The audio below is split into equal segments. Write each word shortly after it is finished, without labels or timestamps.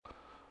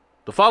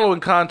The following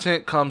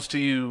content comes to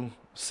you,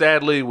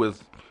 sadly,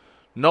 with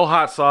no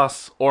hot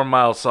sauce or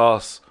mild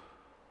sauce,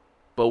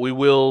 but we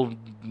will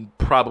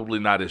probably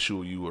not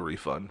issue you a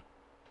refund.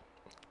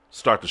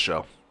 Start the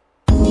show.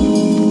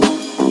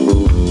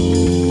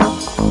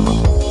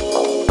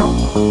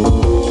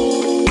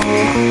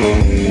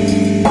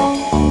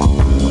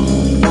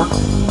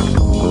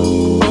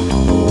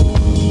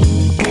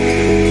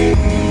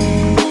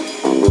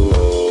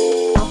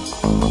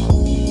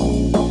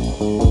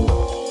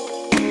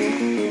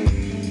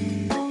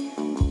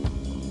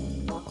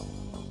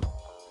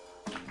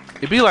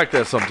 It be like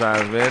that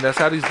sometimes, man. That's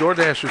how these Door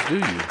Dashers do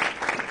you.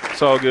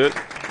 It's all good.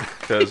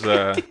 Because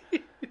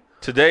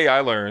today I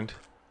learned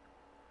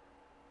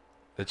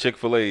that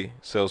Chick-fil-A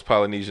sells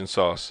Polynesian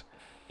sauce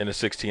in a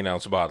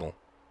 16-ounce bottle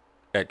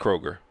at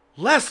Kroger.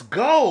 Let's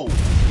go.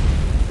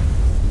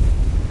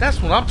 That's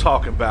what I'm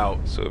talking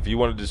about. So if you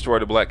want to destroy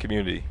the black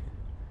community,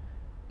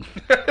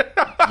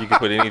 you can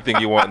put anything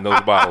you want in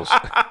those bottles.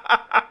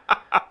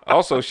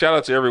 Also, shout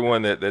out to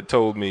everyone that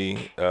told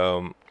me,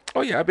 oh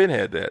yeah, I've been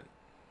had that.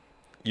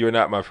 You're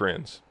not my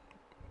friends.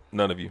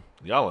 None of you.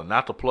 Y'all are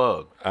not the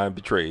plug. I'm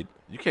betrayed.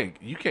 You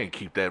can't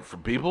keep that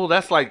from people.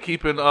 That's like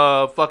keeping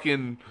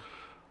fucking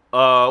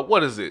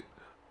what is it?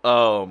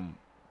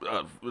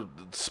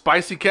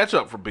 Spicy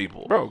ketchup from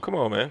people. Bro, come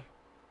on, man.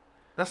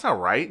 That's not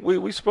right. We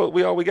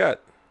all we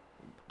got.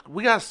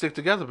 We gotta stick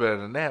together better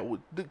than that.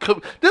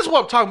 This is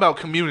what I'm talking about.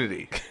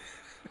 Community.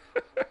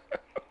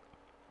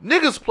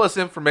 Niggas plus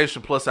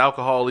information plus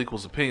alcohol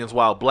equals opinions.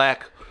 While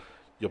black,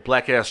 your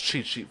black ass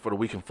cheat sheet for the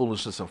week in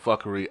foolishness and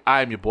fuckery.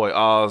 I am your boy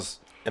Oz,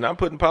 and I'm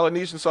putting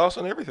Polynesian sauce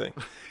on everything.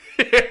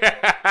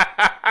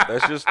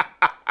 That's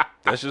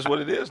just what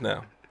it is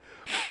now,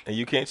 and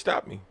you can't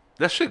stop me.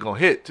 That shit gonna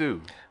hit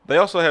too. They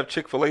also have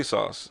Chick-fil-A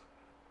sauce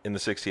in the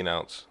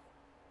 16-ounce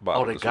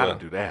bottle. Oh, they gotta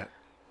do that.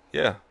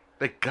 Yeah,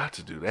 they got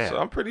to do that. So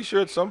I'm pretty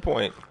sure at some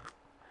point,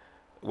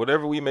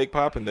 whatever we make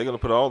popping, they're gonna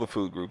put all the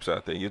food groups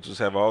out there. You just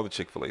have all the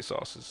Chick-fil-A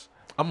sauces.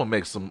 I'm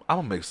gonna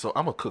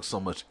cook so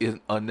much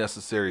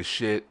unnecessary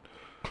shit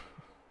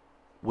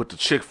with the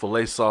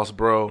Chick-fil-A sauce,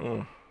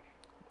 bro.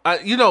 I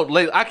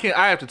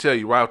have to tell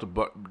you right off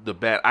the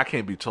bat, I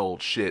can't be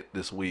told shit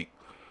this week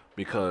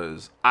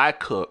because I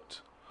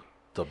cooked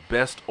the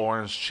best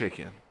orange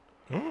chicken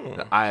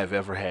that I have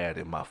ever had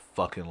in my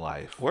fucking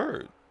life.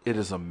 Word. It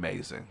is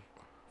amazing.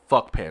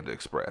 Fuck Panda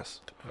Express.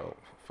 Oh,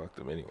 fuck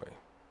them anyway.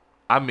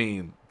 I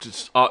mean,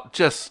 just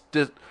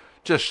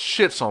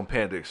shits on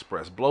Panda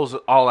Express, blows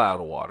it all out of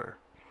the water.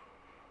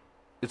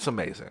 It's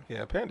amazing.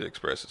 Yeah, Panda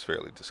Express is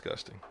fairly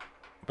disgusting,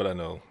 but I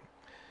know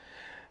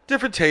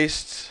different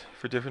tastes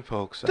for different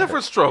folks.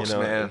 Different strokes,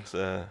 man.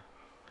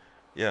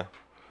 Yeah.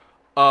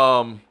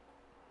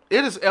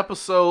 It is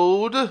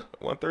episode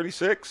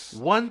 136.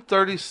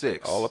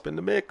 136. All up in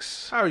the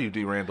mix. How are you,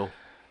 D. Randle?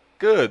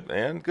 Good,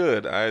 man.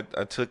 Good. I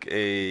took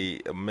a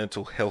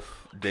mental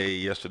health day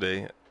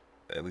yesterday.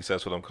 At least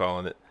that's what I'm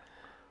calling it.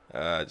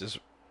 Just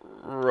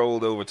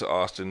rolled over to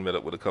Austin, met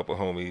up with a couple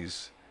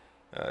homies,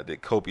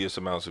 did copious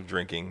amounts of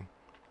drinking,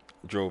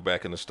 drove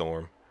back in the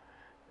storm,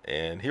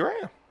 and here I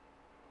am.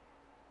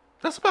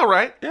 That's about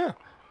right. Yeah.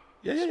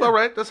 That's about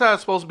right. That's how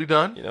it's supposed to be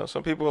done. You know,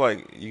 some people are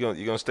like, you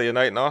gonna stay a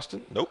night in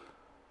Austin? Nope.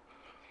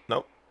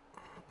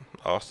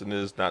 Austin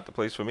is not the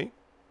place for me.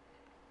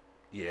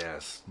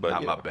 Yes, but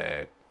not my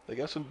bag. They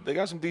got some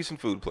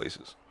decent food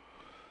places.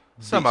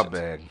 It's not my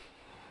bag.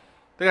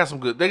 They got some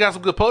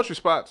good poetry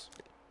spots.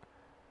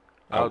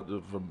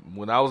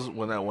 When I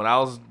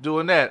was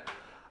doing that,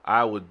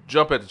 I would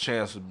jump at the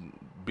chance of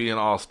being in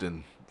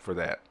Austin for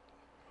that.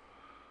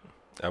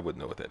 I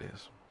wouldn't know what that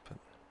is. But.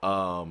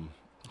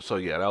 So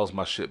yeah, that was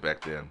my shit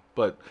back then.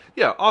 But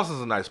yeah,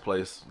 Austin's a nice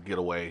place to get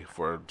away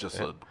for just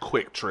a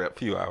quick trip.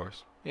 Few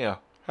hours. Yeah.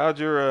 How'd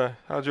your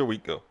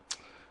week go?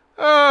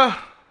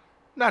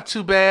 Not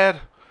too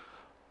bad.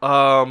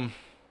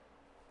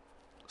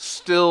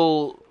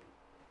 Still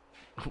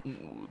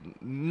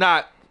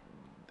not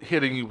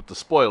hitting you with the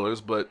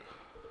spoilers, but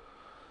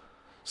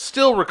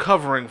still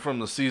recovering from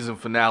the season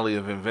finale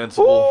of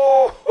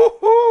Invincible.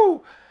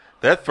 Ooh.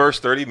 That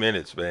first 30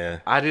 minutes,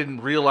 man. I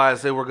didn't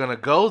realize they were going to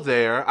go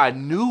there. I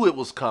knew it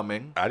was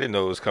coming. I didn't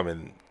know it was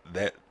coming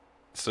that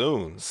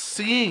soon.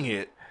 Seeing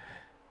it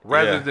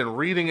rather than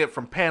reading it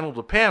from panel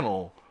to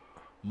panel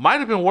might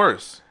have been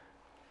worse.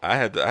 I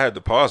had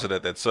to pause it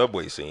at that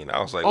subway scene.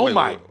 I was like, "Oh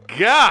my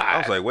God." I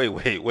was like, wait.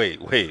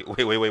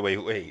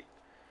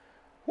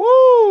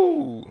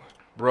 Woo!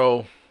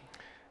 Bro,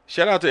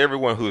 shout out to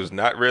everyone who has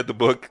not read the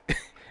book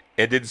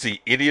and didn't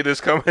see any of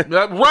this coming.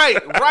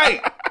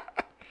 Right.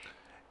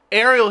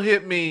 Ariel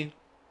hit me.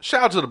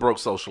 Shout out to the broke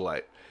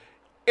socialite.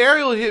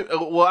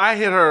 I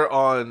hit her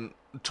on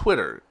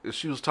Twitter.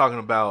 She was talking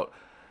about,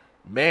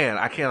 man,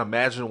 I can't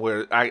imagine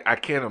where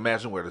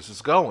this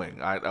is going.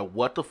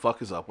 What the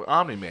fuck is up with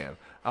Omni-Man?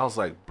 I was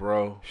like,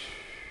 bro,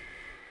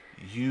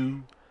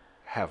 you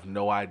have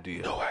no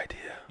idea. No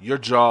idea. Your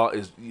jaw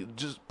is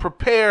just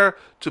prepare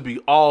to be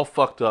all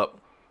fucked up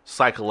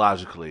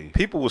psychologically.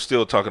 People were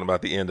still talking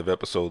about the end of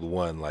episode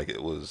 1 like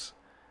it was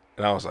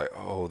And I was like,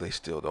 oh, they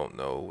still don't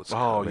know what's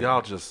Oh, coming.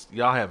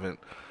 y'all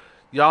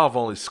have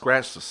only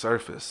scratched the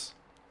surface.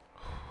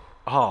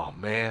 Oh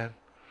man,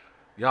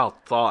 y'all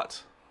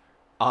thought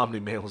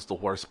Omni-Man was the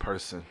worst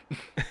person.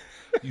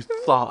 You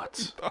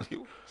thought.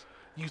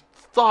 You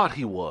thought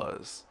he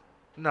was.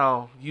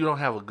 No, you don't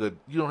have a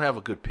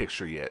good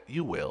picture yet.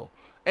 You will,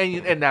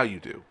 and now you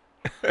do.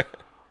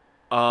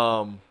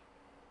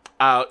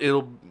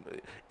 It'll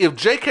if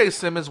J.K.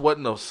 Simmons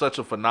wasn't such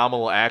a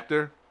phenomenal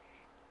actor,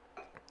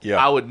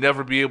 I would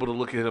never be able to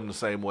look at him the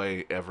same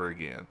way ever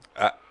again.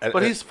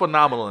 But he's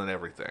phenomenal in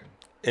everything.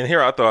 And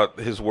here I thought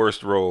his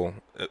worst role,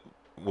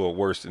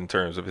 worst in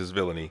terms of his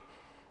villainy,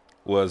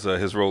 was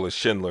his role as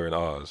Schindler in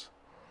Oz.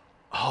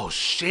 Oh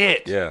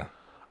shit! Yeah,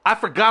 I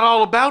forgot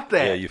all about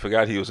that. Yeah, you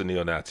forgot he was a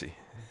neo-Nazi.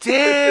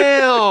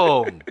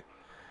 Damn.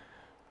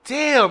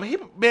 Damn, he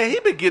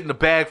been getting the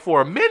bag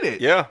for a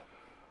minute. Yeah.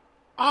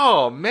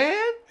 Oh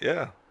man.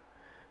 Yeah.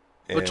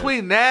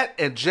 Between that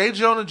and J.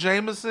 Jonah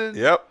Jameson.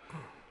 Yep.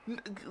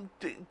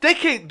 They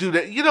can't do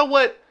that. You know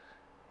what?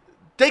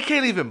 They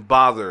can't even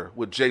bother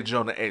with J.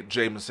 Jonah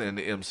Jameson in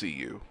the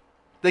MCU.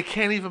 They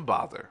can't even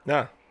bother.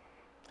 Nah.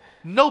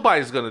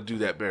 Nobody's gonna do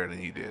that better than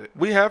he did it.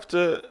 We have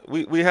to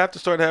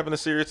start having a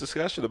serious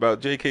discussion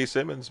about J.K.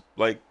 Simmons,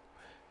 like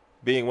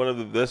being one of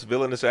the best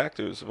villainous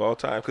actors of all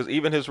time. Because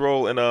even his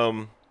role in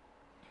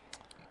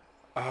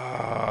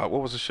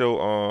what was the show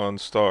on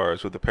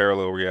Stars with the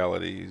parallel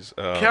realities?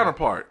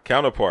 Counterpart.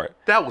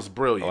 That was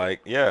brilliant.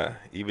 Like, yeah,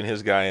 even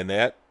his guy in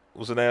that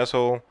was an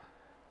asshole.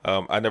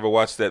 I never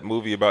watched that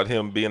movie about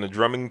him being a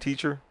drumming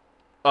teacher.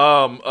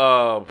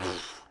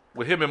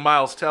 With him and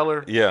Miles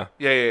Teller. Yeah.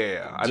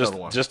 Yeah. I know the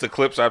one. Just the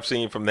clips I've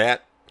seen from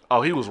that.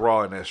 Oh, he was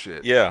raw in that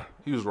shit. Yeah.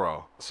 He was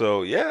raw.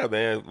 So yeah,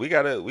 man, we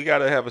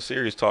gotta have a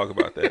serious talk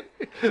about that.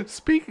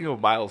 Speaking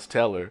of Miles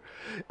Teller,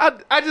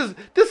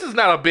 this is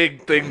not a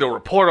big thing to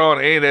report on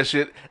any of that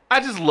shit. I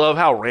just love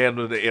how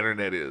random the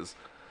internet is.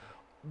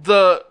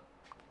 The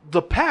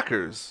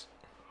Packers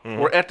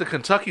were at the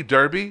Kentucky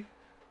Derby,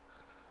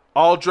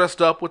 all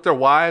dressed up with their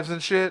wives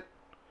and shit.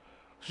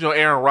 You know,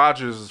 Aaron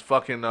Rodgers is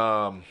fucking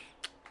the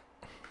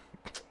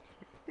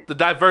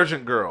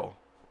Divergent girl.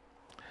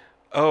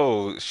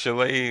 Oh,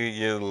 Shelley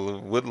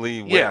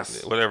Woodley,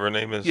 yes, whatever her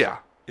name is. Yeah.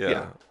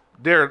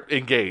 They're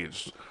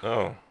engaged.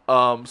 Oh,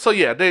 so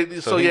he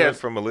went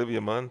from Olivia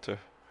Munn to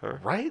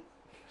her, right?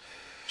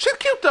 She's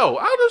cute though.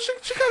 I don't know.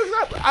 She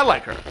I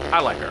like her.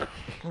 I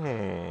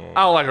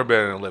don't like her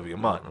better than Olivia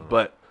Munn,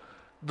 but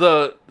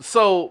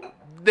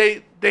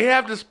they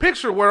have this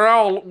picture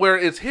where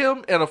it's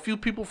him and a few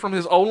people from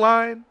his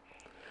O-line,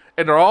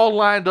 and they're all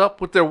lined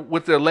up with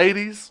their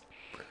ladies,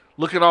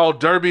 looking all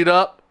derbied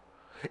up.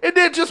 And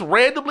then just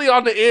randomly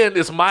on the end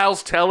is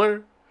Miles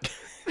Teller.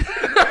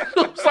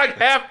 It's like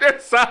half their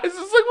size. It's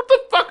like, what the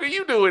fuck are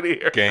you doing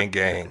here? Gang.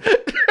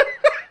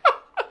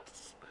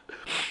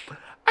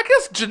 I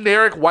guess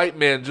generic white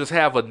men just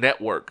have a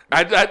network.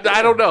 I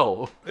don't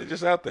know. They're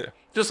just out there.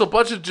 Just a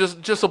bunch of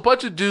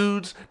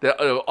dudes that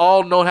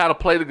all know how to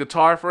play the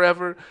guitar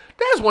forever.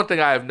 That's one thing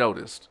I have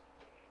noticed.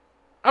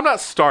 I'm not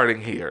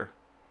starting here,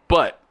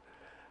 but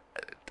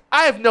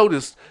I have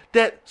noticed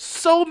that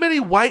so many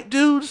white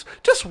dudes,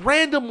 just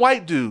random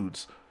white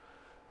dudes,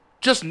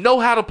 just know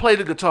how to play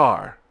the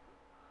guitar.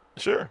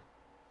 Sure.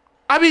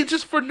 I mean,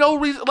 just for no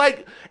reason.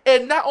 Like,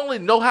 and not only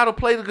know how to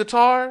play the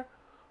guitar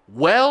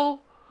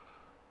well,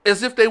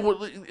 as if they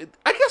would.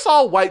 I guess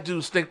all white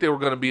dudes think they were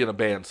going to be in a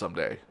band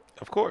someday.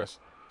 Of course.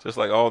 Just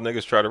like all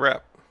niggas try to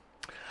rap.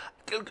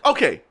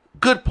 Okay,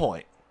 good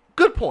point.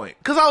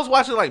 Because I was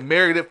watching, like,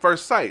 Married at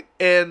First Sight,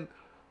 and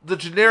the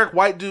generic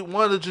white dude,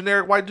 one of the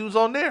generic white dudes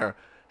on there,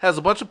 has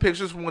a bunch of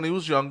pictures from when he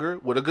was younger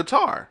with a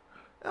guitar.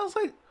 And I was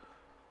like,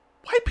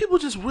 white people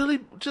just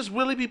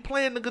really be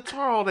playing the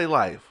guitar all their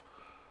life.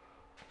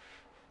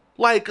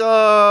 Like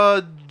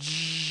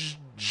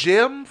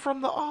Jim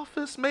from The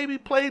Office maybe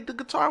played the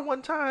guitar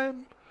one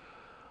time.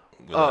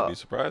 Would that be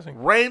surprising?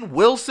 Rainn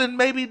Wilson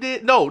maybe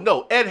did.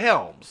 No, Ed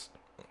Helms.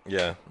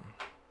 Yeah.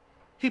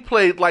 He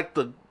played like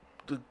the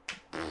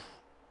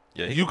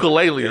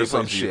ukulele or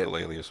some shit.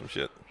 Ukulele or some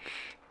shit.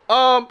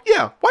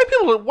 Yeah, white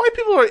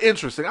people are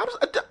interesting.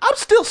 I'm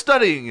still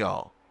studying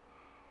y'all.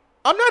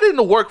 I'm not in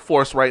the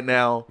workforce right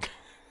now,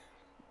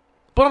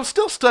 but I'm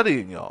still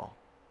studying y'all.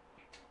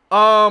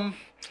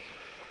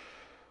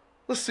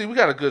 Let's see, we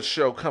got a good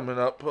show coming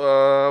up.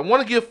 I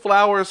want to give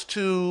flowers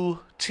to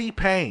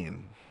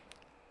T-Pain.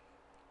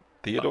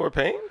 Theodore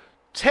Payne?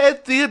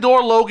 Ted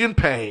Theodore Logan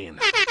Payne.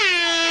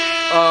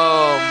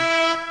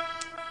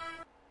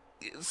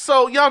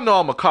 So y'all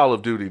know I'm a Call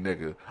of Duty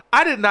nigga.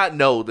 I did not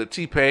know that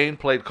T-Pain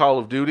played Call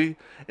of Duty.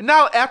 And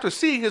now after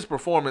seeing his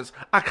performance,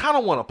 I kind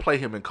of want to play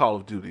him in Call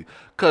of Duty.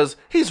 Because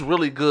he's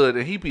really good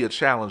and he'd be a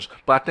challenge.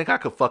 But I think I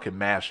could fucking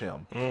mash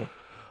him.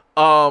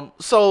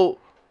 So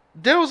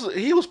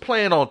he was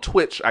playing on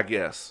Twitch, I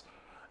guess.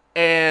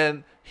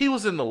 And he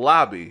was in the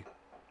lobby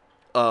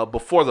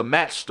before the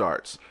match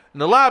starts.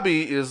 And the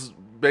lobby is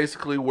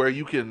basically where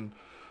you can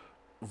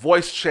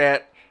voice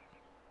chat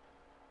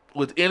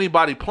with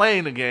anybody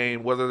playing the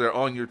game, whether they're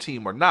on your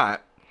team or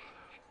not.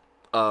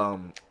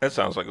 That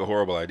sounds like a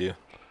horrible idea.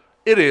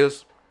 It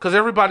is, because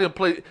everybody will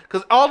play.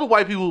 Because all the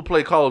white people who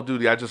play Call of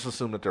Duty, I just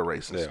assume that they're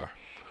racist. They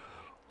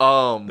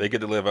are. They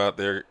get to live out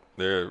their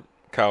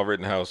Kyle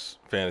Rittenhouse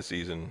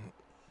fantasies in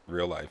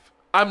real life.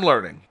 I'm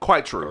learning.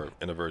 Quite true. Or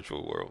in a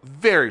virtual world.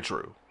 Very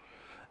true.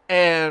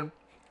 And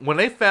when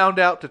they found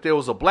out that there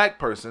was a black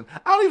person,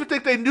 I don't even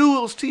think they knew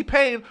it was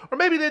T-Pain, or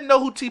maybe they didn't know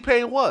who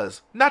T-Pain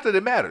was. Not that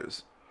it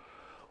matters.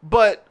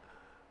 But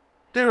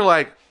they were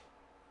like,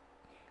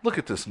 look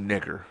at this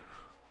nigger.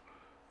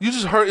 You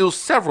just heard, it was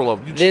several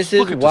of them. This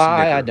is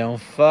why I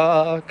don't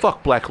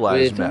fuck Black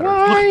Lives Matter. Look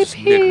at this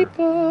nigger.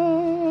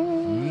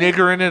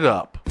 Niggering it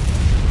up.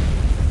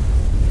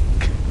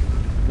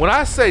 When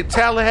I say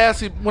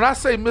Tallahassee, when I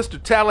say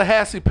Mr.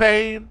 Tallahassee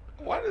Payne.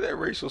 Why did that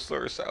racial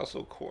slur sound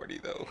so corny,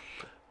 though?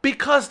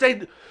 Because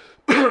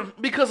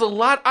because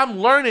I'm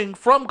learning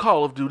from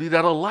Call of Duty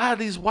that a lot of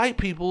these white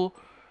people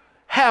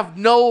have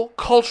no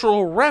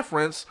cultural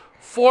reference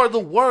for the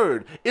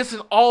word. It's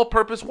an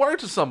all-purpose word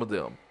to some of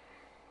them.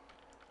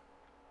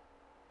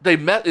 They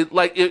met it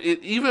like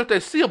even if they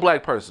see a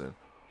black person,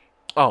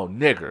 oh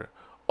nigger,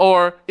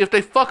 or if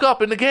they fuck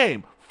up in the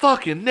game,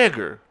 fucking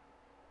nigger.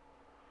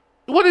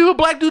 What if a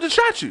black dude that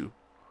shot you?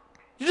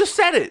 You just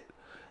said it.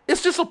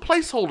 It's just a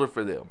placeholder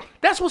for them.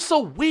 That's what's so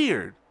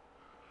weird.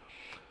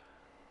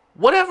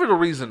 Whatever the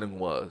reasoning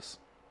was,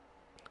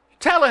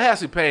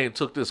 Tallahassee Payne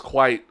took this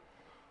quite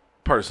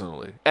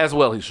personally, as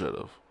well he should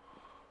have.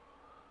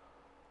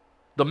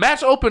 The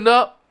match opened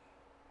up,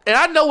 and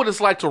I know what it's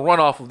like to run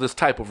off of this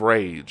type of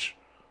rage.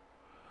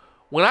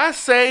 When I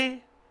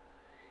say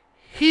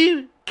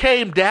he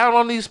came down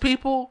on these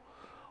people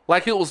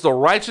like it was the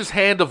righteous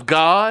hand of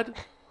God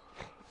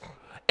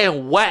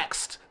and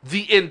waxed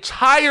the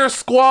entire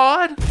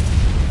squad,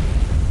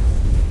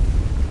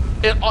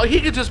 and he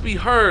could just be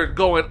heard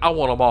going, I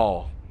want them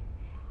all.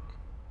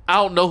 I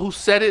don't know who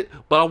said it,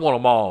 but I want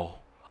them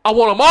all. I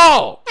want them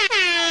all.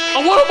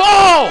 I want them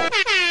all.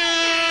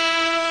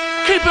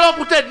 Keep it up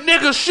with that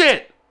nigga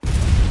shit.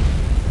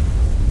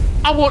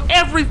 I want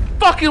every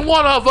fucking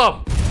one of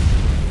them.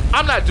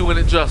 I'm not doing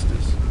it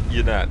justice.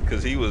 You're not,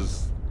 because he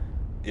was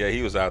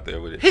out there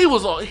with it. He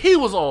was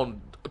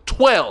on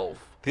 12.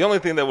 The only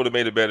thing that would have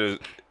made it better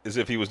is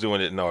if he was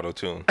doing it in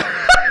auto-tune.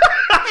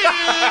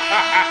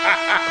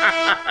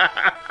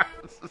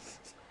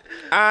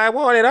 I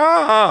want it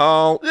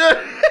all.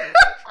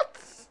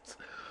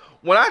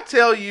 When I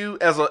tell you,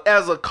 as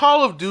a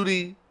Call of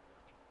Duty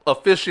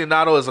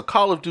aficionado, as a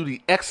Call of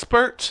Duty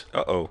expert,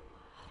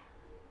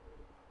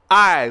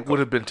 I would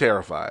have been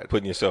terrified.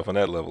 Putting yourself on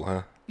that level,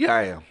 huh? Yeah,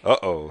 I am.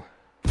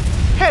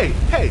 Hey.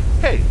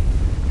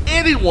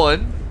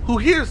 Anyone who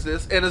hears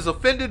this and is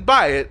offended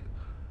by it,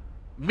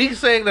 me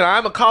saying that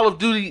I'm a Call of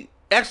Duty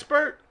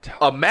expert,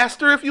 a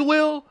master, if you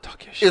will,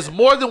 is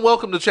more than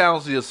welcome to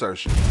challenge the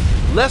assertion.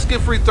 Let's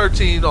get free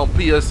 13 on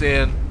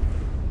PSN.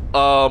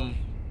 I'll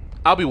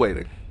be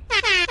waiting.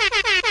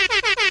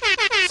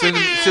 Send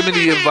me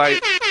the invite.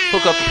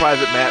 Hook up the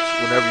private match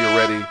whenever you're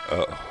ready.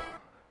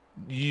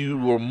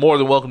 You are more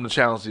than welcome to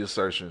challenge the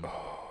assertion.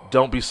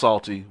 Don't be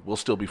salty. We'll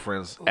still be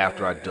friends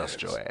after I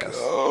dust your ass.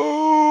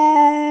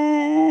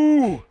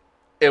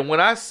 And when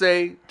I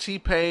say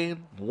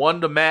T-Pain won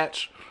the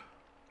match,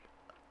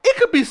 it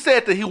could be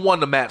said that he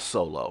won the match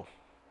solo.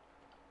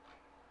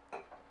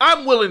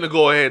 I'm willing to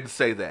go ahead and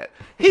say that.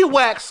 He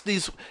waxed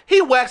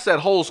that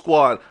whole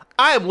squad.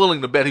 I am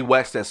willing to bet he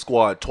waxed that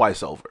squad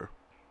twice over.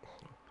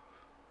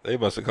 They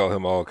must have called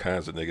him all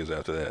kinds of niggas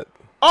after that.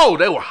 Oh,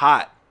 they were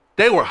hot.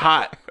 They were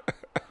hot.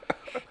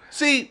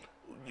 See,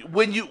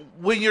 when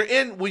you're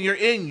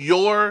in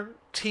your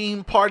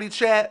team party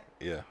chat,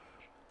 yeah,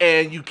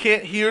 and you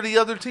can't hear the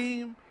other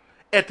team,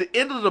 at the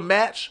end of the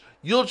match,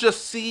 you'll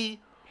just see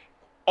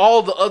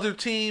all the other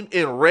team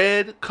in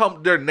red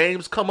their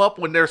names come up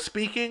when they're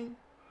speaking.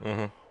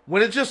 Mm-hmm.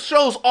 When it just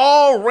shows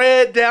all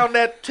red down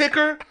that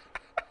ticker,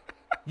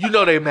 you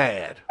know they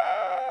mad.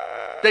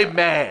 They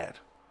mad.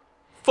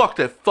 Fuck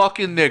that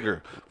fucking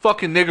nigger.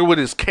 Fucking nigger with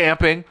his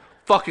camping.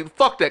 Fuck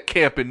that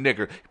camping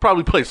nigger. He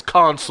probably plays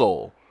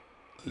console.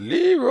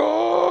 Leroy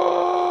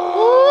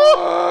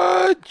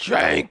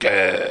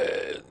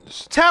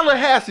Jenkins.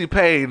 Tallahassee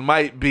Payne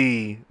might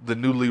be the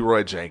new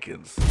Leroy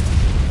Jenkins.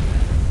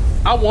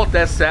 I want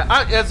that sound.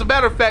 As a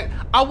matter of fact,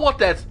 I want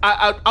that.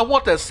 I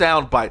want that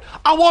sound bite.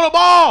 I want them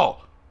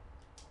all.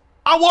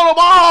 I want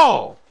them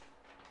all.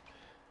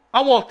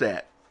 I want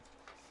that.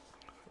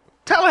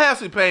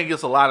 Tallahassee Payne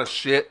gets a lot of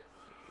shit.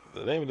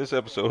 The name of this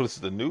episode is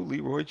The New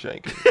Leroy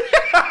Jenkins.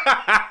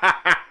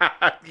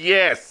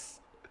 Yes.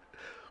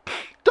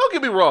 Don't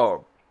get me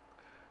wrong.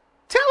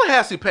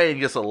 Tallahassee Payne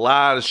gets a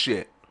lot of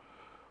shit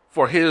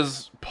for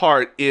his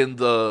part in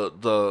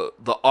the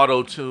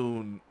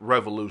auto-tune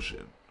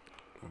revolution.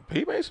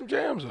 He made some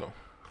jams, though.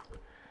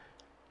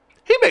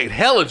 He made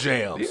hella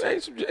jams. He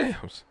made some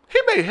jams.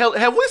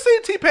 Have we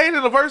seen T-Pain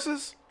in the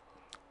verses?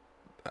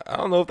 I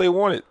don't know if they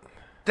want it.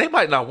 They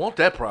might not want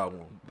that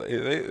problem.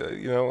 They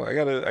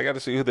I gotta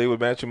see who they would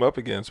match him up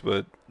against,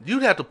 but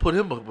you'd have to put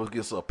him up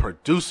against a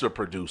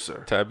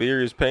producer.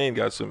 Tiberius Payne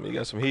got some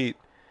heat.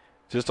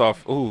 Just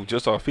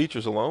off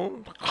features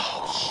alone?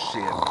 Oh,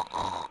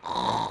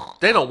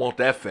 shit. They don't want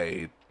that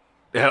fade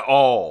at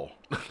all.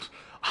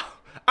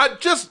 I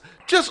just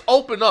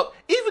open up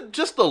even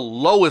just the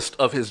lowest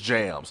of his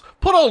jams.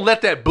 Put on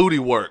Let That Booty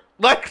Work.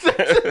 Like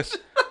that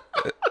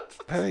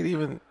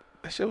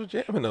shit was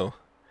jamming though.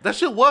 That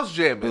shit was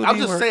jamming. I'm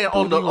just saying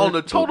on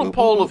the totem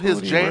pole of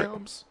his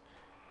jams,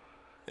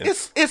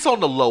 it's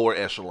on the lower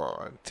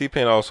echelon.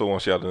 T-Pain also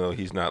wants y'all to know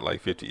he's not like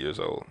 50 years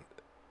old.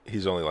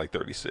 He's only like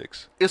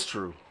 36. It's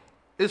true.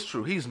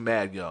 He's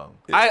mad young.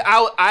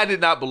 I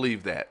did not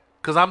believe that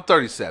because I'm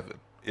 37.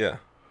 Yeah.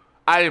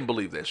 I didn't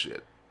believe that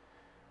shit.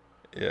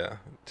 Yeah.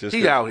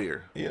 He out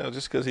here. You know,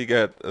 just because he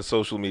got a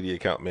social media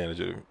account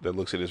manager that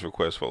looks at his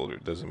request folder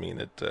doesn't mean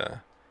that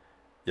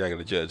y'all got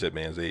to judge that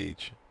man's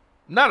age.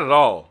 Not at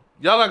all.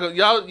 Y'all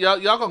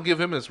gonna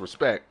give him his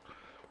respect.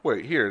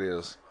 Wait, here it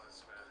is.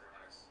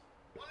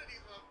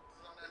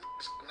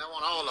 I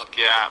want all of them.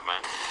 Yeah,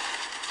 man.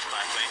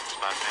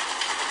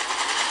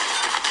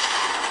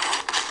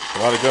 A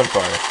lot of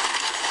gunfire.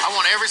 I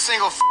want every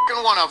single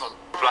fucking one of them.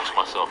 Flash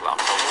myself out.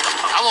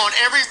 I want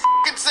every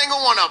fucking single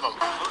one of them.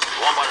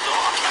 One by the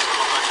door.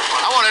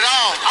 I want it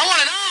all. I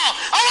want it all.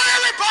 I want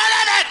every part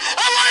of it.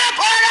 I want a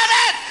part of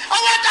it. I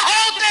want the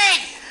whole thing.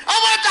 I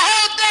want the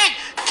whole thing.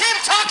 Keep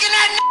talking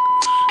that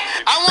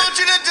I want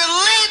you to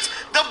delete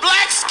the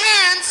black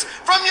skins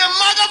from your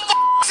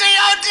motherfucking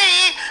COD.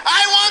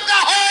 I want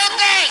the whole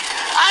thing.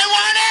 I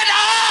want it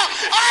all.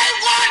 I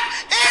want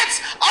it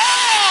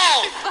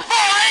all,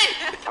 boy.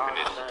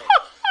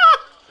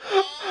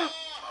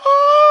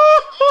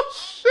 Oh,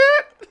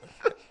 shit.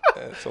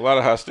 That's a lot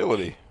of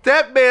hostility.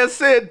 That man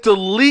said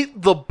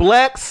delete the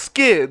black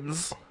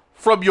skins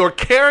from your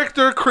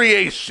character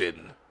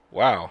creation.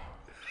 Wow.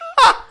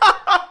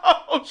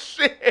 Oh,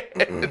 shit.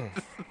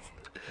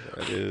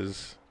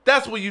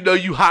 That's when you know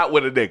you hot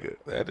with a nigga.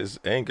 That is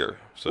anger.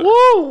 So.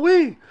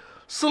 Woo-wee.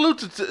 Salute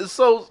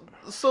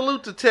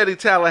to Teddy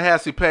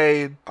Tallahassee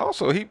Payne.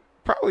 Also, he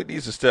probably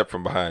needs to step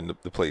from behind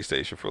the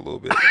PlayStation for a little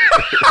bit.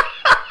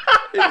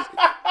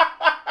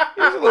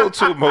 He's a little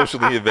too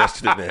emotionally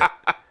invested in that.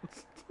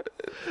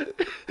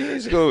 He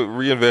needs to go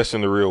reinvest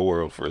in the real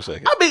world for a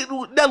second. I mean,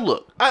 now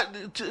look,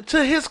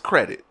 to his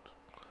credit,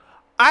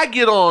 I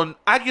get on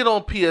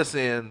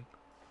PSN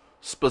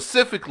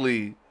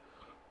specifically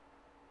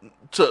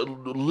to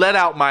let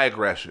out my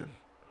aggression.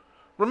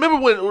 Remember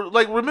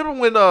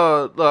when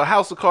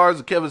House of Cards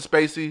and Kevin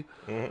Spacey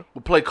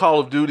would play Call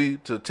of Duty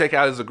to take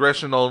out his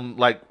aggression on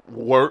like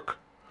work?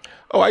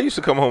 Oh, I used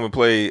to come home and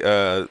play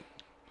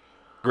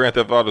Grand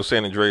Theft Auto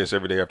San Andreas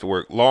every day after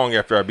work, long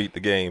after I beat the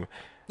game,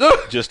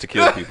 just to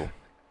kill people.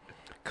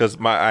 Because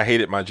I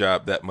hated my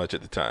job that much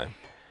at the time.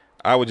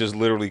 I would just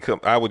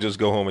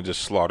go home and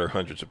just slaughter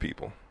hundreds of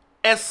people.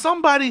 As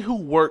somebody who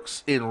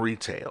works in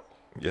retail,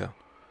 yeah,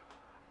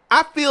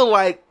 I feel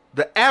like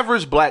the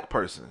average black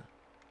person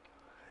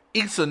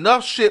eats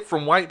enough shit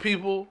from white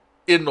people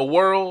in the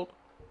world.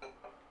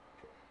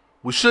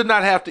 We should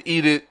not have to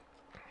eat it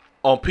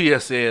on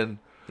PSN.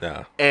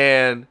 Nah.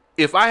 And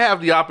if I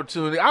have the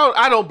opportunity,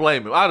 I don't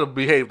blame him. I'd have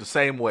behaved the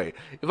same way.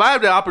 If I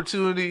have the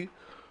opportunity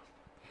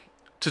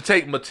to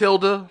take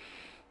Matilda,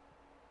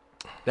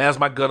 that's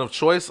my gun of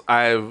choice.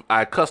 I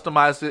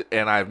customized it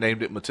and I've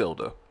named it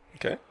Matilda.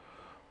 Okay.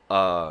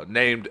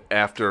 Named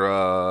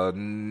after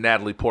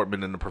Natalie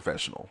Portman in The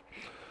Professional.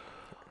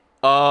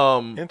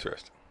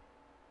 Interesting.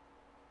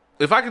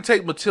 If I can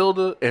take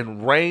Matilda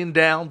and rain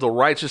down the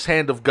righteous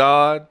hand of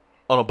God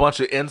on a bunch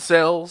of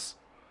incels,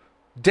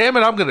 damn it,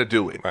 I'm gonna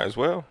do it. Might as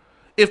well.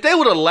 If they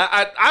would allow,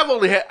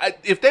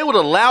 if they would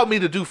allow me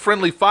to do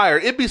friendly fire,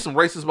 it'd be some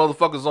racist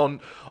motherfuckers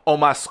on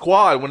my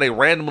squad when they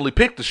randomly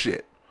pick the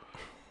shit.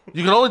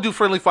 You can only do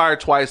friendly fire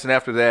twice, and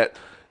after that,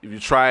 if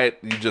you try it,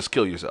 you just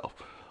kill yourself.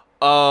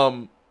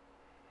 I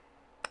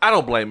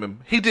don't blame him.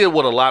 He did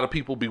what a lot of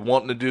people be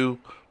wanting to do,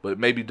 but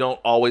maybe don't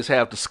always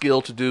have the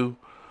skill to do.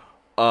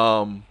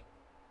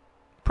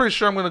 Pretty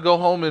sure I'm going to go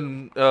home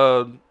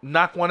and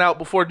knock one out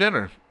before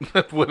dinner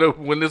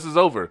when this is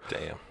over.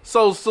 Damn.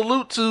 So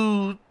salute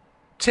to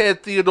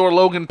Ted Theodore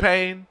Logan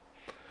Payne.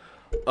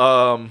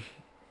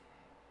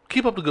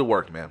 Keep up the good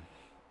work, man.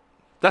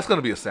 That's going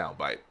to be a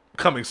soundbite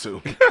coming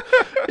soon.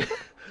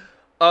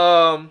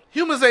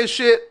 Humans ain't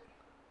shit.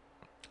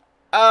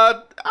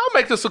 I'll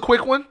make this a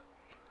quick one.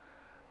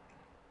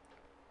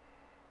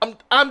 I'm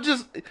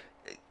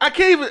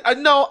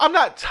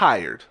not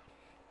tired.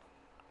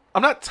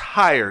 I'm not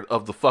tired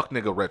of the fuck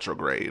nigga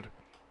retrograde.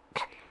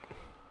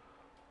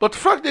 But the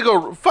fuck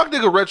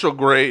nigga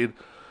retrograde,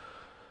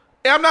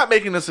 and I'm not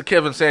making this a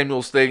Kevin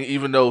Samuels thing,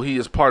 even though he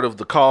is part of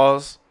the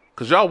cause,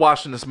 because y'all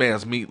washing this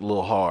man's meat a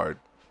little hard.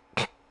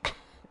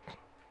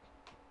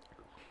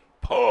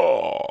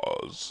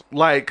 Pause.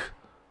 Like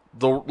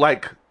the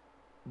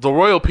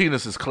royal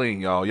penis is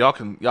clean, y'all. Y'all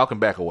can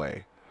back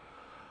away.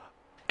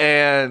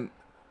 And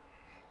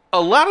a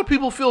lot of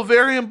people feel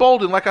very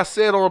emboldened, like I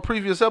said on a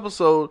previous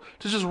episode,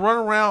 to just run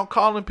around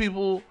calling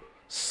people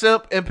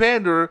simp and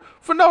pander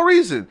for no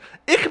reason.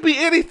 It could be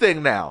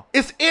anything now.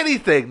 It's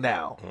anything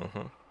now.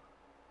 Mm-hmm.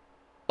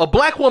 A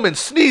black woman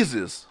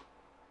sneezes.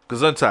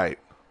 Gesundheit.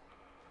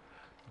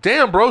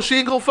 Damn, bro, she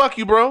ain't gonna fuck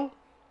you, bro.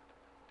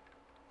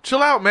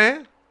 Chill out,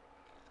 man.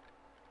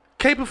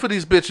 Caping for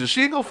these bitches.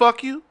 She ain't gonna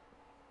fuck you.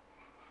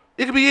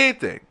 It could be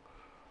anything.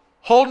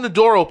 Holding the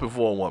door open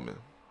for a woman.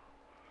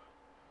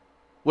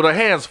 With her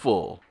hands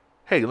full.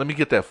 Hey, let me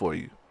get that for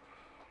you.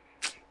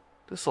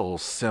 This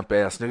old simp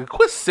ass nigga.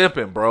 Quit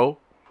simping, bro.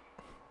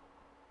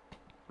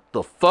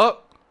 The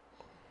fuck?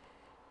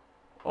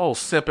 Oh,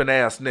 simping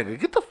ass nigga.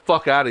 Get the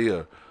fuck out of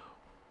here.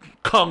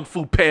 Kung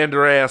Fu Panda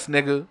ass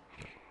nigga.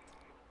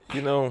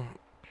 You know,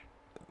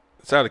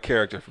 it's out of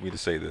character for me to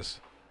say this.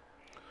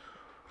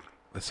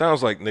 It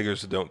sounds like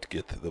niggers don't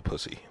get the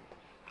pussy.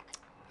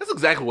 That's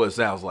exactly what it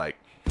sounds like.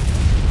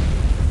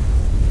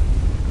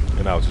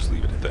 And I'll just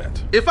leave it at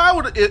that. If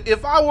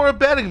I were a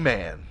betting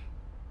man,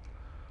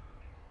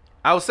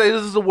 I would say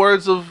this is the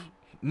words of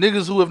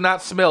niggas who have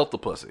not smelled the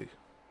pussy.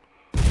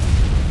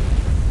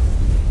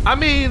 I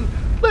mean,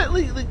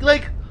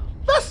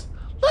 let's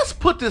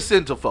put this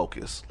into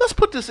focus. Let's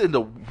put this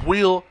into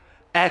real,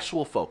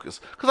 actual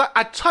focus. Because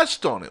I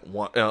touched on it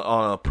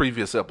on a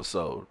previous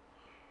episode.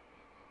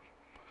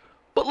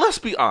 But let's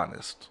be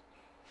honest.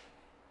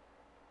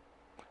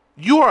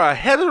 You are a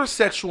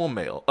heterosexual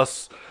male,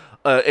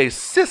 a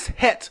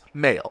cis-het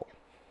male.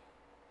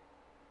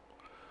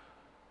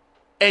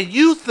 And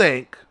you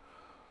think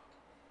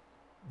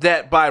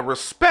that by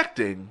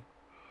respecting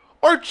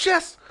or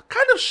just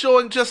kind of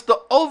showing just the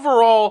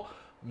overall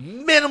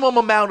minimum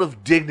amount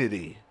of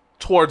dignity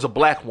towards a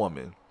black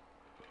woman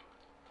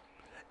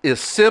is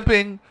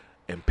simping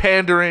and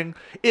pandering.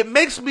 It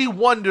makes me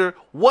wonder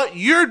what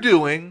you're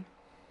doing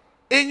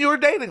in your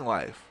dating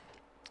life.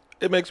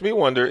 It makes me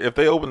wonder, if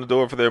they open the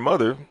door for their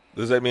mother,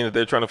 does that mean that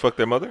they're trying to fuck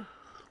their mother?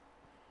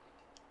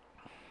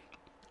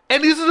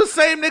 And these are the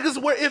same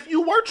niggas where if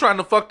you were trying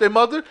to fuck their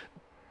mother,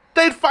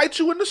 they'd fight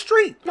you in the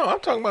street. No,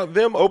 I'm talking about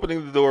them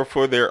opening the door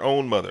for their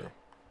own mother.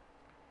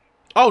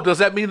 Oh, does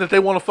that mean that they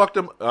want to fuck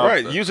them?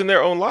 Right, using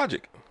their own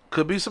logic.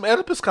 Could be some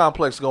Oedipus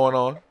complex going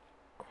on.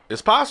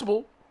 It's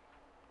possible.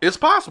 It's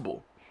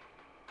possible.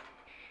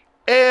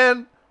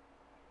 And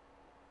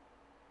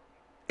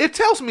it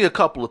tells me a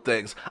couple of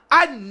things.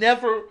 I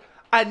never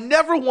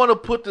want to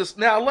put this.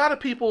 Now, a lot of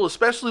people,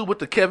 especially with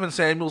the Kevin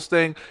Samuels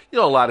thing, you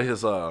know, a lot of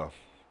his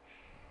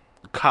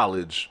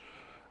college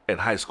and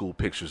high school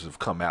pictures have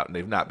come out and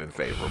they've not been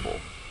favorable.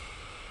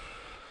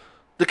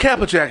 The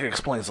Kappa jacket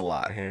explains a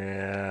lot.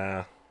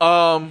 Yeah.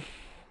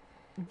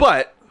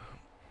 But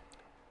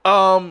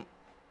one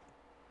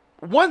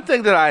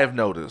thing that I have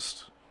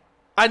noticed,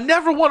 I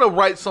never want to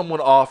write someone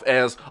off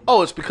as,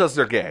 oh, it's because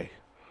they're gay.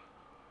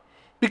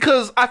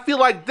 Because I feel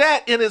like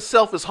that in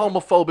itself is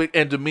homophobic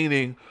and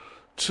demeaning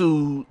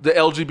to the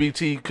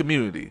LGBT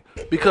community.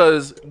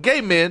 Because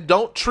gay men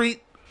don't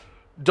treat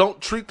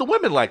the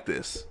women like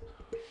this.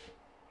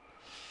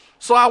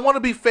 So I want to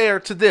be fair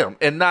to them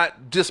and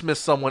not dismiss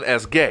someone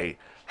as gay.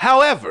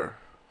 However,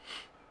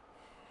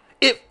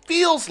 it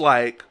feels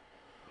like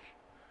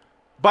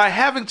by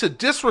having to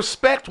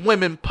disrespect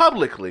women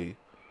publicly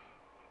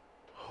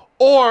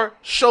or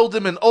show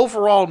them an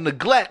overall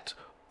neglect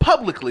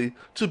publicly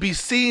to be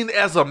seen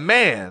as a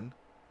man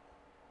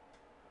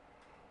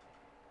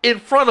in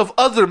front of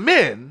other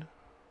men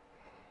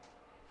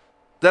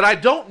that I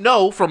don't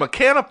know from a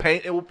can of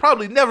paint and will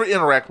probably never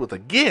interact with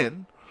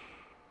again,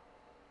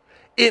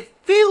 it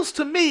feels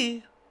to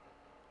me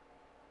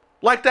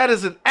like that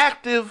is an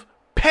active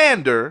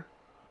pander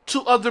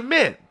to other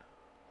men.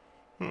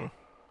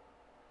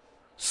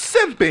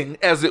 Simping,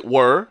 as it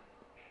were,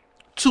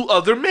 to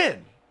other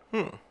men.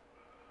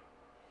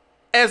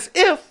 As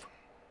if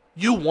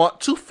you want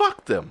to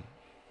fuck them.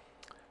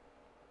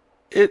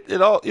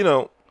 It all, you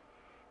know.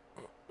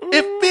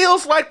 It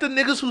feels like the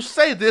niggas who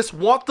say this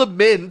want the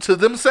men to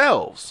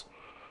themselves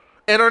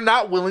and are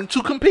not willing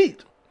to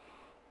compete.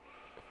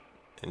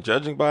 And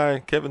judging by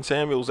Kevin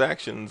Samuels'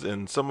 actions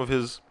and some of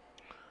his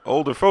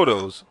older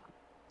photos,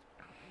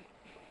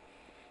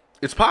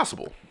 it's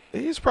possible.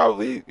 He's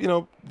probably, you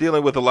know,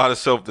 dealing with a lot of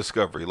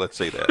self-discovery, let's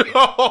say that.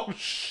 Oh,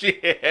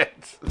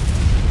 shit.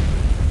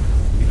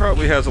 He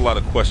probably has a lot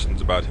of questions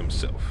about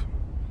himself.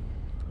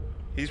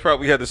 He's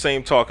probably had the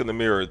same talk in the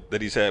mirror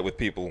that he's had with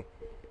people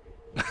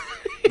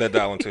that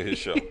dial into his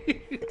show.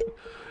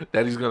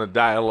 That he's going to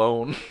die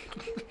alone.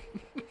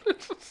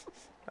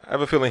 I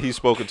have a feeling he's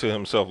spoken to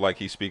himself like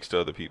he speaks to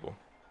other people.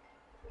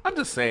 I'm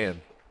just saying.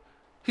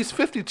 He's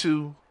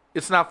 52.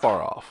 It's not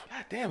far off.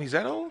 God damn, he's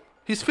that old?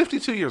 He's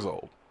 52 years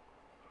old.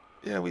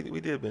 Yeah, we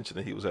did mention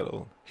that he was that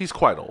old. He's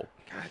quite old.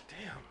 God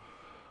damn.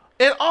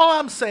 And all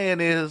I'm saying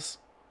is,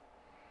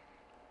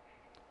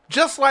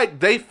 just like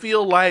they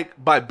feel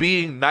like by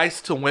being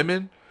nice to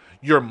women,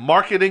 you're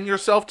marketing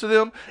yourself to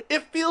them,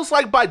 it feels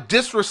like by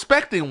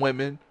disrespecting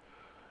women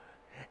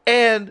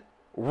and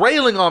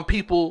railing on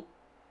people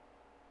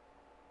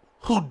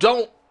who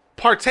don't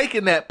partake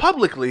in that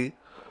publicly,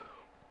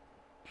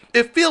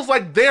 it feels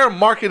like they're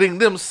marketing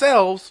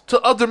themselves to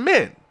other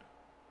men.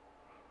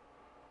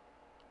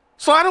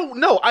 So I don't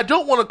know. I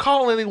don't want to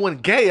call anyone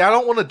gay. I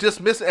don't want to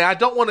dismiss it. I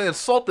don't want to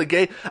insult the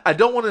gay. I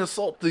don't want to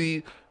insult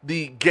the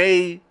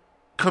gay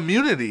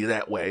community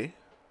that way.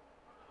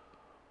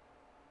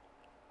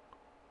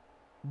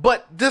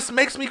 But this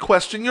makes me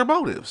question your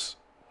motives.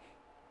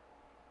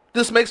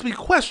 This makes me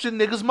question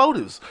niggas'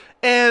 motives.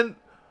 And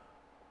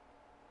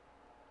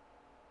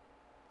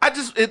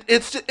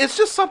it's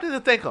just something to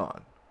think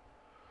on.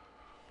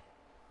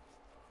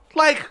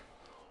 Like,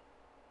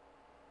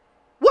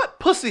 what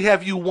pussy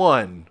have you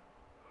won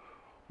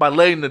by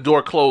letting the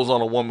door close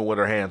on a woman with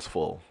her hands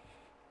full?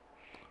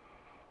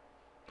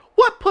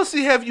 What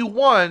pussy have you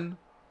won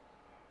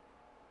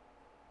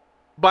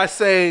by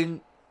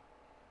saying,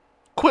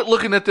 quit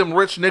looking at them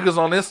rich niggas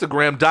on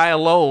Instagram, die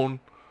alone,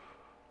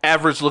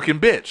 average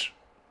looking bitch?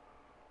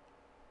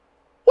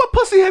 What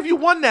pussy have you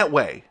won that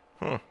way?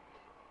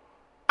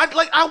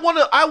 I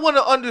want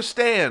to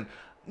understand.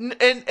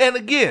 And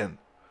again,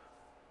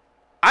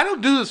 I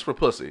don't do this for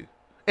pussy.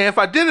 And if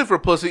I did it for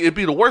pussy, it'd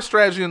be the worst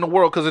strategy in the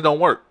world because it don't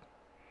work.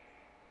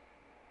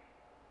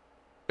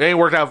 It ain't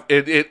worked out.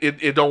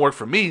 It don't work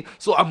for me.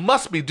 So I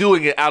must be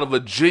doing it out of a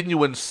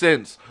genuine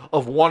sense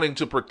of wanting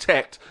to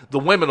protect the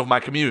women of my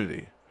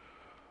community.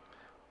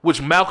 Which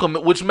is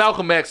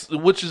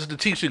the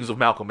teachings of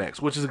Malcolm X,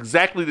 which is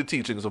exactly the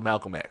teachings of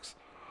Malcolm X.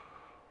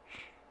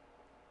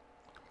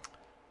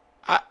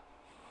 I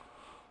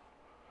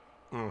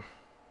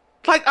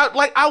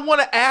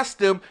want to ask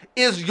them,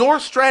 is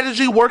your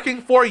strategy working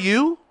for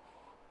you?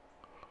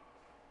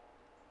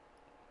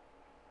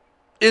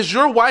 Is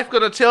your wife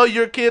going to tell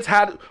your kids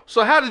how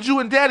did you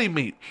and daddy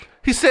meet?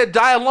 He said,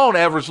 die alone,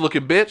 average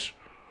looking bitch.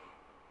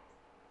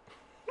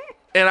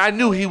 And I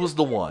knew he was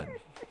the one.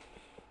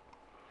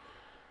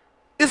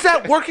 Is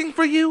that working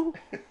for you?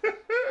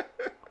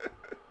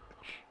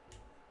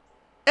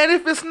 And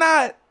if it's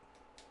not,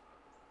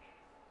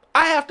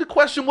 I have to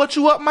question what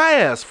you up my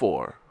ass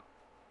for.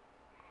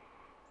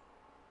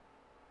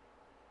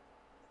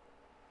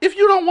 If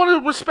you don't want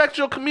to respect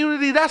your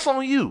community, that's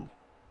on you.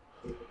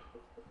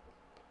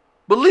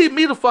 But leave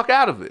me the fuck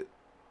out of it.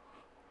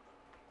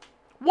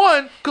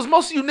 One, because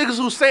most of you niggas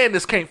who's saying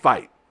this can't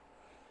fight.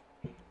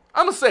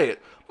 I'm going to say it.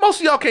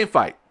 Most of y'all can't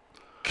fight.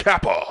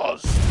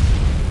 Kappas.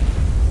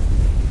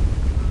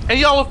 And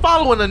y'all are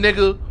following a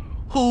nigga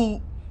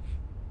who,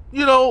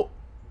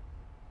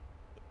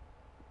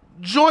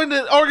 joined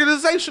an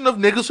organization of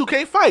niggas who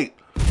can't fight.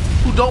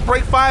 Who don't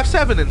break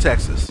 5'7" in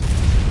Texas.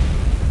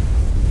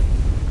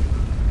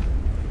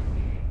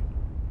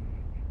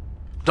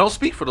 Don't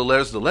speak for the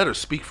letters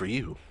speak for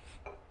you.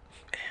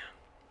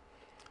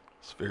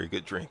 It's a very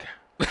good drink.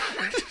 I'm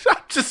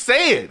just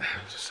saying.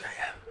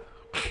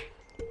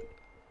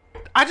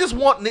 I just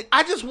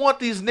want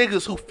these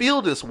niggas who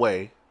feel this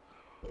way.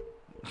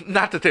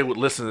 Not that they would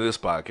listen to this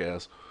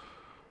podcast.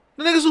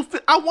 The niggas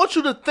I want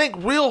you to think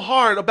real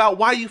hard about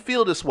why you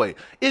feel this way.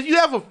 If you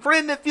have a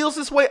friend that feels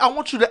this way, I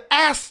want you to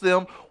ask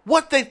them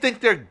what they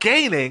think they're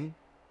gaining,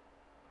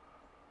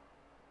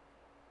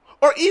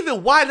 or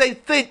even why they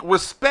think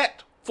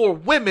respect for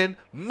women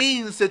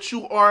means that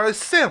you are a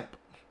simp.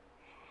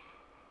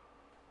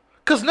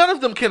 Because none of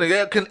them can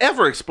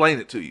ever explain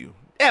it to you.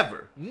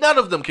 Ever. None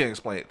of them can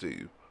explain it to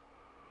you.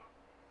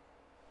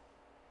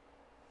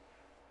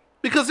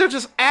 Because they're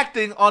just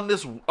acting on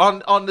this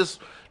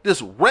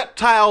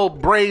reptile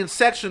brain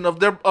section of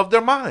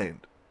their mind.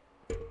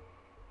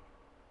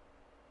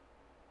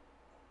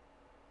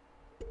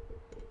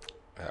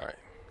 All right.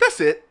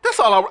 That's it. That's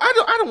all.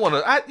 I don't want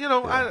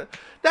to.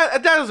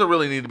 That doesn't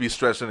really need to be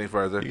stretched any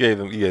further. You gave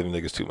them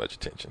niggas too much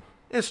attention.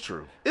 It's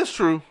true. It's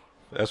true.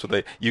 That's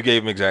what you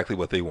gave them exactly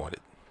what they wanted.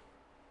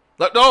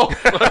 No.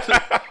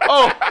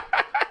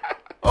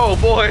 Oh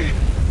boy.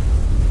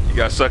 You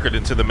got suckered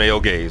into the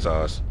male gaze,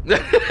 Oz.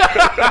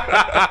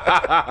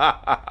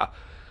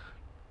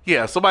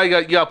 Yeah, somebody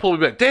got pull me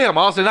back. Damn,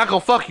 Oz, they're not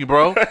gonna fuck you,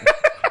 bro.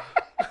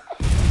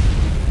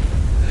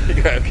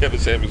 You got Kevin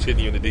Samuels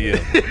hitting you in the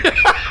DM.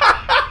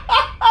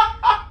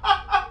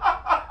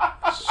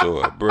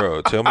 So,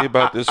 bro, tell me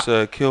about this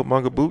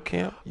Killmonger boot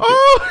camp.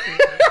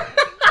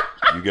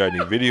 You got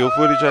any video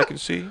footage I can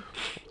see?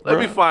 Let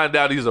me find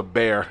out he's a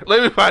bear.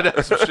 Let me find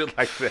out some shit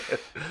like that.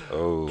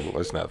 Oh,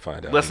 let's not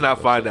find out. Let's not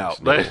find out.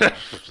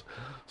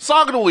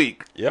 Song of the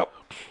week. Yep.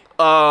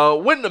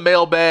 Went in the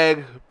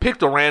mailbag,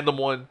 picked a random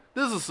one.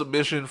 This is a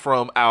submission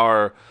from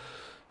our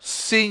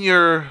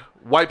senior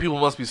White People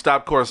Must Be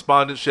Stopped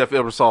correspondent, Chef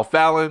Ebersol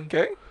Fallon.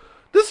 Okay.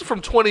 This is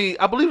from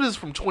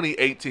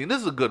 2018.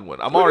 This is a good one.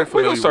 We're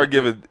going to start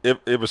giving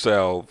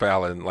Ebersol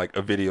Fallon like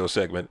a video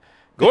segment.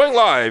 Going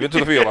live into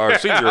the field, our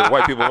senior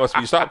White People Must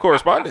Be Stopped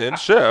correspondent,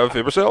 Chef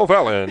Ebersol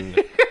Fallon.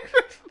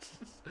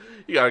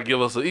 You gotta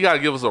give us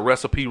a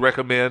recipe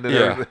recommend and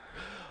everything.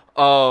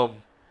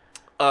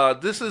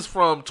 This is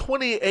from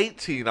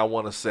 2018, I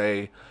want to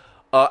say.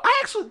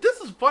 This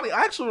is funny.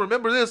 I actually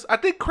remember this. I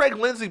think Craig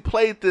Lindsay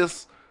played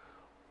this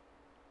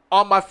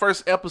on my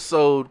first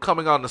episode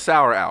coming on the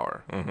Sour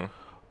Hour. Mm-hmm.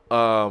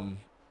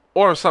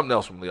 Or something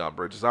else from Leon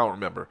Bridges. I don't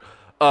remember.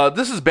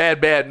 This is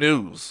Bad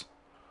News.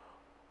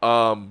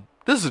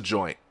 This is a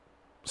joint.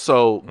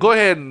 So go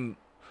ahead and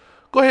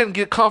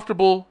get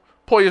comfortable.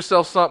 Pour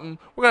yourself something.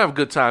 We're gonna have a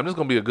good time. This is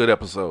gonna be a good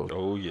episode.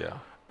 Oh yeah.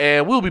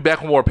 And we'll be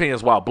back with more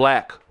opinions while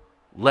black.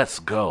 Let's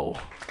go.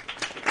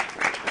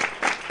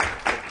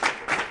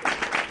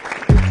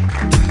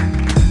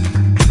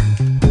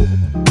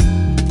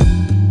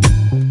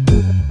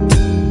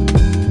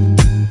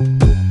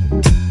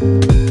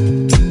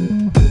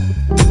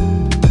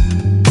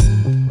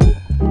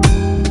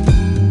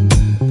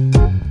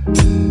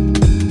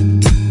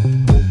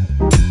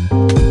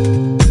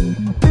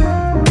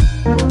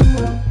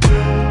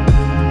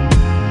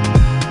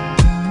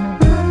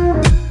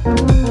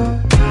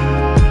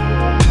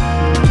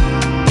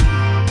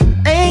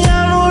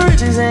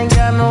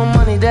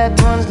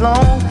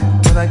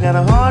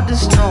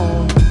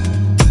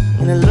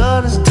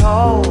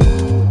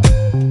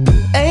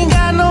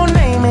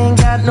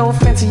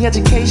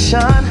 Education,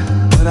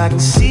 but I can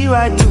see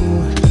right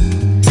through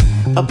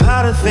a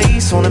powdered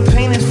face on a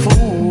painted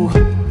fool.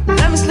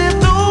 Let me slip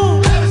through.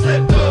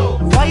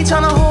 Why you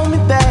tryna hold me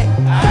back?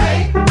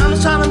 I'm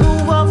just tryna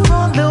move up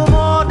front, little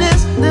more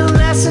this, little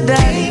less of that.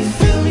 Can you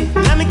feel me?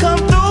 Let me come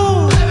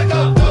through.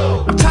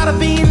 I'm tired of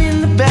being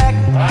in the back.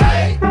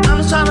 I'm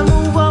just tryna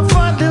move up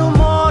front, little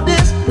more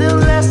this, little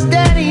less of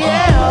that.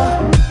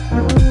 Yeah.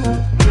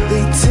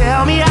 They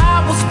tell me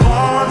I was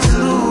born to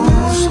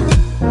lose,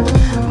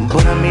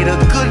 but I made a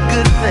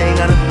good thing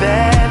out of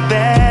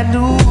bad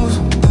news.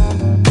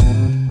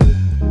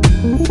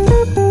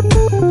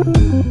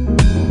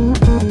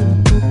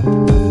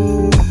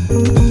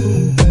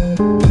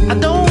 I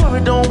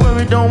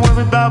don't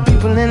worry about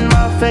people in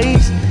my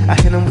face. I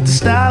hit them with the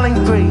style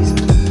and grace,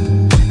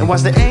 and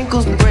watch the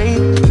ankles break.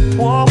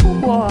 Whoa,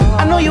 whoa.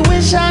 I know you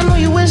wish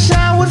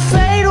I would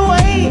fade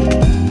away,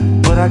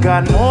 but I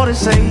got more to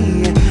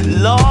say.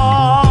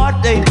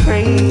 Lord, they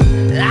pray.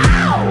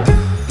 Ow!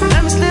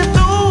 Let me slip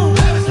through.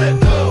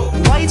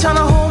 Why you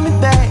tryna hold me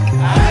back?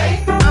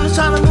 I'm just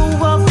tryna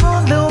move up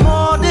front, little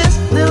more this,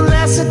 little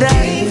less of that.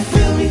 Can you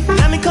feel me?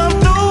 Let me come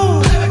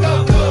through.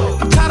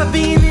 I'm tired of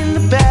being in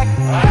the back.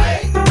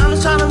 I'm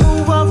just tryna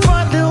move up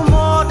front, little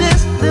more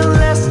this, little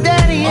less of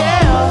that.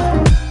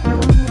 Yeah.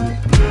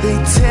 They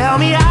tell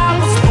me I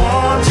was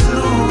born to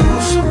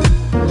lose,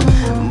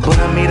 but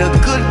I made a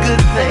good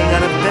thing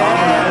out of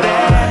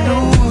bad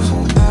news.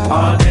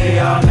 All day,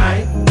 all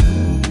night.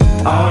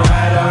 Alright.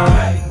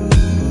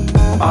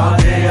 All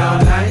day, all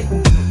night.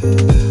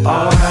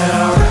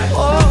 Alright.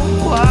 Oh,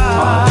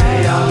 wow. All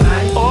day, all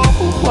night. Oh,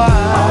 wow.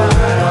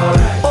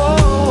 Alright. Oh,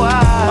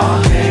 wow. All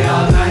day,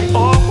 all night.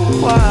 Oh,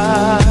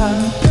 wow.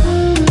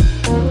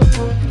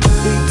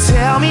 They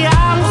tell me I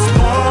was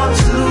born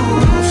to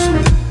lose,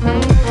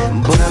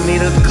 but I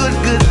made a good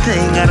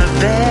thing out of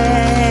bad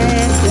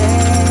news.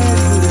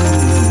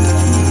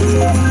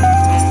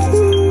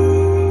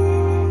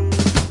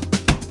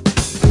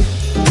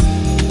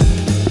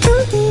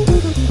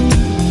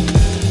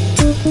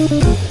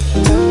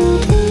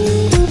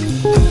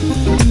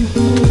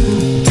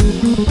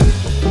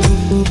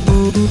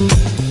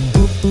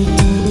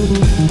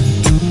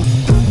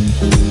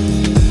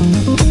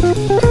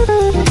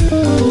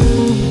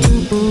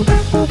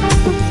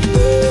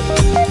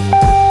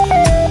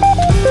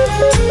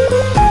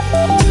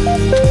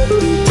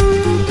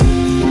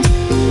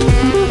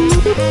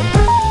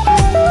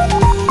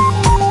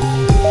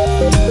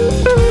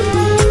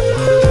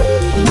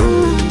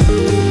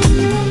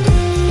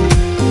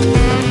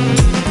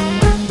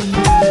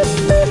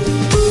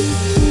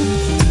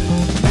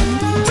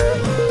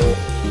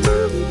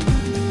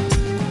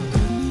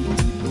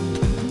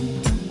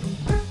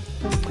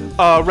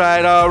 All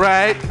right.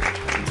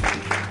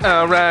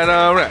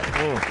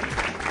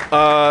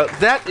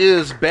 That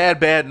is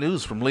bad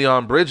news from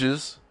Leon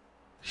Bridges.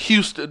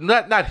 Houston,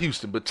 not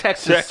Houston, but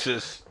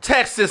Texas.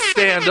 Texas,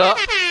 stand up.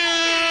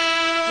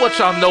 What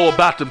y'all know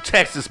about them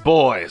Texas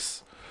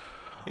boys?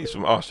 He's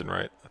from Austin,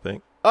 right? I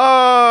think.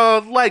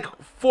 Like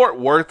Fort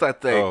Worth, I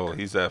think. Oh,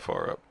 he's that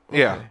far up. Okay.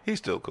 Yeah. He's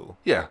still cool.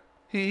 Yeah.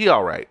 He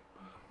all right.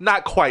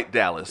 Not quite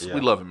Dallas. Yeah.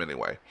 We love him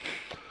anyway.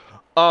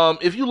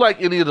 If you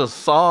like any of the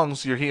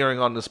songs you're hearing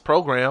on this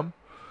program,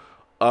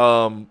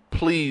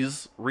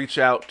 please reach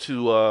out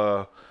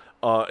to,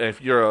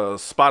 if you're a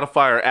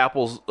Spotify or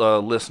Apple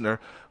listener,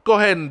 go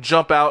ahead and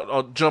jump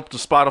to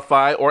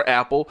Spotify or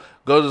Apple,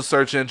 go to the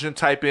search engine,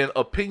 type in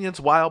Opinions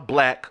While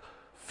Black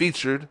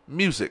featured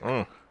music,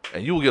 and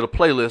you will get a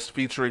playlist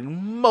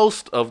featuring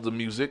most of the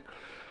music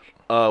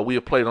we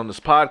have played on this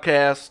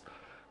podcast,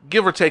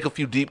 give or take a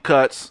few deep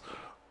cuts.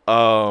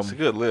 It's a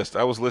good list.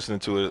 I was listening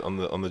to it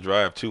on the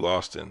drive to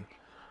Austin,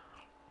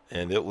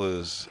 and it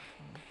was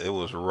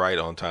right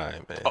on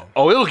time, man.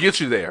 Oh, it'll get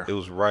you there. It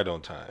was right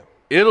on time.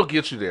 It'll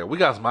get you there. We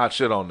got some hot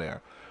shit on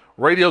there.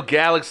 Radio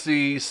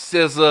Galaxy,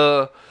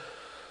 SZA,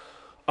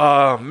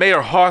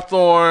 Mayor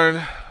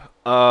Hawthorne,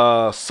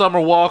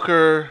 Summer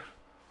Walker,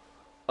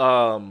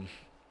 a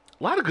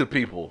lot of good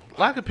people.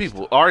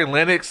 Ari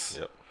Lennox.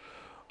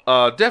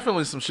 Yep.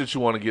 Definitely some shit you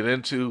want to get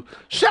into.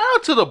 Shout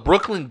out to the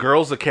Brooklyn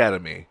Girls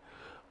Academy.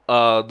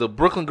 The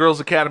Brooklyn Girls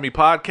Academy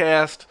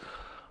podcast.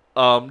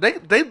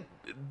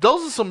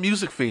 those are some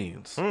music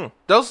fiends.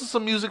 Those are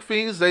some music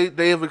fiends.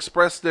 They have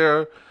expressed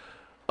their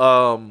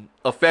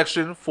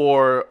affection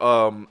for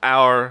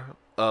our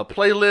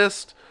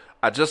playlist.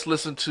 I just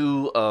listened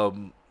to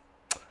an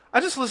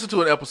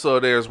episode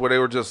of theirs where they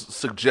were just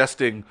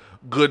suggesting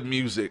good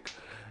music,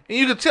 and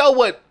you can tell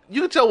what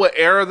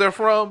era they're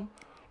from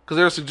because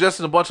they were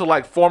suggesting a bunch of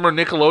like former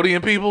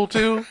Nickelodeon people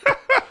too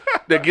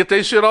that get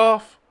their shit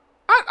off.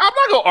 I'm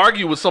not gonna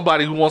argue with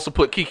somebody who wants to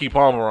put Keke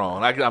Palmer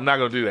on. I'm not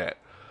gonna do that.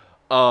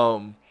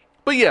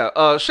 But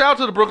yeah, shout out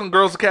to the Brooklyn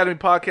Girls Academy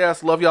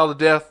podcast. Love y'all to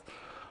death.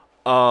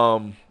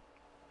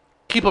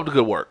 Keep up the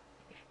good work.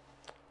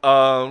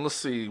 Let's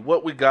see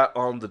what we got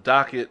on the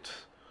docket.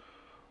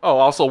 Oh,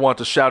 I also want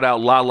to shout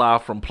out Lala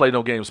from Play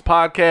No Games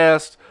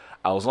podcast.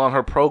 I was on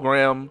her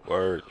program.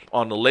 Word.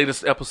 On the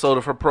latest episode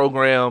of her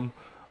program.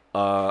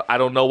 I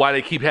don't know why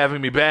they keep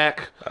having me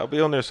back. I'll be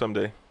on there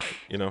someday.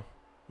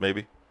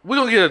 Maybe. We're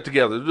going to get it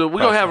together. We're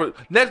going to have it.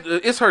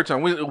 It's her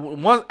turn.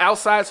 Once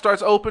outside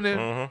starts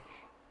opening,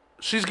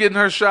 she's getting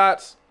her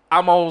shots.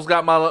 I'm almost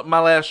got my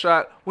last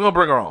shot. We're going to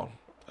bring her on.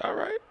 All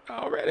right.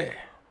 Already.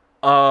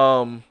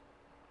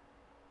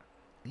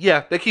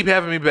 Yeah, they keep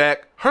having me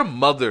back. Her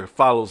mother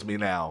follows me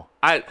now.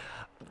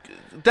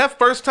 That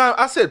first time,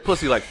 I said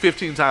pussy like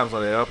 15 times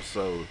on that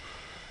episode.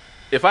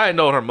 If I had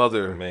known her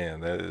mother...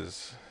 Man,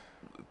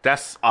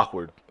 that's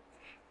awkward.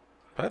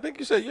 I think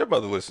you said your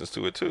mother listens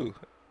to it too.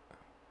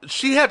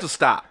 She had to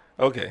stop.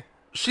 Okay.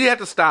 She had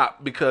to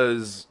stop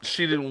because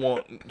she didn't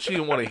want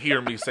to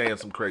hear me saying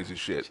some crazy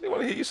shit. She didn't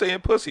want to hear you saying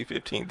pussy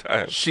 15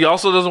 times. She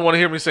also doesn't want to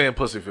hear me saying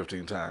pussy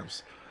 15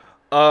 times.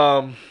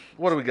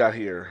 What do we got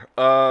here?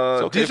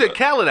 DJ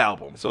Khaled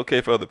album. It's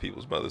okay for other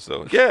people's mothers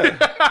though. Yeah.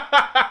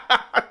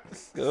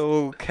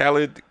 Go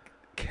Khaled.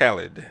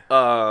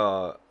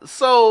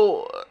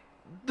 So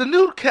the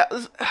new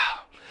Khaled,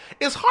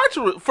 it's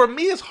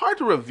hard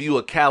to review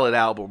a Khaled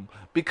album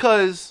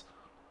because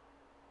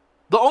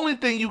the only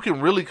thing you can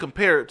really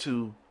compare it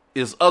to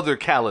is other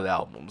Khaled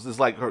albums. It's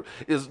like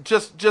is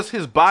just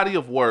his body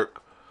of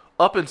work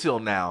up until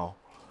now,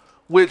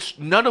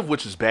 none of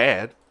which is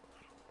bad.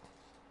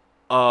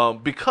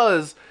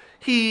 Because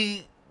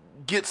he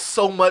gets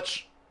so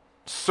much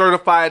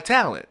certified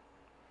talent.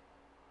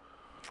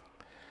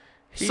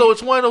 So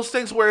it's one of those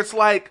things where it's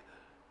like,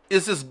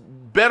 is this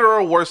better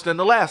or worse than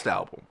the last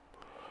album?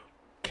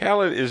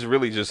 Khaled is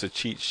really just a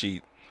cheat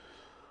sheet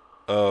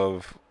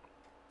of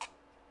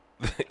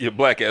your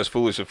black ass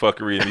foolish and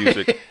fuckery in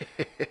music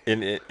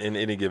in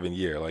any given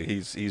year. Like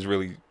he's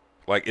really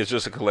like it's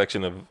just a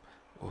collection of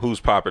who's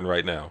popping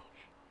right now.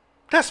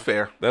 That's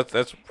fair.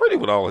 That's pretty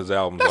what all his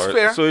albums are.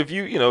 Fair. So if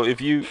you're in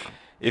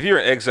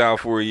exile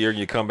for a year and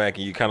you come back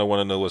and you kind of want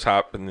to know what's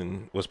popping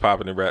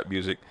in rap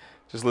music,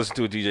 just listen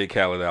to a DJ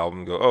Khaled album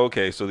and go, oh,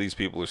 okay, so these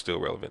people are still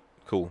relevant.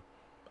 Cool.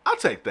 I'll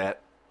take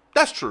that.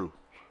 That's true.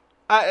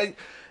 I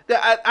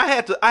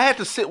had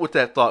to sit with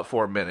that thought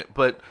for a minute,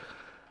 but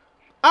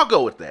I'll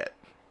go with that.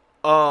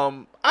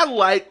 I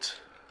liked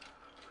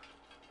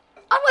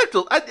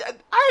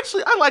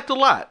a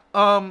lot.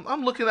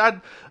 I'm looking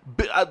at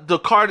the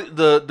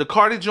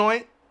Cardi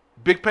joint,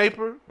 Big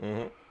Paper,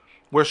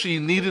 where she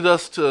needed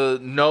us to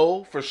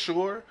know for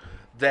sure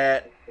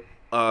that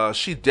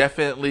she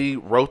definitely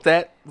wrote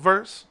that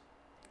verse.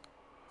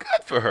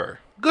 Good for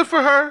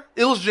her.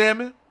 It was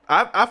jamming.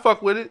 I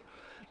fuck with it.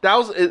 That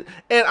was it,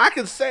 and I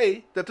can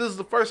say that this is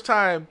the first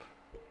time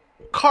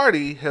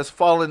Cardi has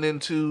fallen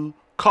into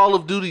Call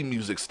of Duty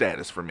music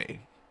status for me.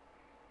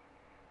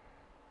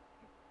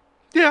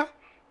 Yeah,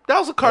 that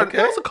was a Cardi. Okay.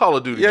 That was a Call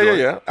of Duty.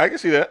 Yeah. I can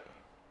see that.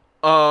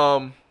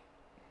 I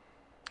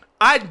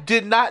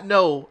did not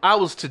know. I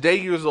was today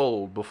years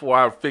old before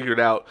I figured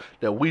out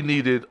that we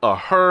needed a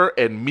Her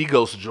and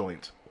Migos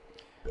joint.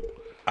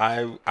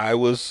 I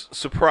was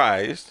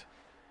surprised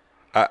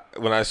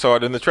when I saw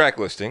it in the track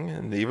listing,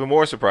 and even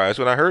more surprised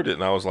when I heard it,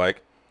 and I was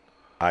like,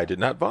 I did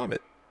not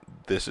vomit.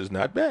 This is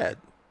not bad.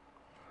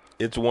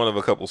 It's one of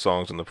a couple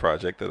songs on the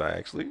project that I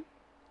actually,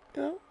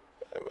 I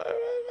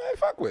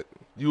fuck with.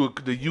 You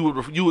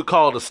would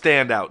call it a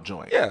standout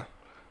joint.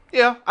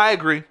 Yeah, I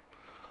agree.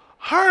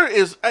 Her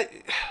is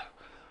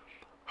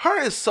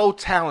so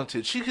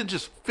talented. She can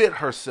just fit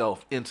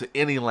herself into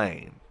any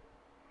lane.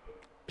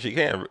 She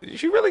can.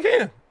 She really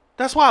can.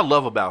 That's what I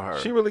love about her.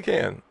 She really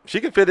can. She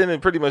can fit in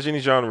pretty much any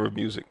genre of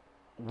music.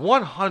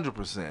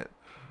 100%.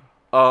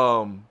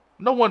 No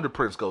wonder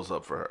Prince goes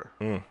up for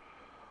her.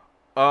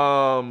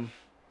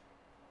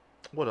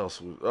 What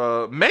else?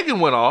 Megan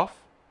went off.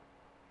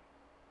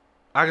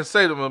 I can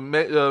say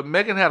that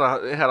Megan had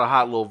a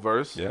hot little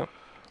verse. Yeah.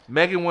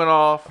 Megan went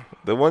off.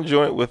 The one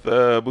joint with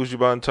Buju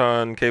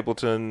Banton,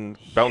 Capleton,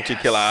 Bounty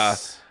Killer,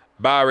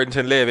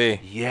 Barrington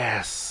Levy.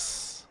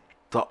 Yes.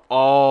 The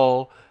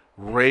all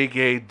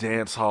reggae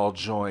dance hall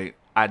joint.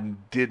 I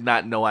did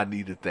not know I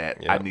needed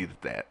that. Yeah. I needed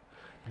that.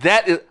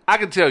 That is, I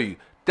can tell you,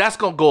 that's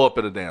going to go up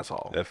at a dance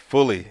hall. That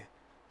fully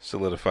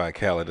solidified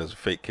Khaled as a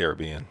fake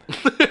Caribbean.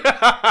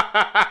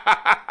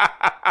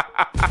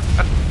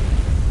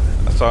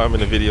 I saw him in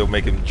the video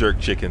making jerk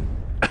chicken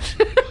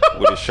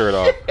with his shirt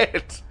off.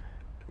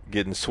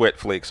 getting sweat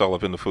flakes all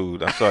up in the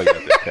food. I saw you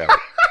at that Khaled.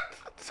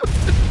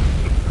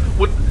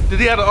 What, did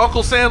he have the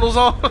Uncle Sandals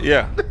on?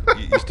 Yeah,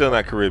 you're still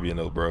not Caribbean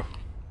though, bro.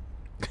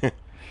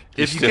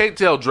 If you can't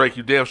tell Drake,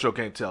 you damn sure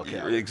can't tell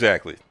Khaled.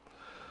 Exactly.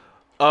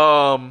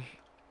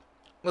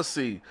 Let's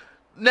see.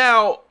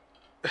 Now,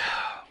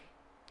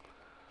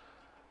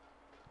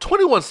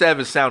 21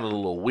 Savage sounded a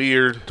little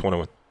weird.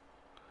 21.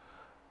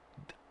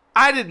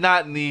 I did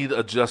not need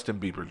a Justin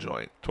Bieber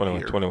joint. 21.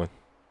 Here. 21.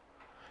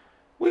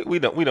 We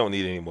don't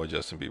need any more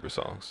Justin Bieber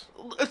songs.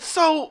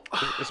 So,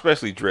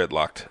 Especially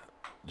dreadlocked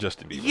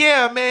Justin Bieber.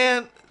 yeah,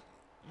 man.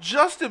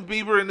 Justin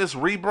Bieber in this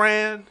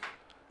rebrand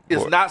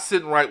is not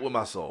sitting right with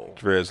my soul.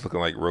 Dreads looking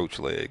like roach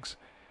legs.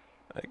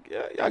 Like,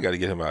 yeah, y'all got to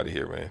get him out of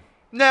here, man.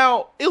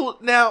 Now,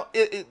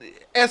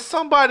 as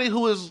somebody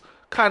who has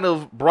kind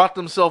of brought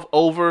themselves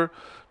over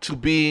to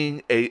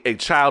being a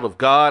child of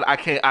God,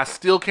 I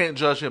still can't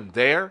judge him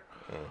there.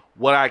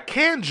 What I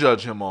can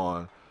judge him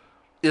on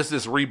is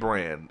this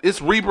rebrand.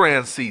 It's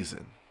rebrand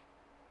season.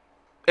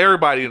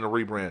 Everybody in the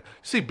rebrand.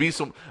 See, B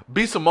Simone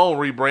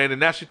rebrand, and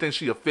now she thinks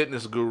she a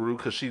fitness guru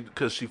because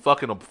she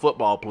fucking a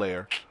football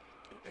player.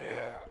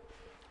 Yeah.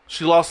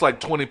 She lost like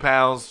 20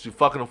 pounds. She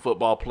fucking a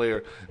football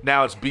player.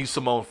 Now it's B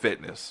Simone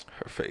Fitness.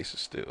 Her face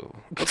is still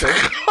okay.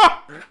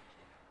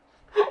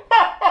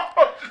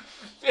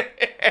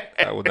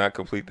 I would not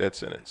complete that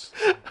sentence.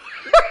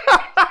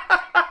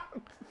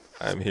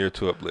 I'm here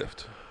to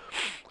uplift.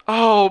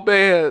 Oh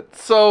man!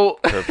 So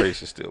her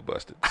face is still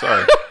busted.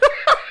 Sorry.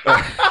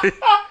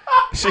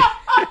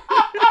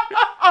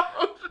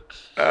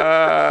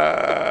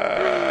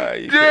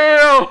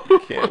 You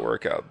can't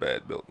work out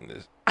bad built in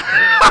this.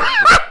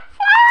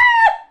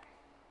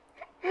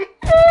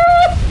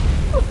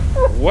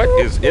 What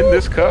is in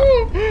this cup?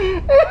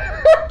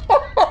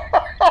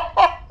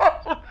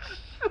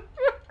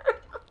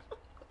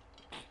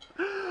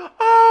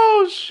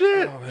 Oh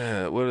shit! Oh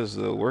man, what is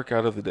the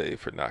workout of the day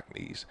for knock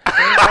knees?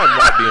 I'm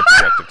not being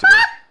productive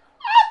today.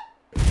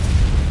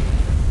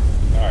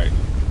 All right.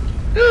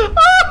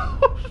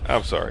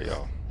 I'm sorry,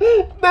 y'all.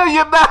 No,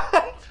 you're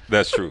not.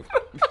 That's true.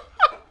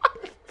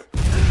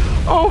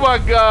 Oh my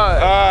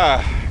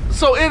god.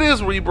 So it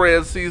is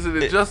rebrand season,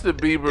 and Justin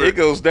Bieber. It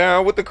goes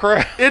down with the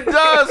crowd. It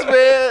does,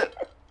 man.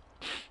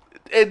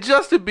 And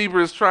Justin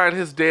Bieber is trying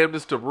his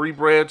damnedest to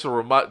rebrand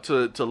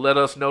to let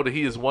us know that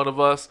he is one of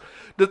us.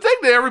 The thing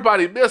that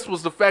everybody missed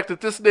was the fact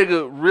that this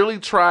nigga really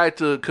tried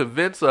to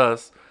convince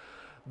us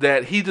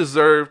that he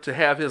deserved to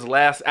have his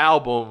last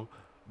album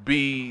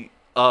be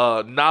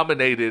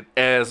nominated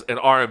as an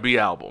R&B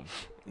album.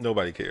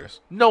 Nobody cares.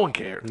 No one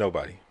cared.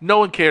 Nobody. No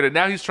one cared. And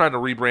now he's trying to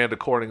rebrand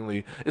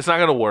accordingly. It's not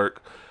going to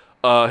work.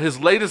 His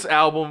latest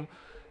album,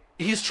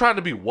 he's trying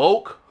to be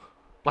woke.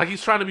 Like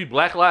he's trying to be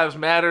Black Lives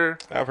Matter.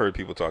 I've heard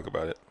people talk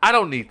about it. I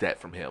don't need that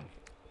from him.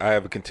 I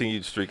have a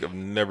continued streak of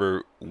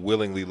never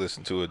willingly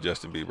listened to a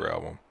Justin Bieber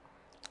album.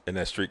 And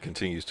that streak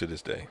continues to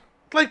this day.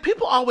 Like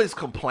people always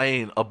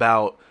complain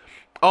about,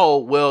 oh,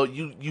 well,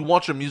 you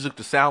want your music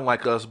to sound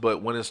like us,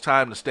 but when it's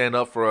time to stand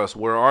up for us,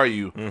 where are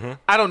you? Mm-hmm.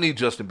 I don't need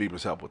Justin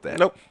Bieber's help with that.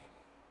 Nope.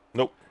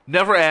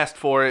 Never asked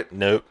for it.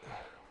 Nope.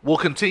 We'll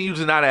continue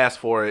to not ask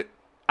for it.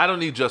 I don't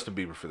need Justin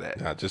Bieber for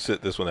that. Nah, just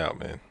sit this one out,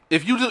 man.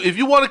 If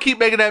you want to keep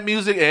making that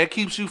music and it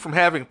keeps you from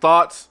having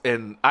thoughts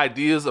and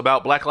ideas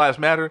about Black Lives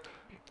Matter,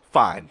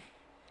 fine.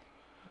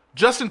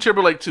 Justin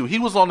Timberlake too. He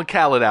was on the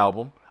Khaled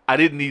album. I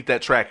didn't need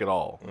that track at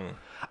all.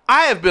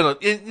 I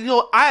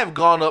have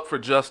gone up for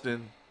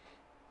Justin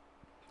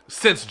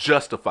since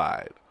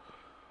Justified.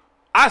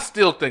 I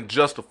still think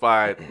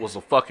Justified was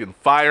a fucking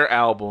fire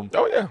album.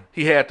 Oh yeah.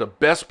 He had the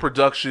best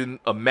production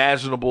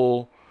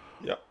imaginable.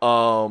 Yep.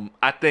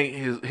 I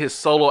think his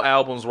solo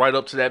albums right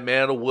up to that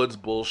Man of the Woods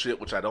bullshit,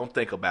 which I don't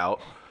think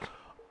about,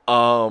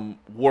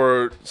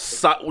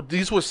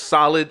 these were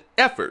solid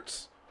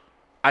efforts.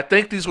 I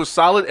think these were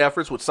solid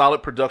efforts with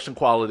solid production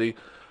quality.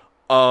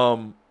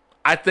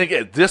 I think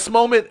at this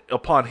moment,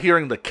 upon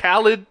hearing that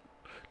Khaled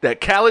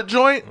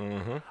joint,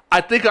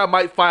 I think I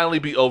might finally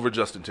be over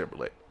Justin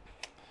Timberlake.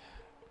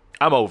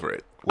 I'm over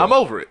it. I'm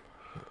over it.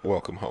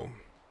 Welcome home.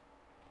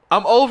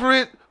 I'm over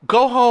it.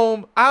 Go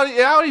home. I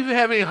don't even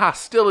have any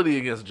hostility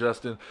against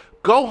Justin.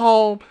 Go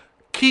home.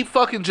 Keep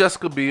fucking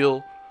Jessica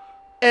Biel.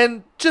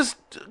 And just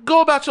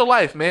go about your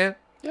life, man.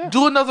 Yeah.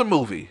 Do another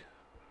movie.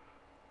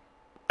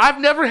 I've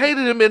never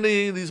hated him in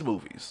any of these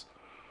movies.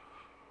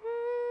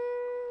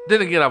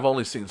 Then again, I've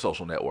only seen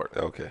Social Network.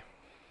 Okay.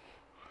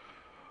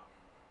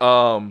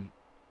 And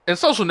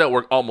Social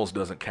Network almost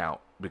doesn't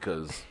count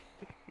because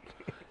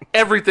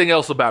everything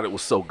else about it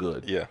was so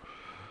good. Yeah.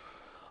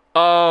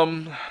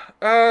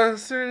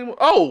 Is there any more?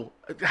 Oh,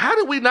 how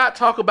did we not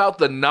talk about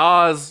the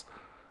Nas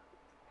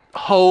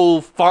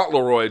Hove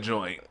Fauntleroy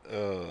joint?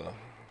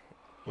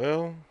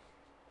 Well,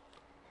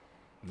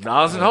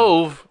 Nas and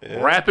Hove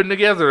rapping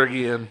together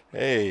again.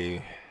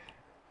 Hey,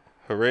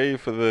 hooray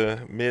for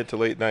the mid to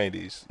late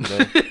 90s. You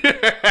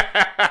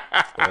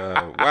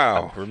know?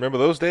 Wow, remember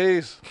those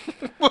days?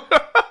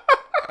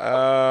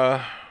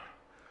 I'm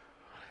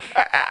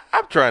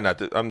trying not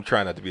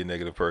to be a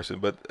negative person,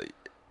 but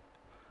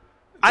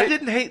I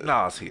didn't hate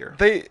Nas here.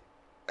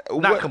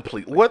 Not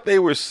completely. What they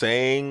were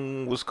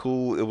saying was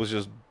cool. It was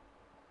just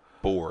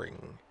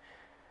boring.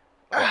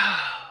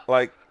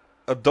 Like,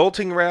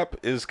 adulting rap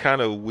is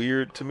kind of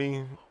weird to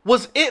me.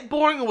 Was it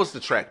boring or was the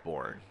track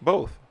boring?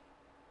 Both.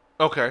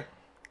 Okay.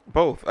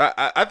 Both.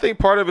 I think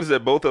part of it is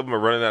that both of them are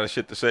running out of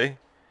shit to say.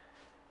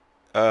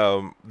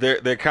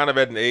 They're kind of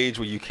at an age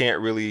where you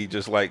can't really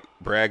just like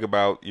brag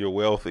about your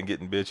wealth and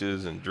getting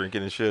bitches and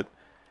drinking and shit.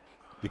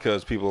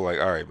 Because people are like,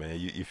 all right, man,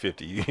 you're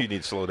 50. You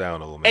need to slow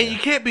down a little, man. And you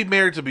can't be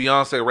married to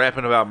Beyonce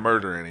rapping about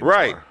murder anymore.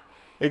 Right.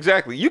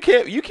 Exactly. You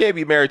can't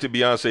be married to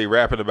Beyonce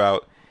rapping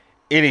about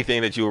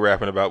anything that you were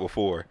rapping about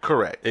before.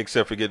 Correct.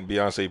 Except for getting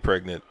Beyonce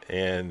pregnant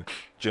and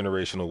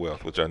generational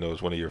wealth, which I know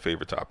is one of your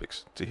favorite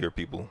topics to hear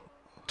people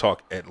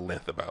talk at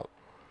length about.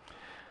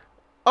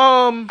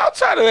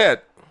 Outside of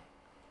that,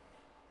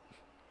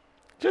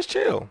 just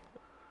chill.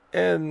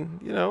 And,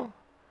 you know.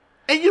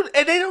 And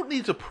they don't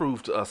need to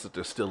prove to us that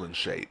they're still in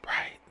shape.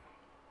 Right.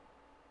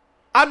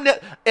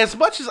 As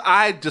much as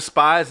I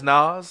despise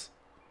Nas,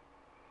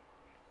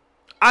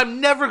 I'm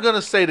never going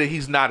to say that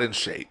he's not in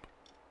shape.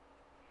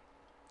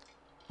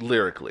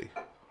 Lyrically.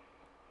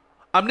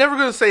 I'm never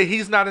going to say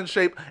he's not in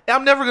shape. And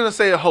I'm never going to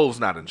say a Hove's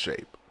not in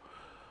shape.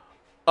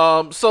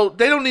 So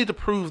they don't need to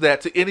prove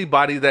that to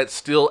anybody that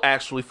still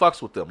actually fucks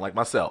with them, like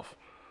myself.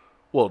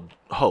 Well,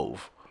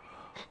 Hove.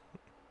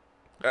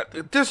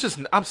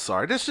 I'm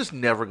sorry, there's just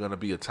never going to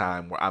be a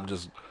time where I'm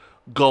just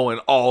going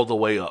all the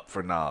way up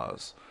for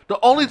Nas. The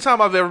only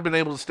time I've ever been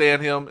able to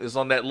stand him is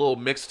on that little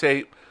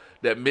mixtape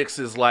that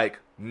mixes like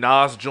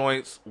Nas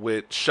joints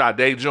with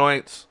Sade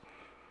joints.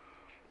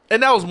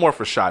 And that was more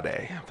for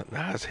Sade. Damn, the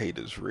Nas hate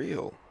is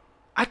real.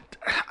 I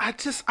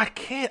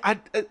can't.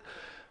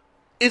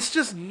 It's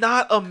just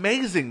not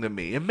amazing to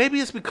me. And maybe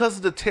it's because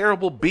of the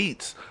terrible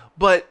beats,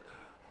 but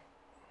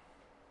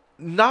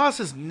Nas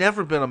has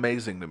never been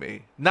amazing to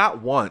me.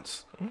 Not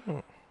once. Mm-hmm.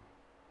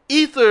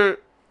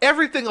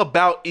 Everything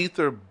about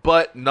Ether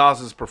but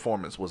Nas's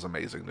performance was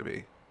amazing to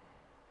me.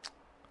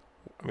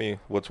 I mean,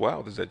 what's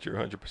wild is that you're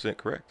 100%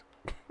 correct.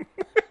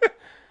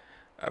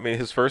 I mean,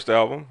 his first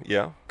album,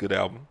 yeah, good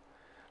album.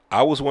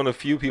 I was one of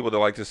few people that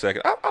liked his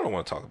second. I don't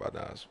want to talk about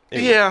Nas.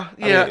 Anyway,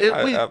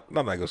 I'm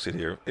not going to sit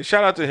here. And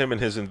shout out to him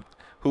and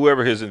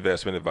whoever his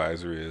investment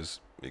advisor is,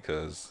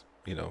 because,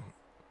 you know.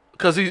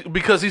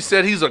 Because he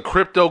said he's a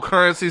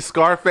cryptocurrency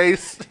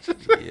Scarface.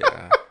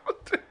 Yeah.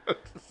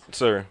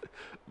 Sir,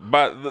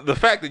 but the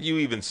fact that you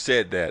even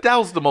said that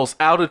was the most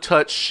out of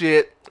touch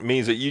shit.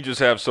 Means that you just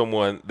have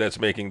someone that's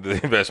making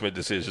the investment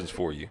decisions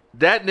for you.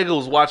 That nigga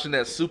was watching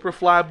that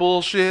Superfly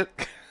bullshit.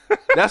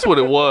 That's what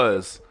it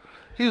was.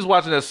 He was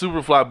watching that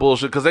Superfly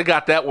bullshit because they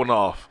got that one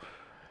off.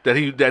 That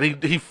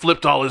he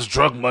flipped all his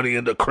drug money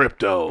into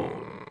crypto.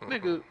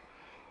 Nigga.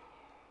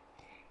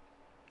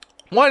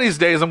 One of these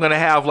days, I'm gonna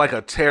have like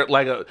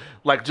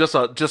just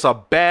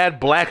a bad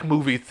black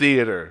movie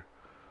theater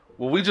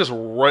where we just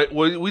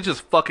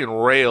fucking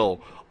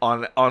rail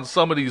on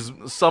some of these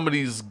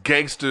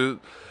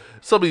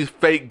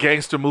fake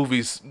gangster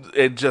movies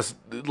and just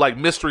like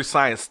Mystery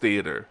Science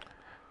Theater.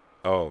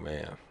 Oh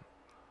man,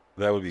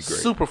 that would be great.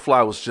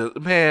 Superfly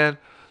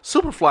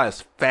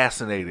is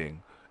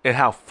fascinating in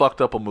how fucked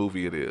up a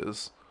movie it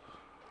is.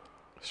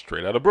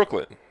 Straight Out of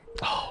Brooklyn.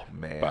 Oh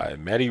man, by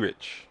Matty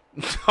Rich.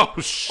 Oh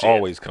shit!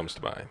 Always comes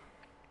to mind,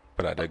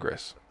 but I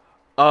digress.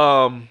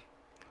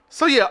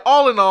 So yeah,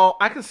 all in all,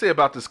 I can say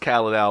about this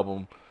Khaled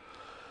album.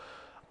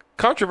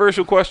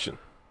 Controversial question.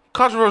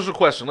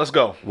 Let's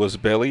go. Was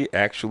Belly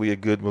actually a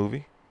good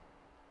movie?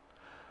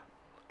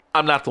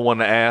 I'm not the one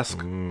to ask.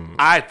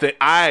 I think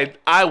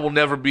I will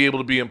never be able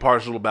to be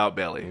impartial about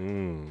Belly.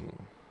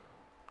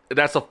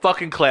 That's a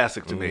fucking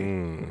classic to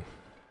me.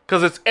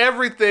 Because it's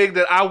everything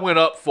that I went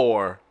up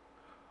for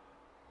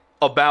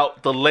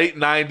about the late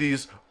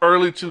 90s,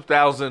 early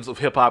 2000s of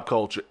hip-hop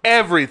culture.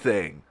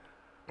 Everything.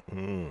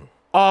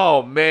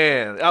 Oh,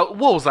 man.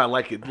 What was I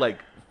like? Like,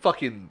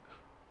 fucking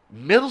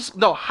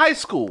high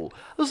school.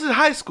 This is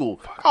high school.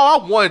 Oh,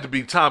 I wanted to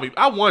be Tommy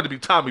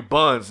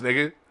Buns,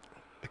 nigga.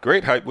 The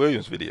great Hype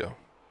Williams video.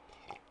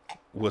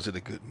 Was it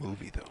a good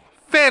movie, though?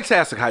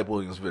 Fantastic Hype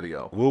Williams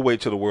video. We'll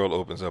wait till the world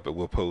opens up and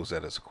we'll pose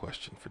that as a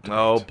question for tonight.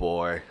 Oh,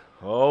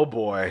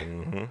 boy.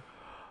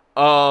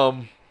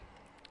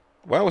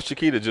 Why was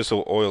Chiquita just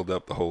so oiled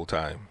up the whole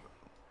time?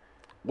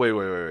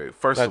 Wait.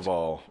 First of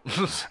all,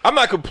 I'm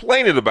not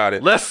complaining about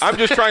it. I'm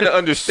just trying to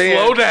understand.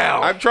 Slow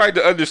down. I'm trying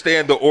to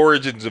understand the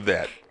origins of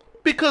that.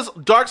 Because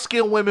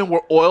dark-skinned women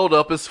were oiled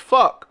up as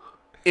fuck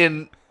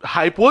in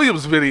Hype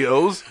Williams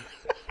videos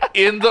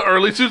in the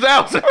early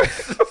 2000s.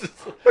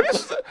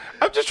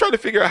 I'm just trying to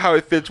figure out how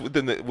it fits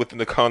within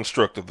the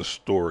construct of the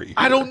story here.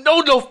 I don't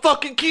know no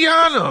fucking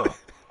Kiana.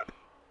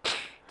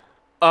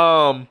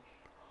 All in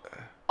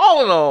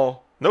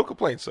all, no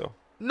complaints though.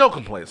 No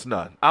complaints,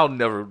 none. I'll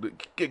never.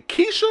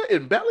 Keisha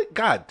and Belly,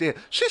 god damn,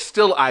 she's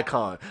still an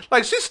icon.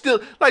 Like she still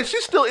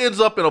ends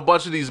up in a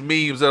bunch of these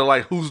memes that are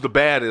like, "Who's the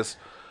baddest?"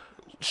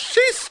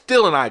 She's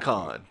still an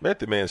icon.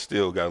 Method Man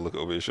still got to look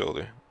over his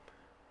shoulder.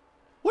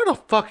 Where the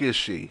fuck is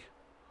she?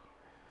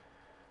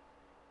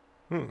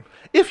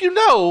 If you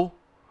know,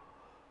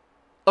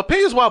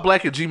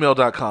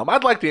 opinionswhileblack@gmail.com.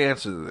 I'd like the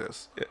answer to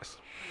this. Yes.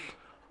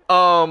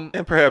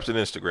 And perhaps an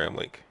Instagram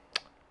link.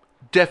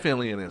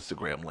 Definitely an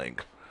Instagram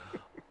link.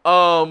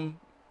 All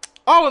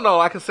in all,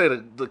 I can say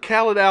the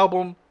Khaled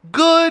album,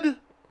 good.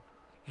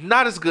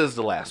 Not as good as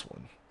the last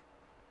one.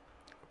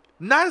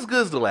 Not as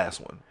good as the last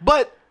one.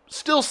 But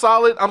still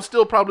solid. I'm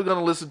still probably going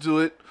to listen to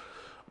it.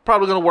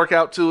 Probably going to work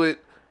out to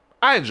it.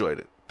 I enjoyed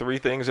it. 3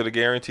 things that are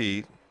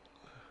guaranteed.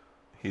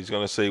 He's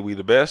going to say we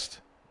the best,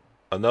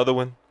 another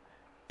one,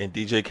 and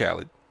DJ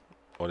Khaled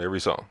on every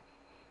song.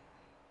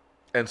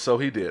 And so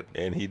he did.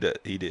 And he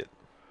did.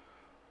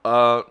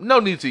 No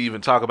need to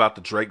even talk about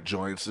the Drake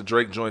joints. The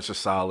Drake joints are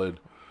solid.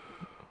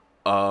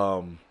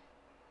 I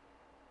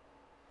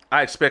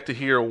expect to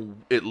hear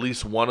at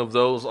least one of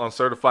those on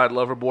Certified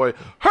Lover Boy.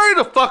 Hurry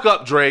the fuck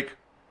up, Drake.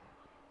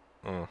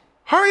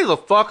 Hurry the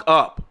fuck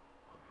up.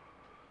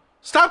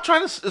 Stop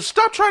trying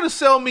to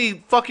sell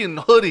me fucking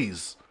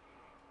hoodies.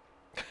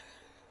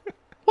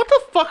 What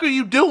the fuck are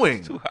you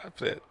doing? Too hot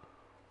for that.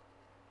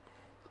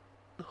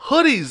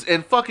 Hoodies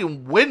and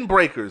fucking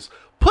windbreakers.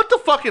 Put the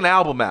fucking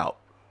album out.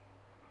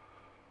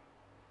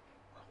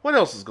 What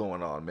else is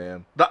going on,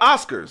 man? The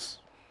Oscars.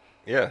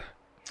 Yeah.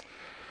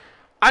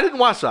 I didn't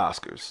watch the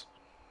Oscars.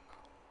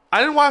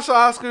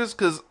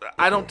 Because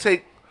I don't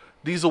take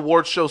these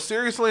award shows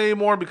seriously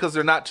anymore because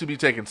they're not to be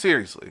taken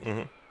seriously.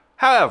 Mm-hmm.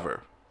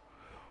 However,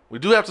 we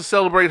do have to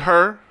celebrate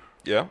her.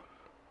 Yeah.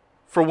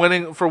 For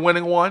winning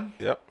one.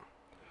 Yep.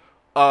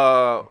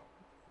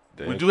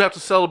 We do have to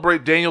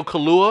celebrate Daniel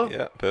Kaluuya.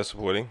 Yeah, best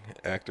supporting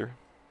actor.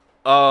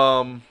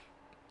 I'm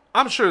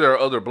sure there are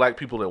other black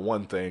people that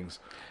won things.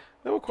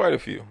 There were quite a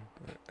few.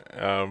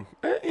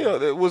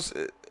 It was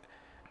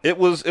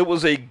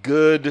a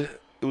good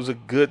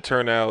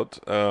turnout.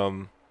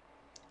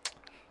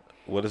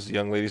 What is the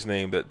young lady's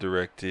name that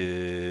directed?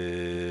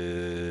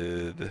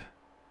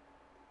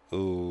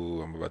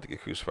 Oh, I'm about to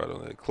get crucified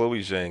on that.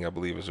 Chloe Zhang, I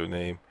believe, is her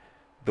name.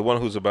 The one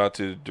who's about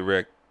to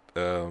direct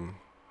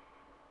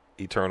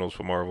Eternals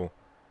for Marvel.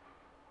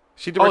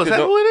 She directed. Is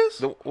that who it is?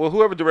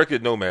 Whoever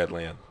directed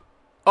Nomadland.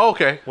 Oh,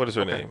 okay. What is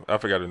her name? I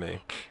forgot her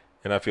name,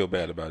 and I feel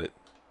bad about it.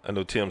 I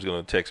know Tim's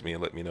gonna text me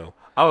and let me know.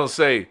 I was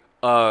gonna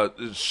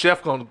say,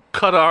 Chef gonna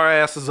cut our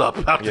asses up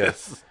about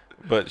this.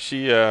 But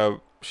she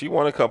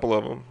won a couple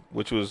of them,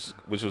 which was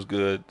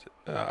good.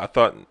 I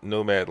thought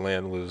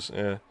Nomadland was,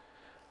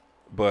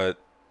 but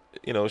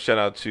shout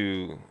out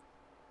to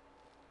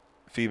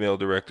female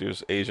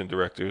directors, Asian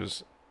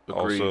directors.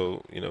 Agreed.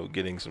 Also,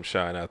 getting some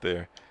shine out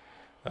there.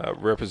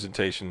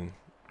 Representation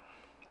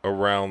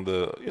around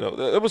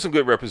there was some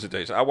good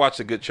representation. I watched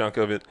a good chunk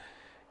of it,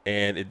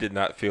 and it did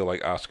not feel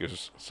like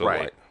Oscars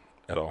light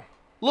at all.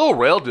 Lil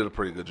Rel did a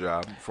pretty good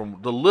job. From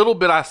the little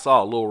bit I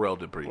saw, Lil Rel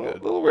did pretty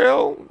good. Lil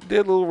Rel.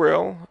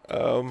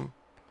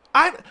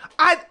 I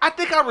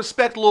think I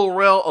respect Lil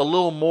Rel a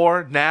little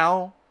more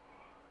now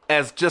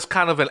as just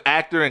kind of an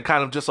actor and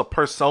kind of just a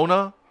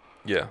persona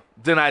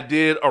than I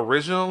did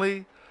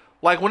originally.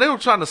 Like, when they were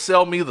trying to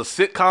sell me the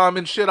sitcom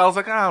and shit, I was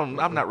like, I'm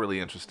not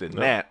really interested in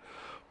that.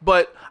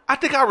 But I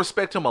think I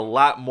respect him a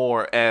lot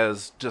more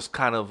as just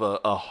kind of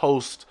a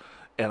host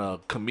and a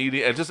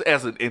comedian, and just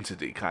as an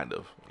entity, kind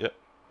of. Yep.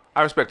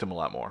 I respect him a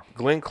lot more.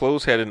 Glenn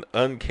Close had an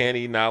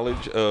uncanny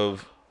knowledge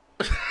of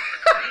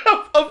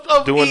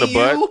of doing EU? the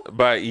butt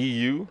by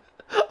EU.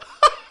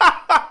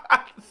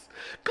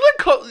 Glenn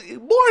Close,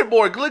 more and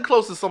more, Glenn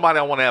Close is somebody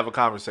I want to have a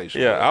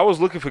conversation with. Yeah, I was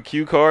looking for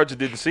cue cards and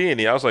didn't see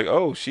any. I was like,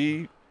 oh,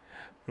 she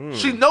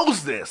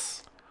knows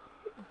this.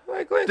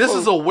 Like Glenn This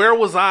Close. is a where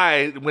was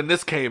I when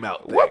this came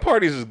out thing. What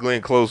parties has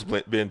Glenn Close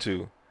been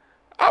to?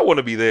 I want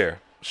to be there.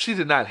 She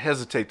did not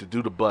hesitate to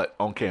do the butt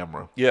on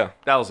camera. Yeah.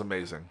 That was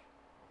amazing.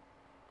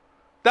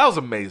 That was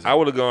amazing. I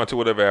would have gone to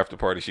whatever after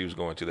party she was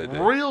going to that day.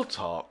 Real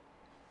talk.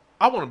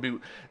 I want to be...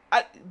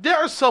 there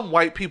are some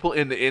white people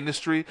in the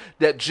industry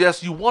that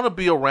just, you want to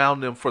be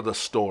around them for the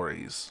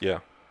stories. Yeah.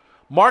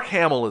 Mark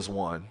Hamill is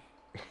one.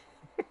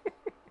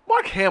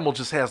 Mark Hamill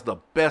just has the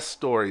best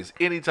stories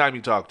anytime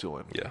you talk to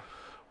him. Yeah.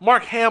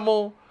 Mark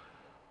Hamill,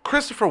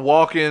 Christopher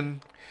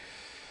Walken.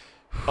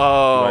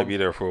 Might be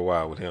there for a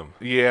while with him.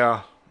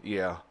 Yeah.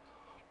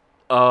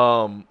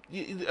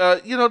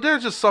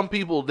 There's just some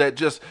people that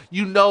just,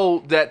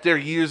 that their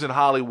years in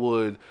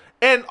Hollywood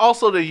and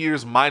also their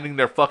years minding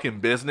their fucking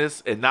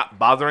business and not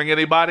bothering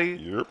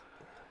anybody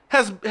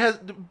has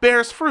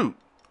bears fruit.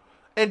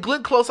 And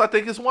Glenn Close, I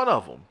think, is one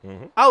of them.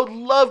 Mm-hmm. I would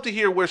love to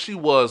hear where she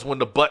was when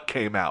the butt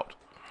came out.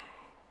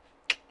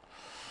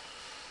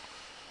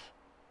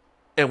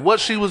 And what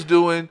she was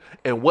doing,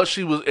 and what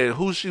she was, and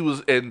who she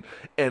was, and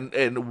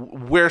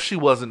where she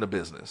was in the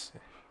business.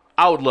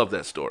 I would love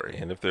that story.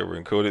 And if there were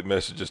encoded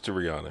messages to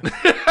Rihanna,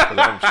 'cause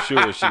I'm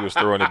sure she was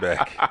throwing it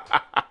back.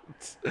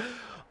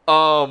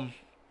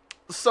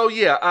 So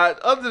yeah.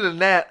 Other than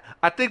that,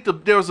 I think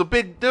there was a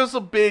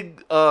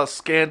big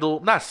scandal,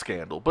 not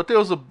scandal, but there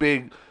was a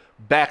big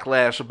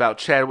backlash about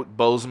Chadwick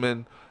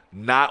Boseman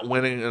not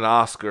winning an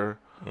Oscar.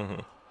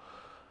 Mm-hmm.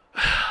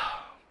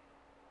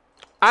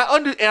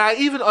 I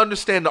even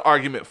understand the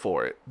argument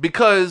for it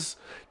because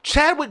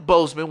Chadwick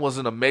Boseman was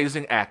an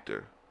amazing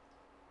actor.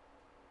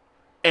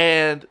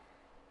 And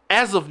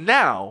as of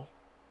now,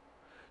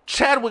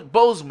 Chadwick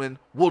Boseman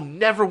will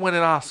never win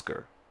an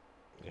Oscar.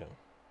 Yeah.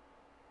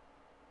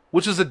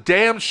 Which is a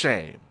damn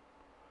shame.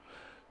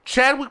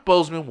 Chadwick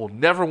Boseman will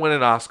never win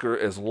an Oscar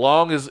as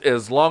long as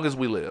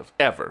we live,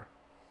 ever.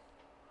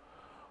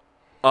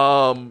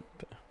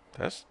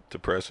 That's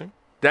depressing.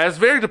 That is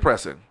very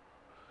depressing.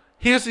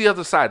 Here's the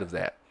other side of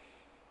that.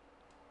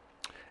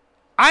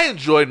 I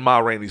enjoyed Ma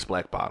Rainey's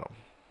Black Bottom.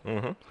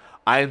 Mm-hmm.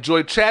 I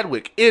enjoyed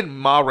Chadwick in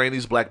Ma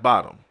Rainey's Black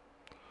Bottom.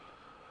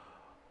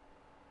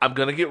 I'm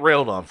going to get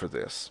railed on for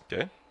this.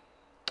 Okay.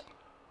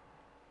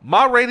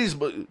 Ma Rainey's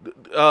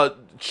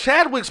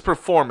Chadwick's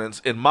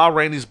performance in Ma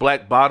Rainey's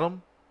Black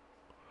Bottom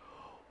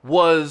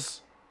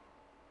was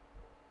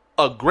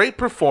a great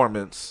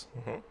performance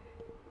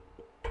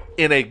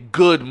in a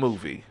good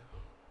movie.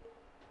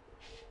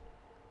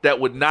 That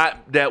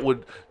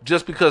would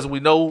just because we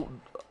know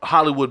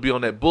Hollywood be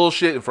on that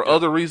bullshit and for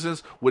other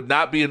reasons would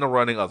not be in the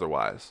running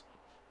otherwise.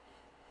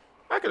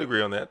 I could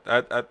agree on that.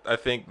 I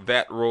think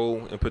that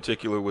role in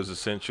particular was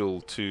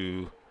essential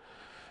to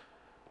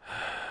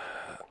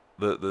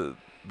the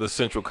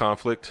central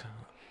conflict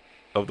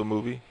of the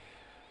movie.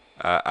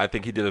 I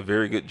think he did a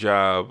very good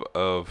job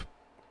of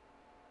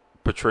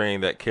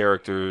portraying that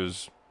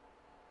character's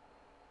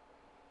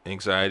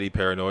anxiety,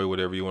 paranoia,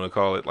 whatever you want to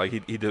call it. Like he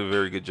did a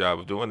very good job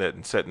of doing that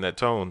and setting that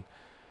tone.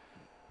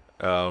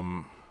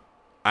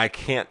 I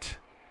can't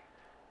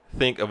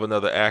think of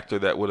another actor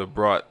that would have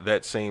brought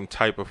that same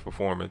type of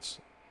performance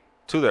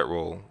to that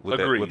role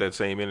with that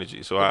same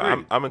energy. So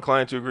I'm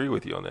inclined to agree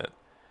with you on that.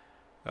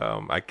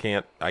 I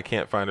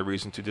can't find a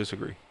reason to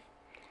disagree.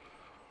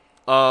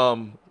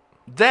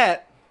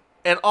 That,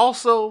 and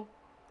also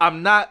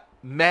I'm not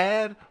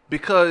mad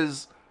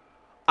because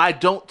I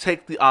don't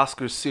take the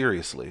Oscars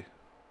seriously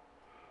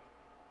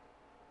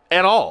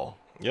at all.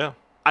 Yeah.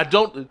 I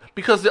don't,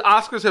 because the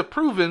Oscars have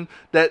proven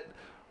that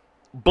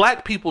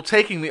black people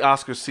taking the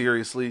Oscars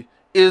seriously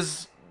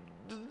is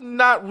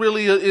not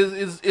really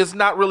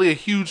a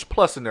huge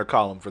plus in their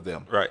column for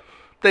them. Right.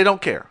 They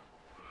don't care.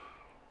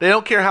 They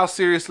don't care how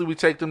seriously we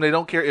take them. They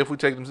don't care if we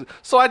take them.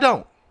 So I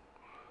don't.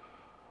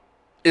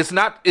 It's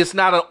not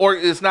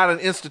an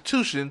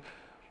institution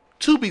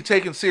to be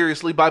taken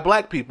seriously by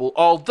black people.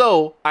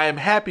 Although I am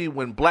happy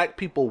when black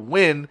people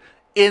win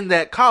in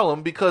that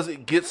column because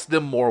it gets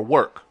them more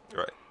work.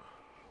 Right.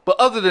 But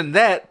other than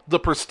that, the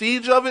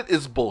prestige of it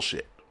is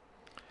bullshit.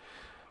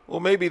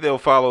 Well, maybe they'll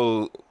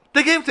follow.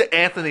 They gave it to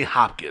Anthony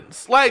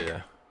Hopkins. Like,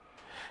 yeah.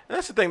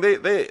 That's the thing.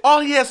 They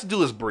all he has to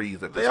do is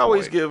breathe. At this they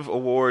always point. give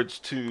awards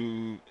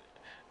to.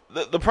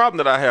 The problem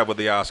that I have with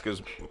the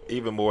Oscars,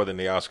 even more than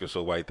the Oscars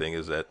so white thing,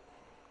 is that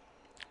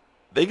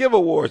they give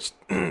awards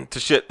to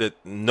shit that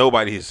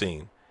nobody has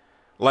seen.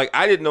 Like,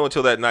 I didn't know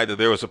until that night that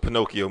there was a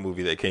Pinocchio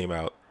movie that came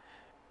out.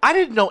 I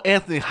didn't know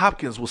Anthony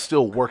Hopkins was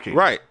still working.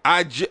 Right.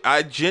 I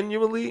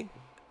genuinely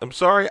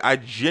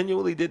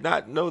did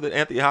not know that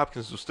Anthony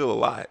Hopkins was still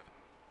alive.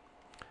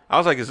 I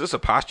was like, is this a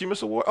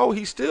posthumous award? Oh,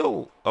 he's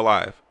still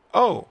alive.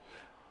 Oh,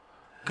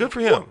 good for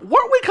him.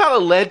 Weren't we kind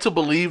of led to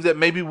believe that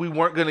maybe we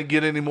weren't going to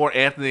get any more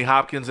Anthony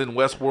Hopkins in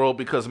Westworld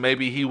because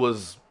maybe he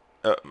was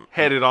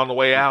headed on the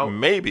way out?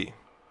 Maybe.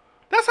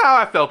 That's how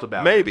I felt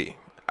about it. Maybe.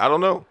 I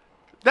don't know.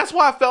 That's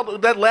why I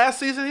felt that last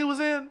season he was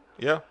in.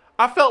 Yeah.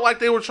 I felt like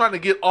they were trying to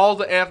get all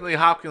the Anthony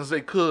Hopkins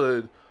they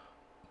could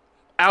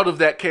out of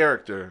that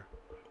character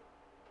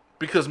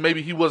because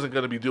maybe he wasn't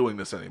going to be doing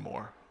this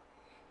anymore.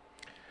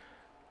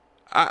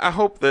 I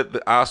hope that the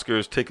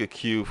Oscars take a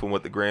cue from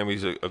what the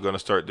Grammys are going to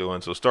start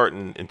doing. So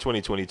starting in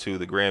 2022,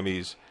 the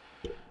Grammys,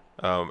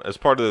 as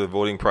part of the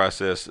voting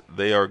process,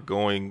 they are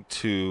going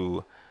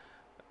to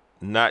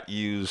not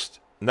use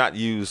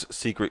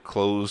secret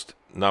closed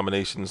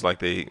nominations like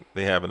they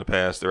have in the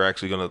past. They're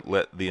actually going to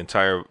let the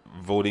entire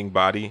voting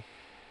body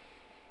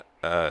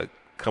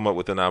come up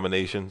with the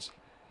nominations.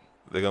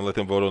 They're going to let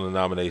them vote on the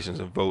nominations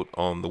and vote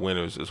on the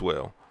winners as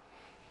well.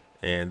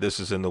 And this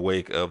is in the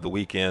wake of The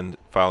Weeknd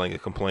filing a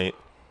complaint,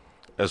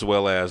 as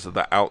well as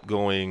the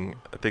outgoing,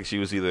 I think she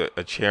was either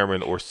a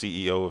chairman or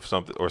CEO of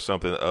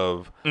something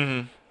of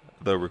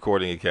the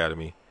Recording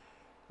Academy,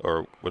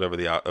 or whatever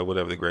the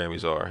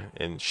Grammys are,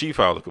 and she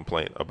filed a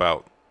complaint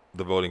about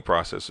the voting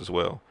process as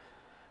well.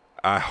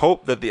 I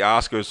hope that the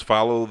Oscars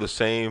follow the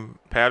same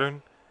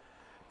pattern,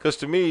 because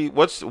to me,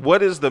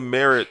 what is the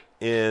merit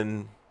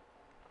in?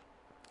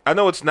 I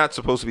know it's not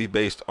supposed to be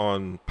based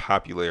on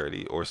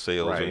popularity or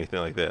sales or anything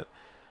like that.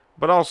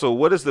 But also,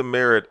 what is the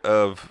merit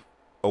of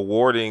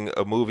awarding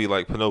a movie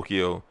like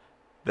Pinocchio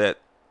that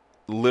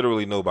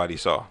literally nobody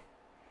saw?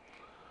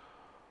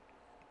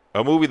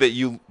 A movie that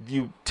you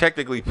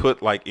technically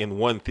put like in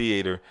one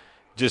theater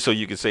just so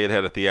you could say it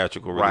had a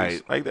theatrical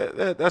release. Like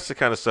that's the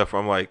kind of stuff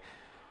where I'm like,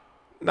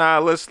 nah,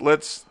 let's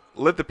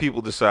let the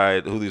people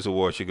decide who these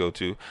awards should go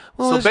to.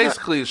 Well, so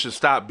basically, it should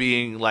stop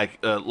being like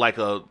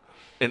a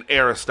an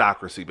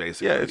aristocracy,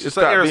 basically. Yeah, it's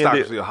an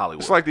aristocracy of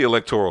Hollywood. It's like the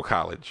electoral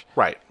college,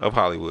 right, of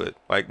Hollywood.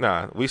 Like,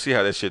 nah, we see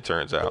how that shit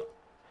turns out.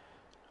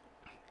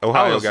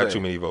 Ohio got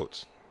too many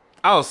votes.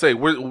 I'll say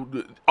we're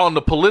on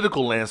the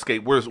political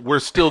landscape. We're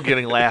still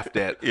getting laughed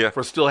at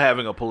for still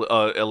having a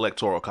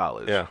electoral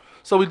college. Yeah,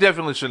 so we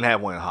definitely shouldn't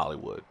have one in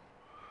Hollywood,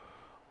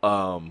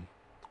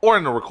 or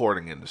in the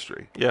recording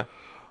industry. Yeah.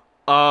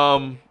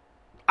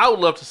 I would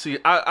love to see.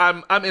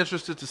 I'm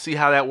interested to see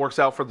how that works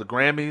out for the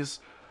Grammys.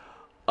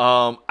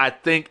 I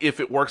think if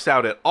it works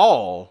out at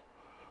all,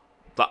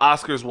 the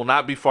Oscars will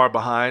not be far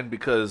behind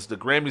because the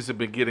Grammys have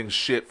been getting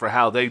shit for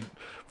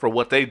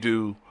what they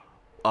do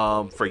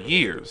for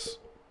years,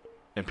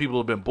 and people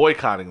have been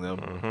boycotting them.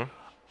 Mm-hmm.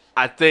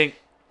 I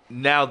think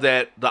now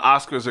that the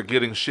Oscars are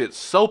getting shit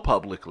so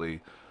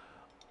publicly,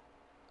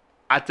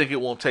 I think it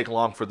won't take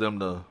long for them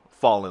to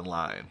fall in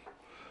line.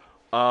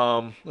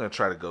 I'm going to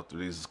try to go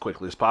through these as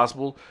quickly as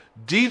possible.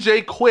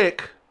 DJ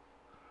Quik.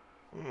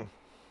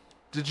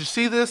 Did you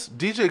see this?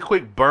 DJ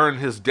Quik burned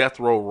his death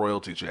row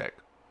royalty check.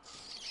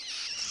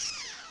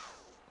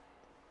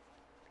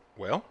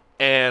 Well?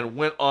 And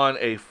went on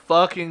a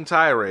fucking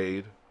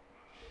tirade,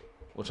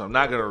 which I'm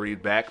not going to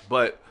read back,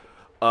 but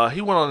he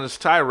went on this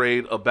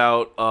tirade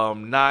about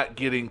not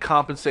getting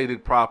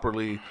compensated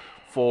properly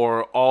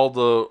for all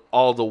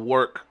the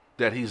work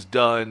that he's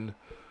done.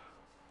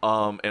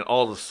 And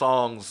all the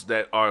songs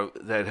that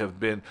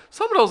have been,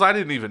 some of those I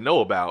didn't even know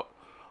about.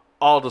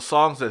 All the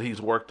songs that he's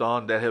worked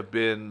on that have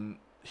been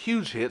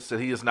huge hits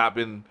that he has not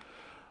been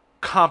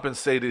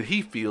compensated,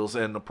 he feels,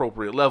 at an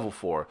appropriate level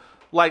for.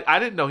 Like I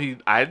didn't know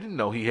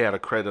he had a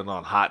credit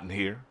on Hot in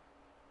Here.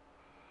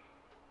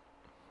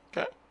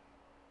 Okay.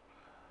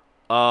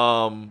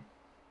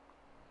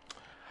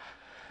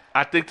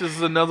 I think this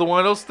is another one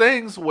of those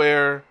things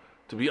where,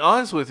 to be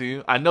honest with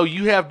you, I know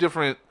you have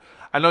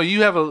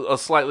a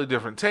slightly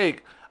different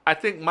take. I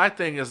think my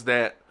thing is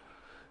that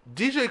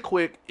DJ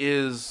Quik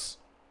is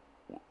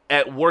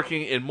at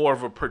working in more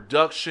of a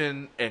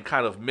production and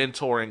kind of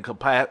mentoring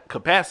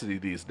capacity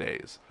these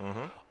days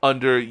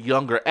under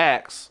younger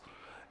acts.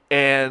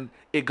 And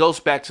it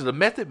goes back to the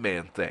Method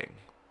Man thing,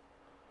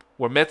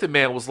 where Method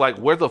Man was like,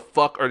 where the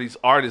fuck are these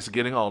artists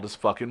getting all this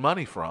fucking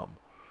money from?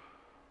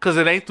 Because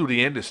it ain't through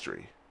the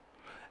industry.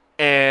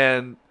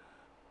 And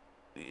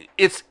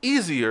it's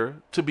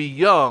easier to be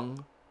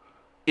young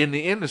in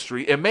the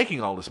industry and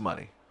making all this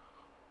money.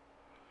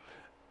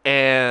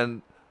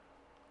 And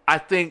I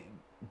think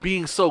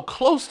being so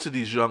close to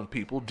these young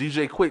people,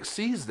 DJ Quik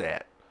sees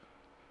that.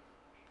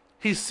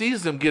 He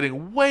sees them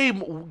getting way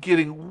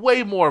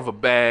more of a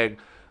bag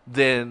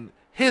than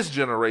his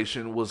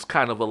generation was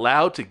kind of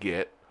allowed to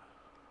get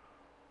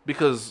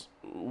because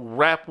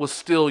rap was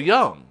still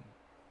young.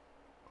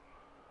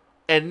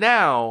 And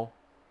now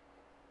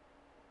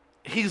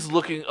he's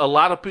looking, a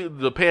lot of people,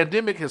 the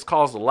pandemic has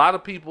caused a lot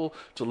of people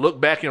to look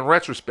back in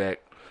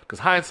retrospect, because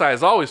hindsight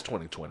is always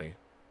 20/20,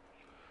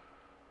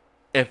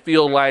 and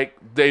feel like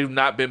they've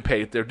not been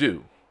paid their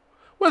due.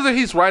 Whether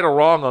he's right or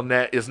wrong on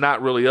that is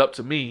not really up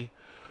to me.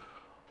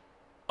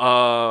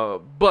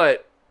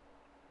 But,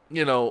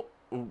 you know,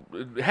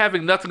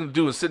 having nothing to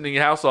do and sitting in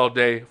your house all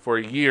day for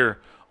a year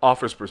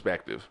offers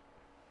perspective.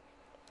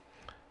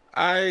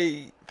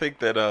 I think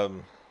that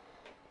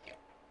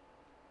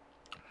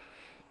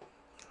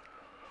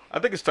I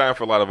think it's time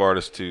for a lot of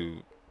artists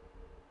to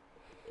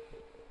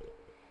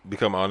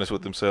become honest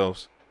with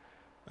themselves.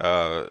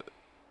 And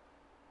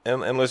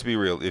let's be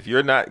real. If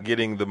you're not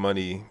getting the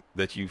money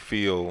that you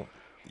feel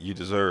you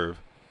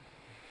deserve,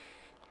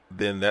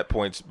 then that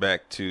points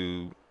back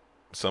to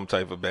some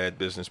type of bad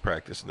business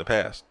practice in the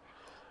past.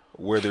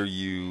 Whether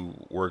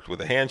you worked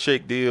with a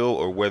handshake deal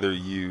or whether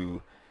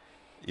you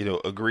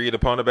agreed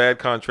upon a bad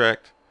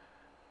contract.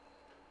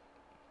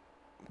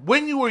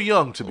 When you were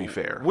young, to be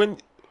fair.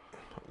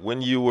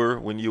 When you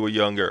were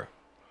younger.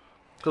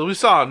 Because we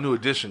saw a New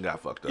Edition got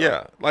fucked up.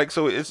 Yeah, like,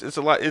 so it's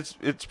a lot.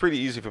 It's pretty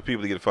easy for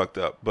people to get fucked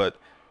up, but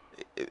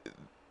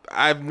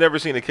I've never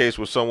seen a case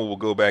where someone will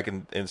go back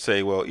and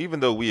say, well,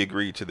 even though we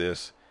agreed to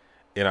this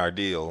in our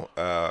deal,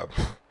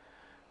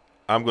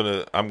 I'm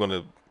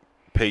gonna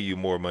pay you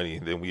more money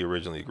than we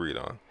originally agreed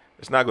on.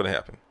 It's not going to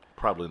happen.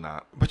 Probably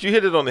not. But you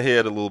hit it on the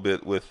head a little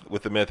bit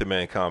with the Method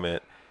Man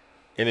comment.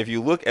 And if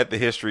you look at the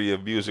history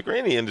of music or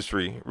any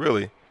industry,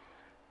 really,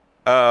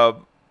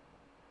 20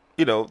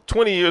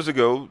 years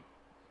ago,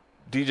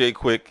 DJ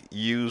Quik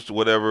used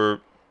whatever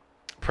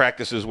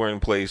practices were in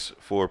place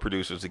for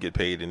producers to get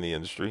paid in the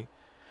industry.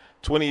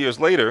 20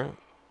 years later,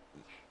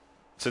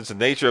 since the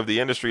nature of the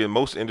industry and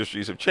most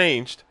industries have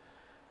changed,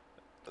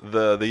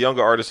 the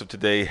younger artists of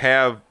today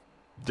have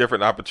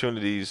different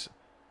opportunities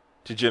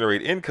to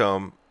generate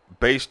income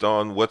based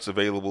on what's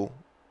available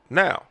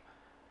now.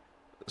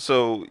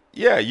 So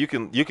yeah, you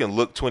can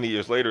look 20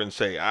 years later and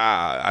say,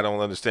 I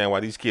don't understand why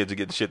these kids are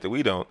getting shit that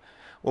we don't.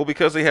 Well,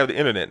 because they have the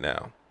internet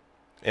now,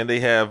 and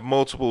they have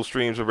multiple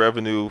streams of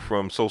revenue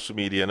from social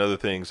media and other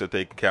things that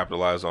they can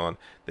capitalize on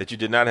that you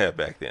did not have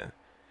back then.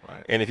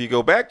 Right. And if you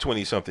go back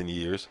 20 something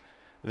years,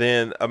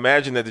 then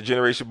imagine that the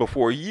generation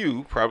before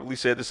you probably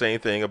said the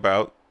same thing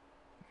about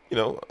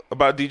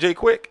about DJ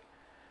Quik.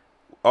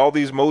 All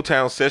these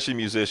Motown session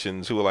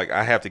musicians who are like,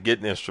 I have to get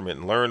an instrument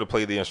and learn to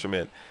play the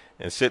instrument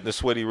and sit in a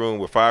sweaty room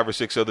with 5 or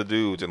 6 other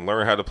dudes and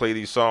learn how to play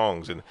these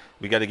songs. And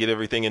we got to get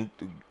everything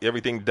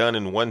done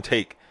in one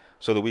take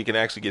so that we can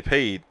actually get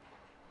paid.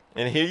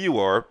 And here you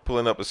are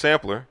pulling up a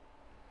sampler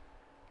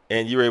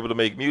and you're able to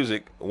make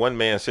music, one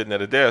man sitting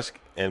at a desk,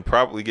 and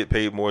probably get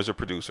paid more as a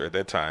producer at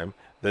that time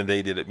than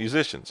they did as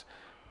musicians.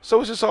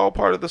 So it's just all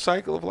part of the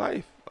cycle of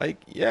life. Like,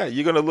 yeah,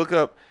 you're going to look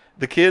up,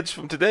 the kids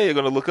from today are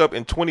going to look up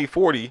in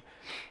 2040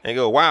 and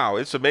go, wow,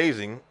 it's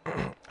amazing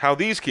how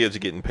these kids are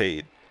getting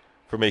paid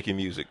for making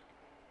music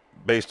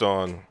based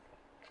on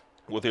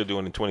what they're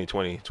doing in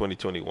 2020,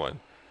 2021.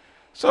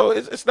 So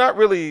it's not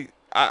really,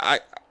 I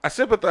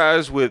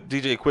sympathize with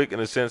DJ Quik in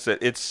the sense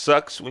that it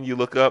sucks when you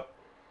look up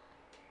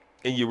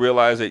and you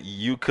realize that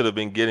you could have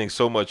been getting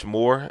so much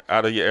more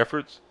out of your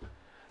efforts.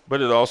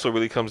 But it also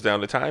really comes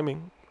down to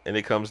timing, and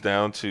it comes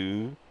down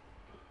to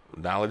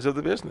knowledge of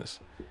the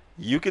business.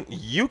 You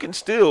can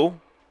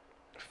still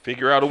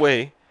figure out a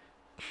way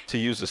to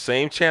use the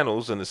same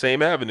channels and the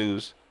same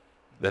avenues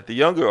that the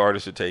younger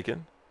artists are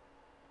taking.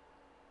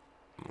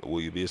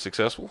 Will you be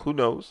successful? Who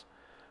knows?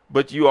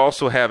 But you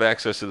also have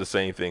access to the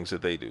same things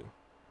that they do.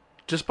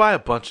 Just buy a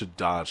bunch of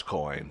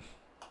Dogecoin.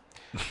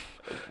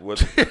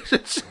 What?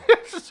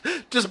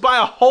 Just buy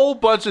a whole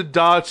bunch of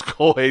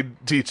Dogecoin,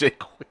 DJ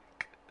Quik.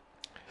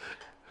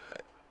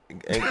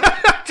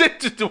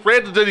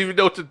 Randle didn't even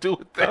know what to do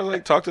with that. I was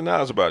like, talk to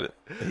Nas about it.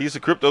 He's a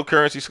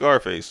cryptocurrency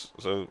Scarface,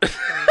 so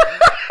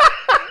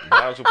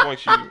Nas will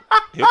point you.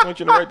 He'll point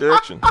you in the right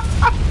direction.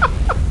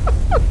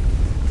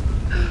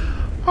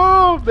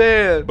 Oh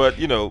man! But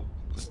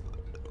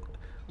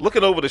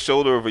looking over the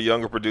shoulder of a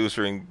younger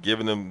producer and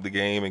giving them the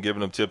game and giving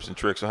them tips and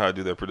tricks on how to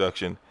do their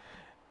production,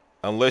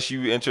 unless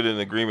you entered an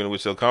agreement in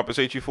which they'll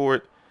compensate you for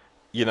it,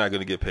 you're not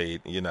going to get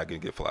paid and you're not going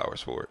to get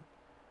flowers for it.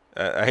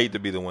 I hate to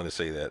be the one to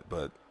say that,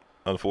 but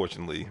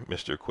unfortunately,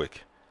 Mr. Quik.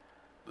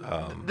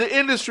 The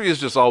industry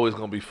is just always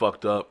going to be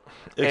fucked up.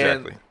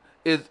 Exactly.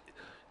 And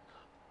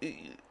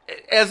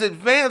as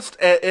advanced,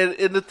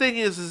 and the thing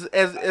is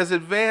as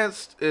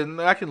advanced,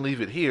 and I can leave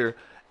it here,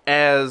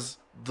 as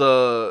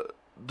the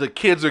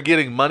kids are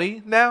getting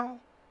money now,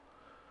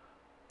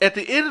 at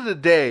the end of the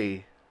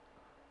day,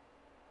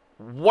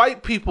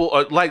 white people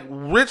are like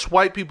rich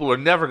white people are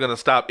never going to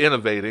stop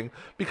innovating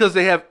because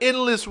they have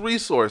endless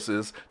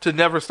resources to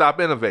never stop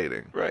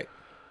innovating. Right.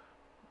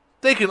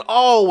 They can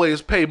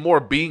always pay more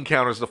bean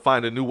counters to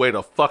find a new way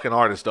to fuck an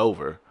artist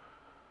over.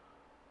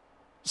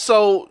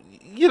 So,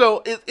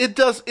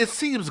 it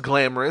seems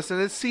glamorous,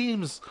 and it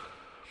seems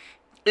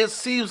like it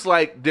seems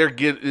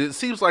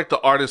like the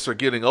artists are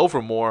getting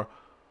over more,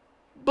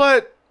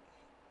 but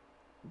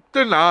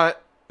they're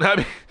not. I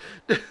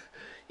mean,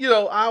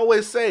 I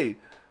always say,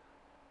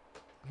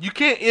 you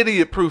can't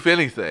idiot-proof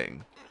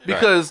anything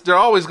because they're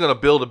always going to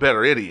build a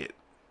better idiot.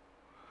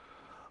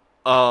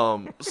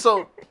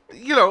 So,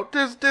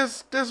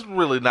 there's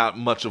really not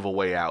much of a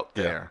way out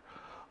there.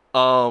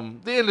 The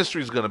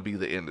industry is going to be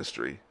the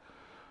industry.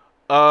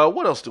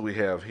 What else do we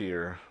have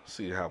here?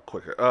 See how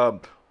quick.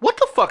 What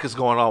the fuck is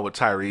going on with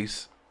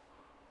Tyrese?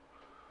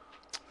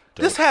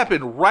 This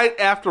happened right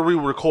after we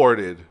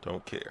recorded.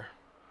 Don't care.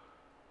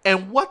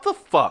 And what the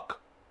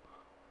fuck?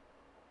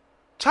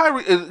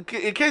 Tyrese,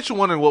 in case you're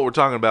wondering what we're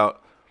talking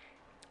about,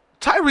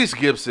 Tyrese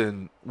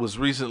Gibson was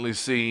recently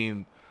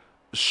seen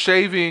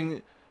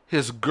shaving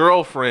his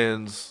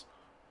girlfriend's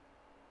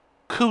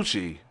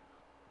coochie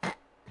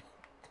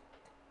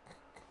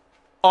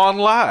on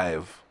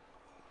live.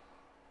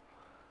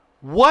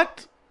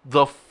 What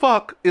the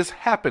fuck is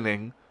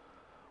happening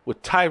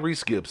with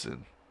Tyrese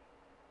Gibson?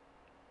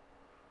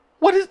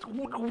 What?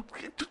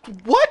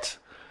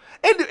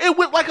 And it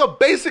went like a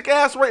basic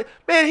ass rate.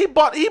 Man, he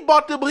bought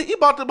them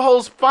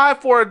hoes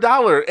 $5 for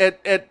 $1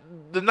 at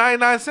the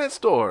 99-cent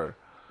store.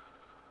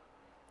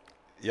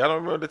 Y'all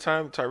don't remember the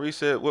time Tyrese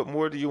said, "What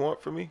more do you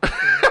want from me?"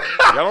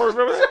 Y'all don't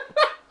remember that?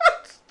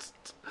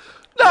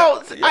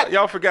 No,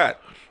 y'all forgot.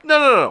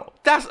 No.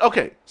 That's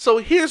okay. So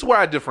here's where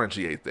I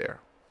differentiate there.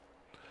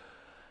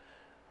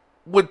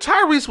 When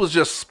Tyrese was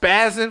just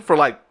spazzing for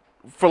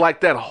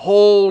that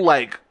whole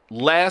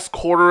last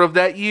quarter of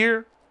that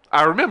year,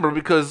 I remember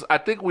because I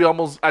think we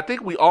almost,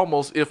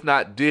 if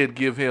not did,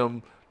 give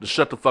him the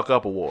Shut the Fuck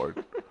Up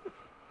award.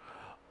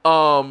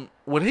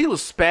 When he was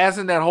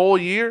spazzing that whole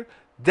year,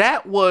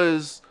 that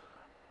was,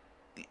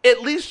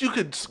 at least you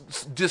could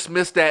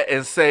dismiss that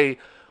and say,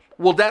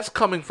 well, that's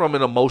coming from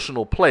an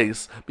emotional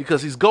place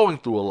because he's going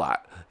through a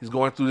lot. He's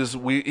going through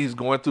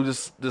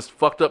this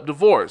fucked up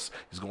divorce.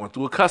 He's going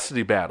through a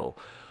custody battle.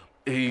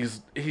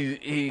 He's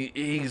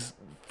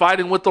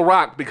fighting with The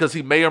Rock because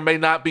he may or may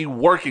not be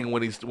working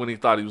when he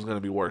thought he was going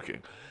to be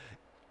working.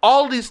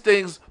 All these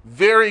things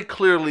very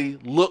clearly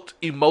looked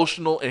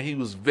emotional, and he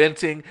was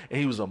venting, and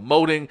he was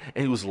emoting,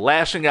 and he was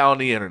lashing out on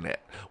the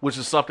internet, which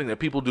is something that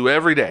people do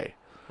every day.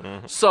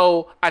 Mm-hmm.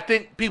 So I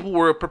think people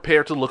were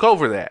prepared to look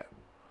over that.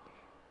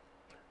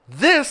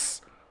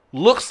 This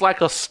looks like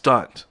a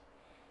stunt.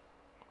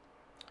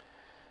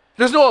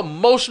 There's no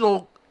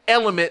emotional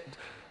element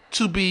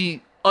to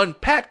be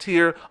unpacked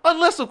here,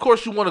 unless of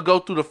course you want to go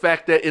through the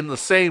fact that in the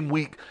same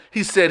week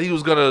he said he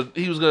was gonna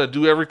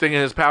do everything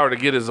in his power to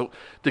get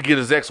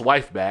his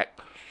ex-wife back.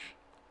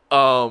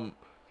 All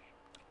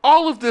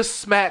of this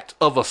smacked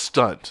of a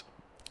stunt.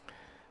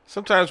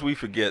 Sometimes we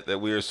forget that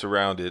we're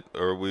surrounded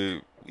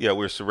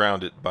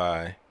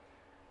by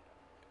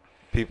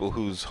people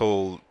whose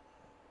whole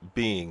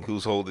being,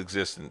 whose whole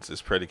existence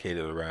is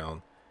predicated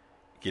around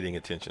getting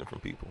attention from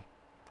people.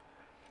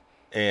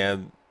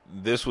 And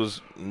this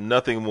was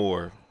nothing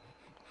more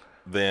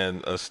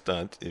than a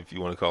stunt, if you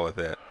want to call it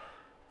that,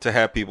 to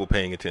have people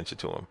paying attention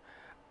to him.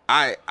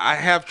 I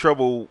have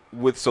trouble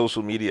with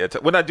social media.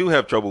 When I do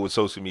have trouble with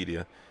social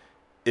media,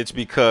 it's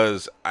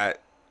because I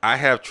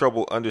have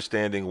trouble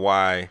understanding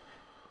why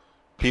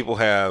people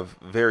have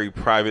very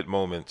private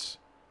moments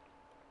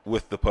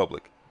with the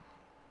public.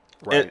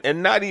 Right.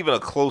 And not even a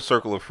close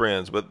circle of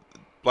friends, but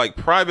like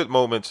private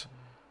moments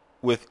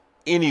with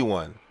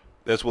anyone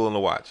that's willing to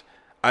watch.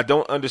 I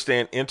don't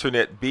understand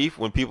internet beef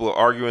when people are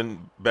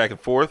arguing back and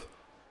forth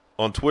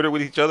on Twitter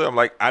with each other. I'm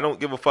like, I don't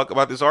give a fuck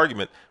about this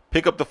argument.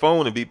 Pick up the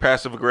phone and be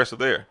passive aggressive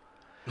there.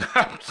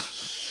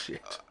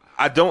 Shit.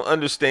 I don't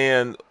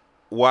understand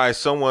why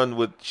someone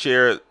would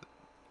share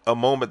a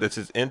moment that's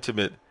as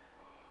intimate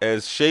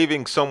as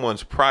shaving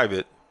someone's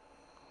private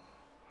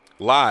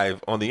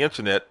live on the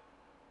internet,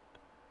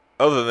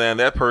 other than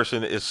that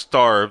person is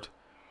starved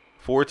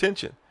for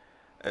attention.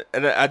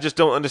 And I just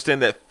don't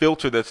understand that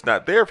filter that's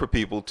not there for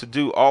people to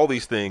do all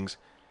these things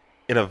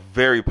in a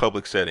very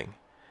public setting.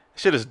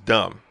 Shit is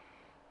dumb.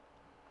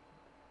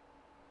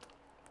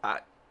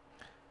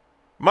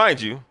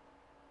 Mind you,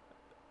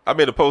 I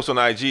made a post on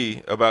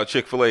IG about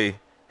Chick-fil-A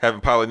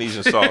having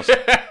Polynesian sauce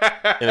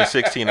in a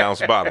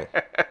 16-ounce bottle.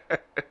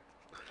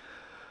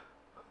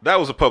 That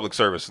was a public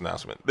service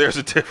announcement. There's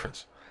a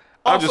difference.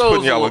 I'm just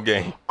putting y'all on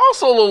game.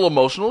 Also a little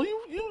emotional.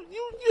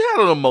 You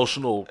had an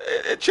emotional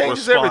it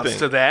changes response everything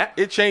to that.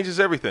 It changes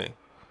everything.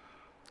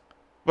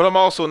 But I'm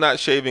also not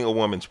shaving a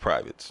woman's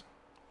privates.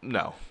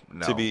 No.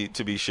 To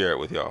be shared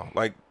with y'all.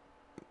 Like,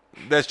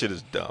 that shit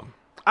is dumb.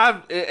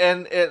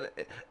 And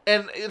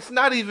it's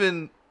not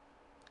even.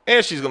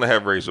 And she's gonna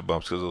have razor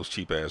bumps because of those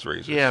cheap ass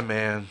razors. Yeah,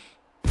 man.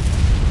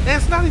 And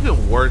it's not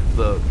even worth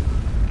the.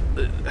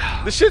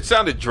 The shit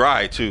sounded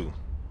dry too.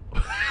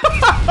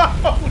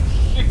 Oh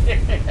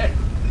shit!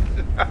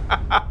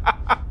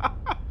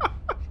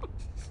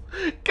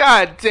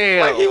 God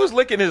damn! Like he was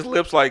licking his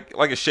lips like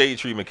a shade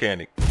tree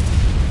mechanic.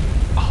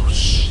 Oh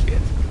shit!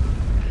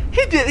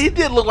 He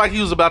did look like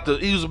he was about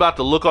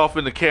to look off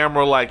in the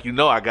camera like,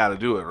 I got to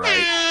do it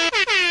right.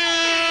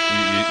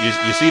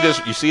 You see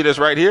this? You see this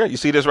right here? You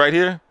see this right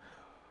here?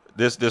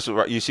 This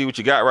you see what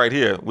you got right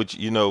here? Which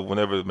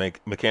whenever the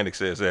mechanic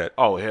says that,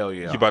 oh hell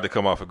yeah, you about to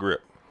come off a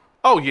grip.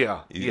 Oh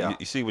yeah, You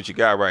see what you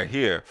got right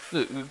here?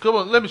 Come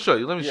on, let me show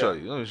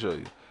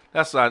you.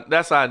 That's how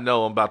I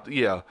know I'm about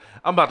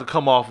to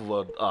come off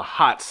of a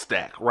hot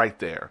stack right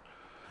there.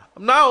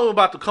 I'm not only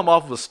about to come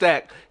off of a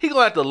stack. He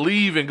gonna have to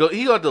leave and go.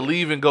 He gonna have to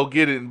leave and go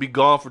get it and be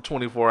gone for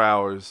 24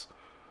 hours.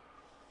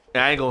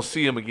 And I ain't gonna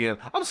see him again.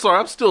 I'm sorry.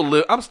 I'm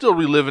still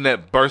reliving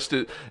that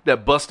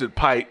busted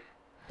pipe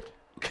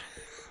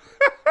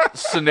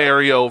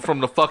scenario from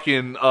the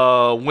fucking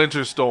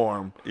winter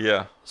storm.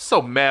 Yeah.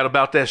 So mad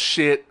about that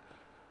shit.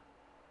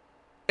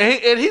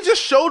 And he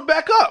just showed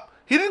back up.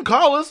 He didn't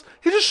call us.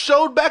 He just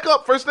showed back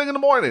up first thing in the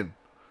morning.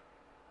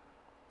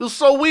 It was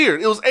so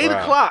weird. It was 8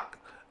 o'clock.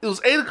 It was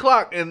 8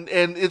 o'clock, and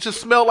it just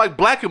smelled like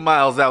Black and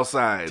Miles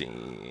outside.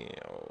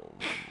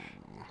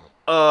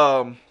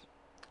 Damn.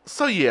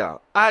 So you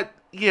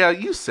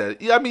said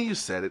it. You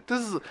said it.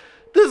 This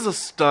is a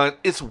stunt.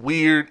 It's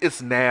weird.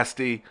 It's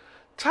nasty.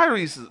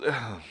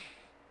 Tyrese,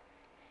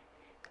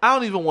 I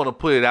don't even want to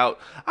put it out.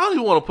 I don't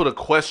even want to put a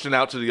question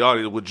out to the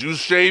audience. Would you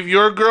shave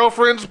your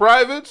girlfriend's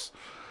privates?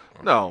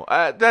 No,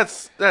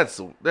 that's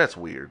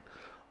weird.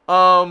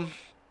 What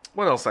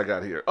else I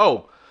got here?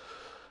 Oh,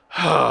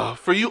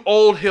 for you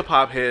old hip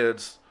hop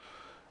heads,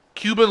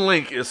 Cuban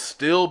Link is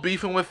still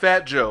beefing with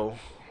Fat Joe.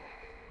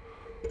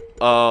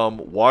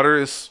 Water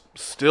is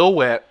still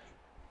wet.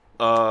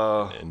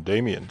 And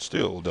Damien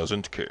still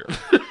doesn't care.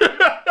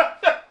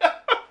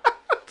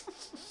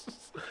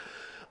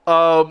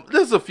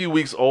 This is a few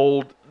weeks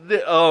old.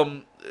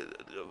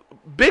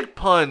 Big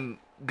Pun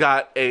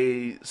got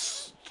a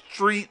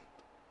street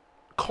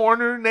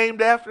corner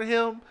named after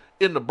him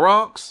in the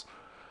Bronx.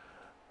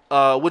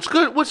 Which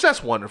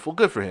that's wonderful.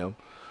 Good for him.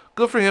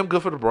 Good for him.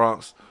 Good for the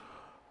Bronx.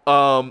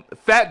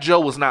 Fat Joe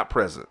was not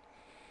present.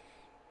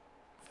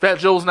 Fat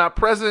Joe was not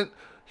present.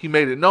 He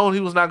made it known he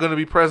was not going to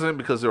be present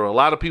because there were a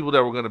lot of people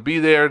that were going to be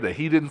there that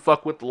he didn't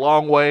fuck with the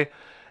long way,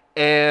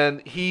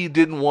 and he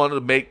didn't want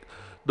to make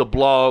the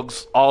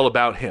blogs all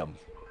about him.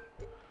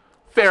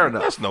 Fair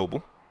enough. That's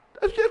noble.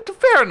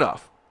 Fair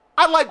enough.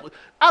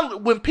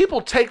 When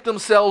people take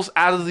themselves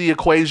out of the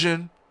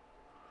equation,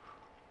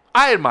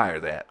 I admire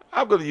that.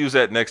 I'm going to use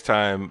that next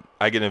time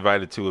I get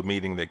invited to a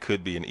meeting that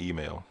could be an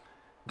email.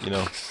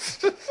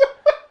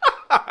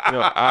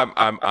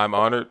 I'm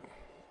honored.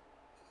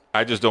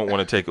 I just don't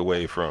want to take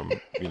away from,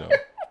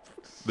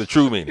 the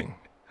true meaning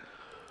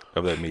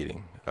of that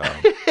meeting.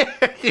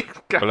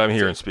 But I'm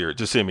here in spirit.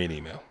 Just send me an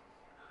email.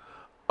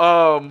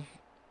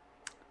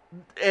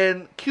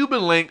 And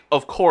Cuban Link,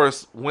 of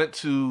course, went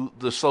to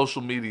the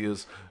social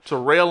medias to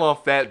rail on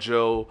Fat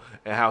Joe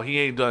and how he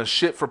ain't done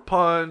shit for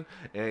Pun,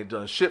 and ain't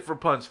done shit for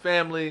Pun's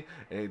family,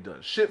 and ain't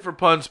done shit for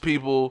Pun's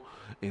people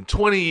in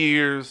 20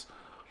 years.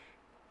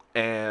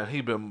 And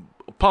he been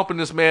pumping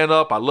this man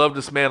up. I love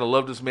this man.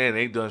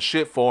 Ain't done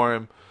shit for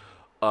him.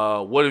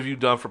 What have you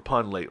done for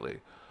Pun lately?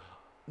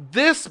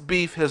 This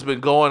beef has been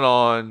going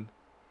on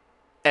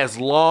as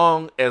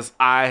long as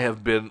I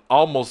have been,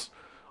 almost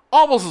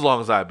as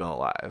long as I've been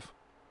alive.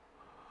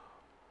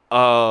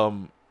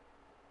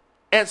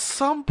 At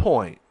some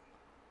point,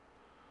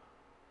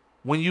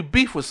 when you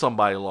beef with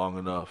somebody long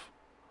enough,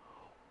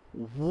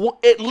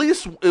 at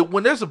least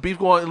when there's a beef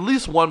going on, at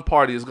least one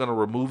party is going to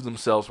remove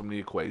themselves from the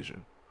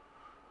equation.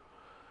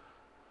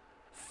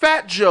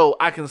 Fat Joe,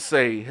 I can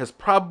say, has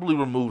probably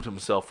removed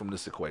himself from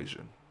this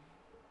equation.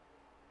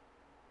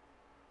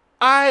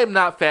 I am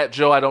not Fat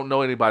Joe. I don't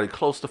know anybody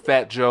close to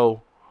Fat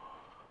Joe.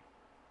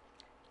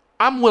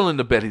 I'm willing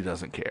to bet he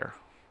doesn't care.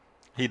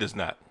 He does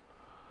not.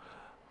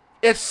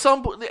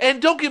 And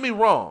don't get me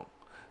wrong.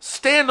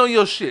 Stand on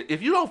your shit.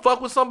 If you don't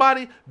fuck with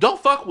somebody, don't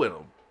fuck with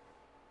them.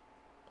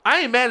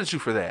 I ain't mad at you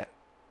for that.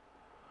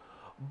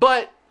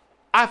 But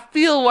I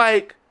feel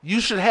like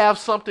you should have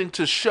something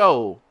to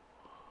show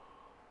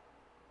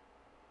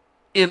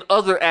in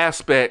other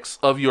aspects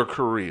of your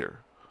career.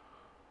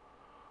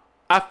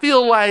 I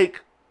feel like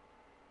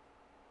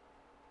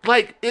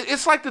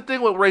it's like the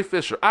thing with Ray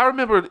Fisher. I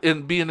remember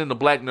being in the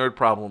Black Nerd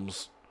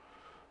Problems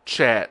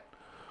chat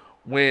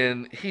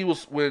when he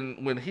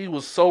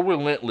was so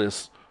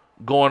relentless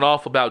going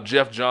off about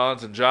Jeff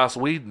Johns and Joss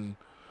Whedon,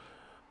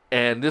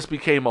 and this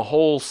became a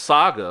whole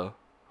saga.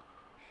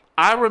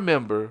 I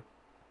remember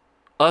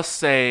us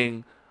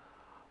saying,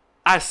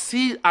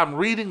 I'm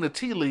reading the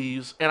tea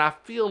leaves, and I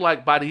feel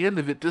like by the end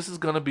of it, this is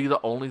going to be the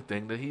only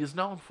thing that he is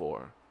known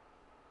for.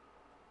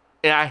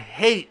 And I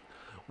hate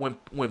when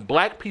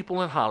black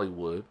people in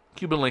Hollywood,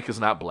 Cuban Link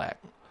is not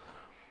black.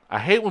 I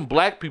hate when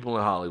black people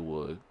in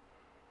Hollywood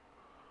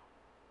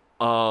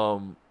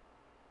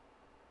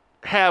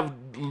have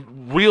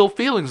real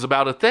feelings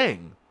about a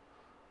thing.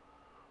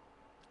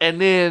 And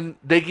then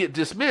they get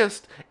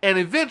dismissed, and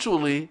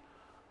eventually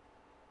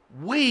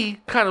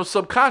we kind of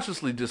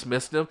subconsciously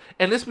dismiss them,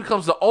 and this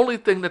becomes the only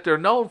thing that they're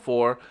known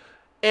for,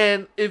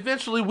 and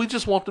eventually we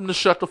just want them to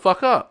shut the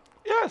fuck up.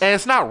 Yes. And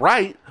it's not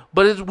right,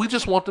 but we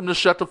just want them to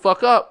shut the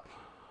fuck up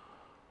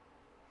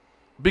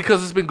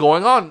because it's been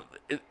going on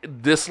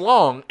this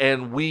long,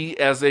 and we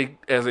as a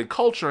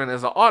culture and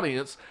as an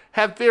audience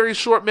have very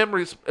short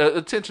memories,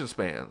 attention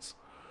spans.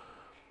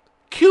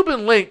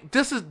 Cuban Link,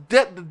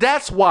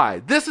 that's why.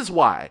 This is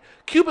why.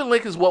 Cuban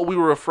Link is what we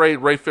were afraid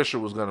Ray Fisher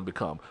was going to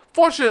become.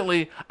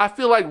 Fortunately, I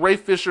feel like Ray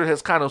Fisher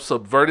has kind of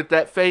subverted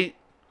that fate.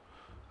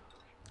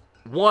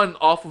 One,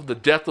 off of the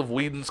death of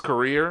Whedon's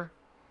career.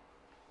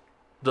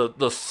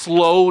 The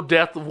slow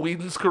death of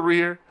Whedon's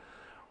career.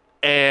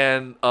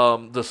 And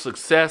the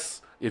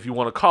success, if you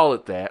want to call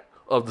it that,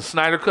 of the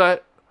Snyder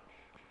Cut.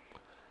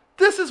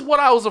 This is what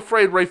I was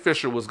afraid Ray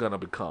Fisher was going to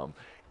become.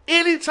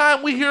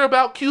 Anytime we hear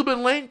about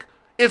Cuban Link,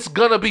 it's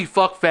going to be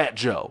fuck Fat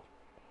Joe.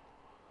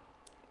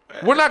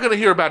 We're not going to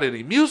hear about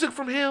any music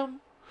from him.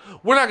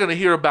 We're not going to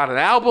hear about an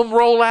album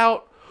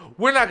rollout.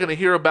 We're not going to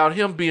hear about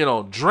him being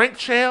on Drink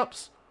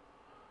Champs.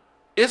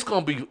 It's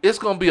going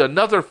to be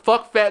another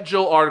fuck Fat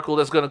Joe article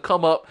that's going to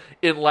come up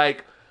in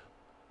like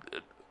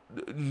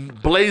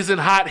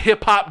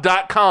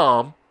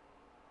blazinghothip-hop.com.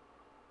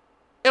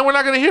 And we're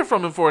not going to hear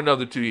from him for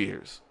another 2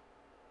 years.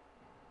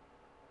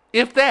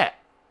 If that.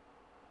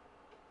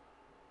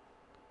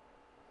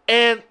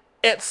 And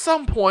at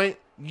some point,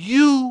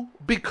 you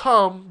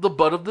become the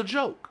butt of the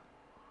joke.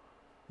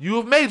 You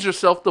have made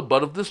yourself the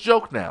butt of this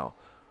joke now.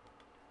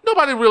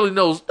 Nobody really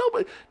knows.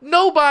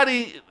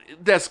 Nobody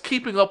that's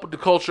keeping up with the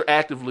culture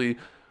actively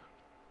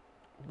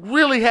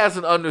really has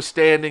an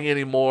understanding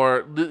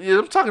anymore.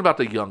 I'm talking about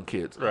the young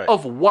kids, right,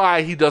 of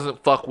why he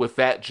doesn't fuck with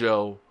Fat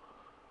Joe.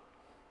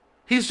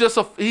 He's just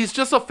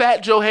a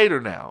Fat Joe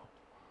hater now.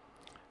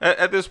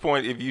 At this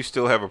point, if you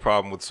still have a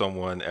problem with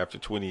someone after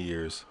 20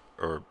 years,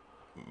 or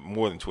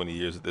more than 20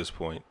 years at this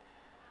point,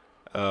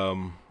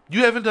 you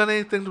haven't done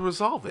anything to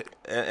resolve it.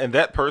 And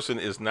that person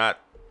does not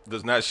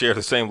share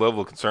the same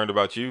level of concern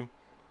about you.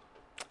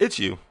 It's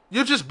you.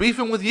 You're just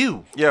beefing with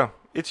you. Yeah,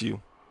 it's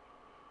you.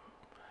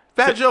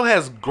 Fat Joe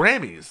has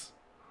Grammys,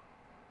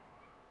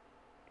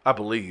 I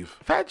believe.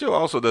 Fat Joe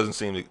also doesn't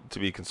seem to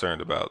be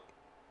concerned about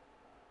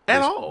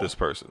this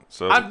person.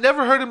 So I've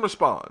never heard him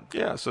respond.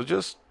 Yeah, so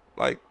just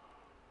let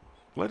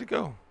it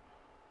go.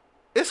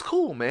 It's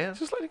cool, man.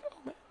 Just let it go,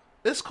 man.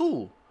 It's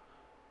cool.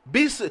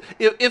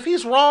 If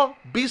he's wrong,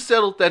 be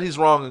settled that he's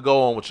wrong and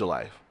go on with your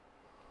life.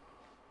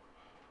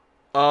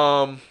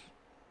 Oh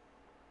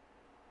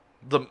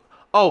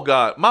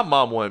God, my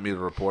mom wanted me to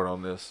report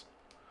on this.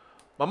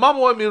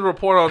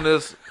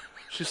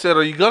 She said,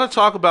 "Are you gonna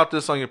talk about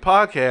this on your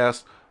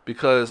podcast?"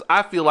 because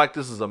I feel like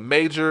this is a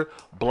major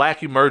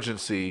black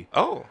emergency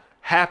Oh.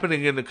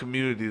 happening in the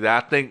community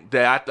that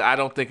I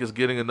don't think is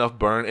getting enough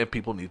burn and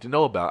people need to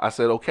know about. I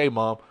said, okay,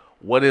 Mom,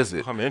 what is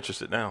it? I'm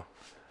interested now.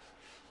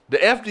 The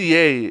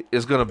FDA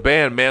is going to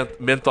ban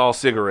menthol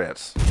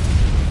cigarettes.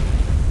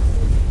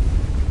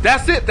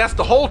 That's it. That's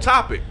the whole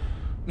topic.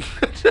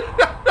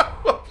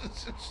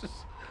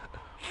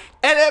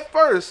 And at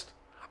first,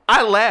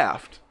 I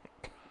laughed.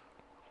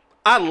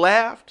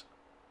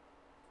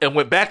 And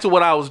went back to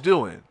what I was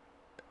doing.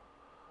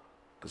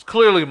 Because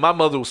clearly my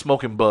mother was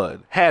smoking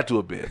bud. Had to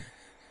have been.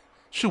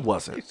 She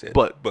wasn't.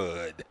 But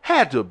bud.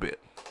 Had to have been.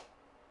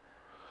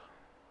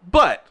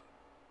 But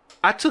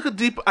I took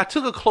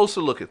a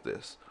closer look at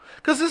this.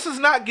 Because this is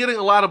not getting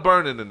a lot of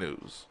burn in the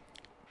news.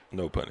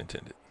 No pun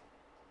intended.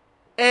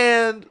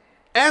 And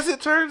as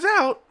it turns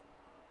out,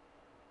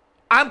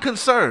 I'm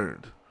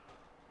concerned.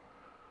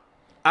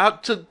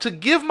 To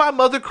give my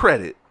mother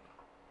credit,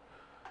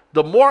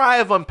 the more I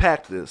have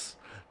unpacked this,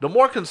 the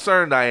more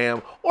concerned I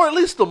am, or at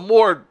least the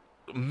more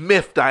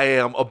miffed I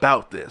am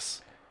about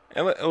this.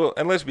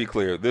 And let's be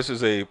clear, this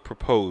is a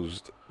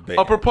proposed ban.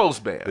 A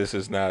proposed ban. This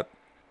has not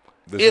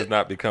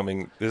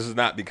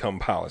become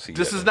policy.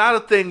 This is not a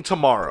thing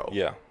tomorrow.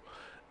 Yeah.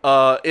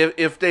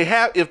 If the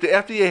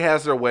FDA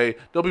has their way,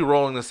 they'll be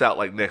rolling this out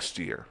like next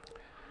year.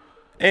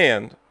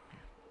 And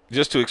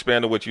just to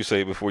expand on what you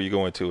say before you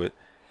go into it,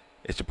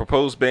 it's a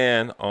proposed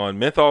ban on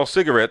menthol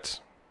cigarettes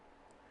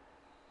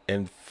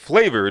and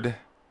flavored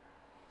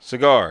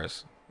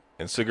cigars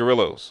and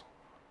cigarillos.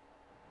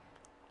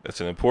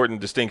 That's an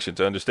important distinction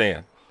to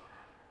understand.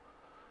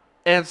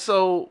 And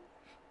so,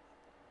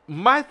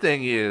 my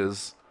thing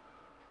is,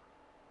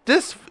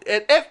 this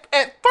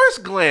at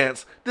first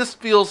glance, this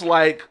feels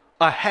like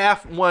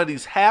one of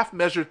these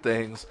half-measured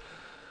things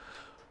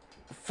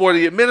for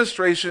the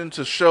administration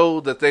to show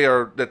that they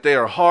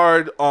are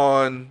hard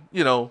on,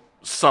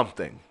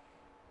 something.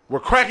 We're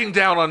cracking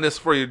down on this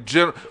for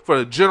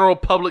the general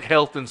public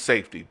health and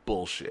safety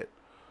bullshit.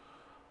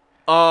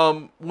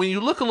 When you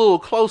look a little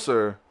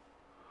closer,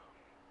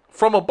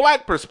 from a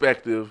black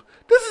perspective,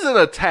 this is an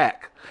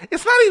attack.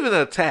 It's not even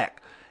an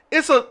attack.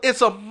 It's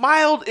a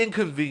mild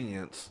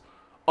inconvenience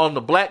on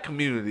the black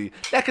community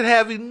that can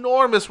have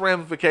enormous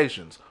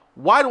ramifications.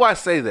 Why do I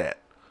say that?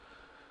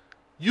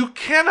 You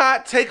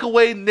cannot take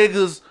away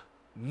niggas'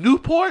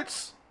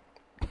 Newports,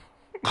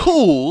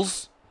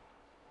 Cools,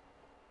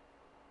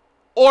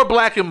 or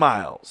Black and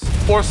Milds,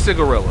 or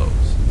cigarillos.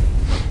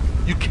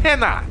 You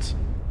cannot.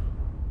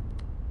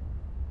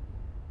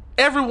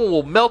 Everyone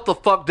will melt the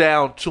fuck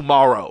down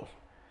tomorrow.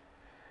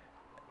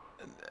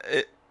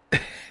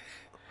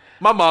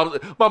 My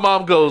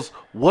mom goes,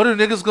 what are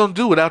niggas gonna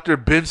do without their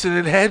Benson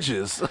and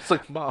Hedges? It's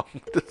like, Mom,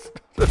 this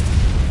not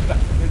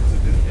Benson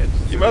and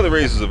Hedges. Your mother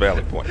raises a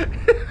valid point.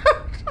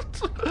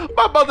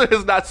 My mother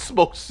has not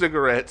smoked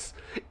cigarettes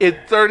in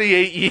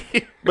 38 years.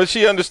 But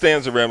she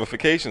understands the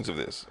ramifications of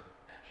this.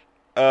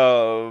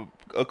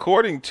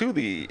 According to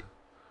the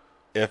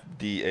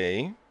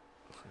FDA,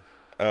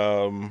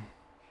 of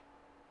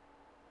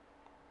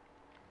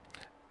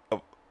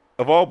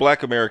all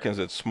black Americans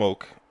that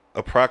smoke,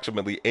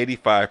 approximately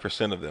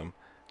 85% of them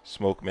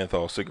smoke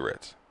menthol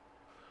cigarettes.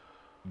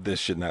 This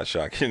should not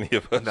shock any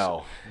of us.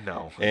 No.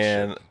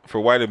 And for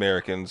white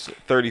Americans,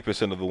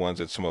 30% of the ones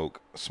that smoke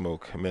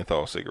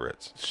menthol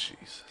cigarettes.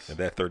 Jesus. And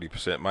that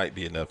 30% might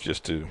be enough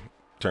just to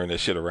turn that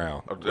shit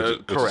around, which is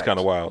correct. kind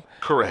of wild.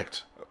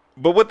 Correct.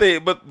 But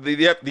the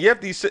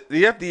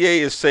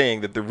FDA is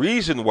saying that the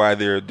reason why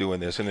they're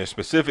doing this, and they're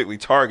specifically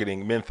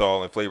targeting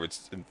menthol and flavored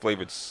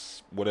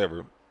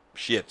whatever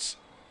shits,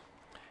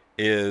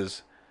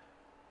 is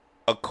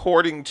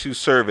according to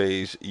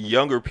surveys,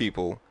 younger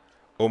people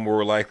are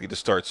more likely to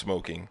start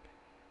smoking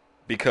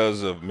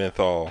because of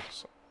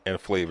menthols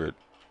and flavored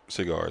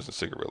cigars and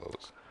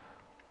cigarillos.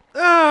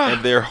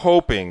 And they're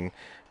hoping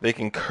they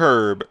can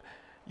curb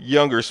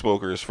younger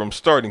smokers from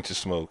starting to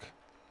smoke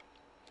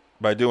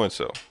by doing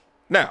so.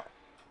 Now,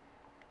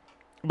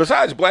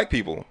 besides black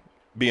people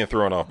being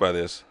thrown off by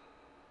this,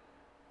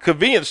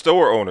 convenience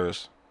store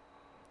owners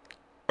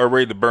are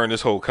ready to burn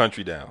this whole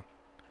country down.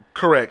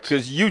 Correct.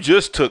 Because you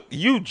just took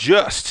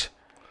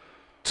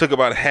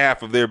about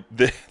half of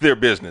their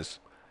business.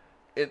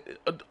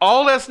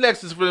 All that's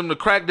next is for them to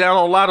crack down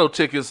on lotto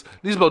tickets.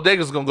 These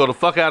bodegas are going to go the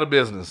fuck out of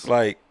business.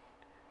 Like,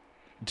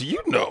 do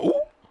you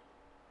know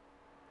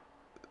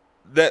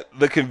that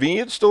the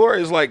convenience store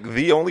is like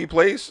the only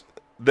place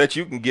that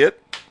you can get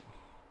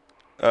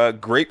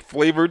grape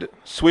flavored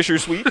Swisher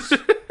Sweets?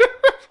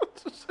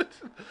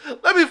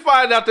 Let me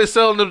find out they're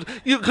selling them,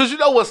 because you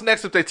know what's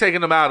next if they're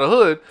taking them out of the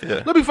hood.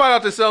 Yeah. Let me find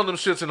out they're selling them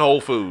shits in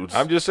Whole Foods.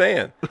 I'm just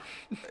saying,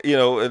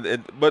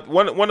 but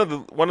one of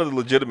the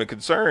legitimate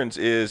concerns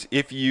is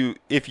if you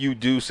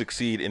do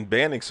succeed in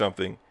banning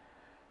something,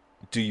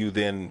 do you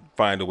then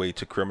find a way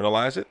to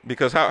criminalize it?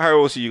 Because how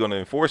else are you going to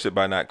enforce it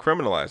by not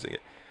criminalizing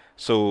it?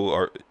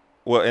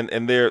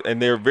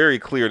 And they're very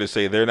clear to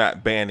say they're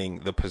not banning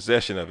the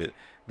possession of it;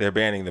 they're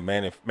banning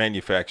the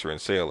manufacture and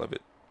sale of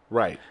it.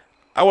 Right.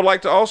 I would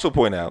like to also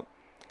point out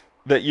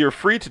that you're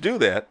free to do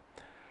that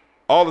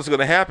all that's going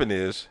to happen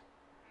is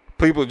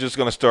people are just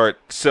going to start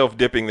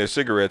self-dipping their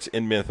cigarettes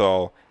in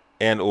menthol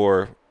and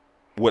or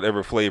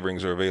whatever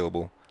flavorings are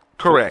available.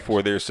 Correct.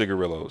 For their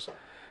cigarillos.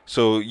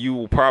 So you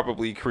will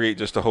probably create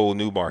just a whole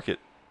new market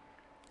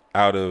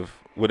out of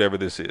whatever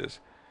this is.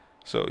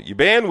 So you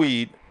ban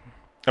weed.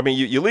 I mean,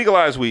 you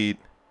legalize weed,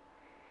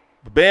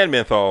 ban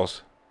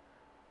menthols.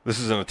 This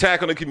is an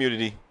attack on the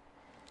community.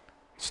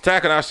 It's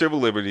attacking our civil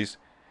liberties.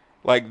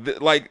 Like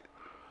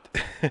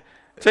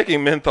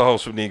taking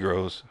menthols from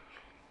Negroes.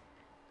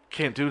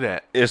 Can't do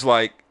that. It's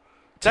like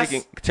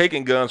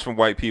taking guns from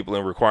white people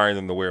and requiring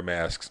them to wear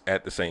masks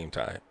at the same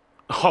time.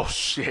 Oh,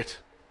 shit.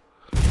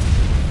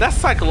 That's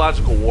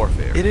psychological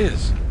warfare. It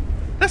is.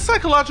 That's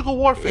psychological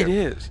warfare. It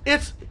is.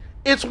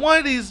 It's one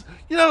of these,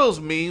 you know those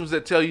memes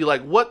that tell you,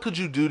 like, what could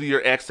you do to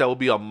your ex that would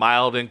be a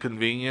mild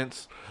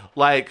inconvenience?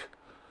 Like,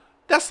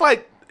 that's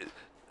like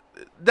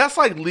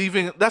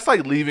leaving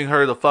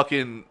her the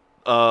fucking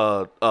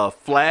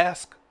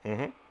flask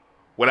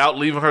without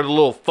leaving her the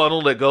little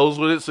funnel that goes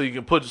with it so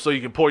you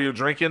can pour your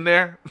drink in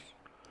there.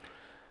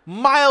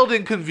 Mild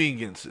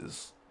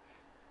inconveniences.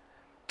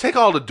 Take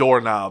all the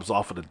doorknobs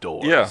off of the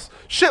doors. Yeah.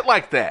 Shit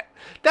like that.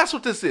 That's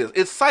what this is.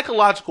 It's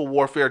psychological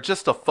warfare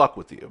just to fuck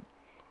with you.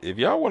 If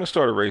y'all want to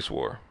start a race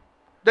war,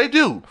 they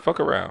do. Fuck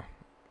around.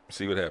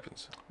 See what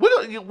happens. We're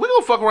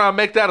gonna fuck around and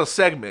make that a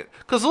segment.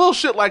 Because a little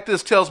shit like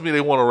this tells me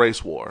they want a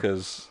race war.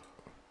 Because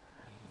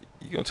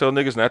you gonna tell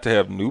niggas not to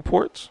have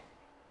Newports?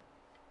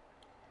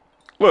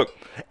 Look.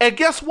 And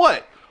guess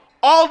what?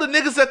 All the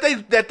niggas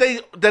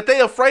that they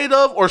afraid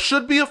of or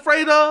should be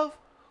afraid of,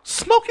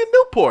 smoking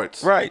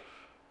Newports. Right.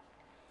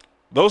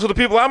 Those are the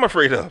people I'm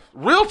afraid of.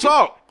 Real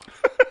talk.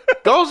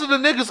 Those are the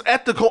niggas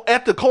at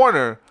the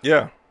corner.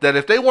 Yeah. That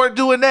if they weren't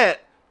doing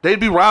that, they'd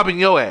be robbing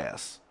your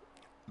ass.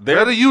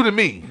 Better you than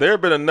me. There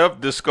have been enough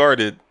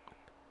discarded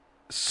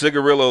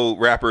cigarillo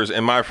wrappers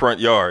in my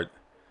front yard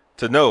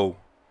to know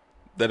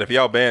that if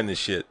y'all ban this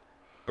shit,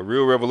 a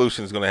real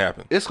revolution is going to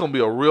happen. It's going to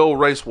be a real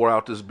race war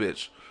out this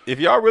bitch. If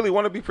y'all really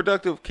want to be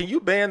productive, can you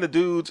ban the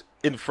dudes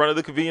in front of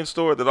the convenience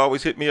store that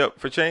always hit me up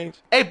for change?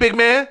 Hey, big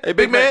man. Hey,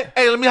 big man.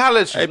 Hey, let me holler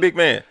at you. Hey, big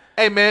man.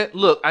 Hey, man,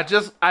 look,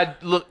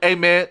 hey,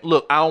 man,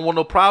 look, I don't want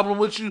no problem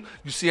with you.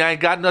 You see, I ain't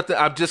got nothing.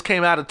 I just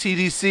came out of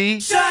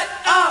TDC. Shut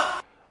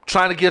up!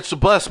 Trying to get your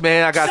bus,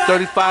 man. I got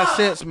 35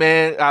 cents,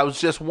 man. I was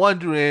just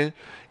wondering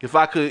if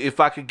I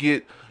could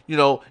get, you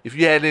know, if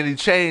you had any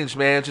change,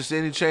 man. Just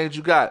any change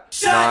you got.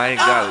 No, I ain't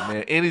got it,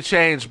 man. Any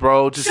change,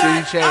 bro. Just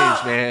any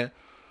change, man.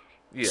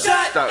 Yeah,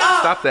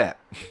 stop that.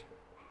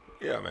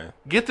 Yeah, man.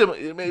 Get them.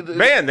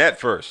 Ban that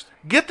first.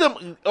 Get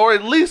them, or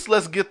at least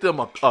let's get them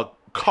a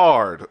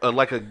card,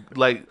 like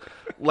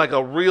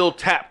a real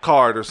tap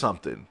card or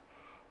something.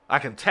 I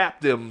can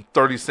tap them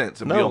 30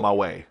 cents and be on my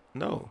way.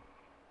 No.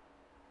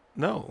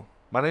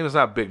 My name is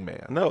not Big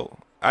Man. No.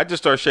 I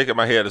just start shaking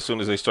my head as soon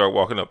as they start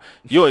walking up.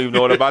 You don't even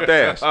know what about to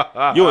ask.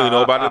 You don't even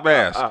know about the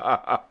mask.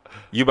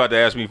 You about to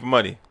ask me for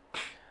money.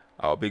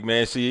 Oh, big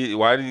man, see,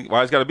 why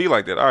it's got to be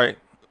like that? All right,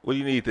 what do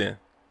you need then?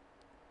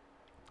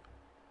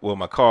 Well,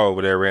 my car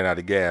over there ran out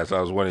of gas.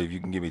 I was wondering if you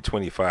can give me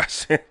 25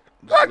 cents.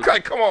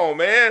 Like, come on,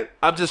 man.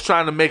 I'm just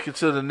trying to make it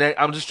to the next.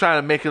 I'm just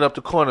trying to make it up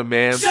the corner,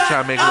 man. I'm just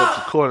trying to make it up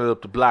the corner,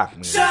 up the block,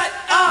 man. Shut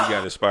up! You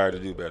got to aspire to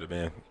do better,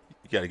 man.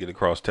 You got to get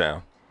across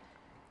town.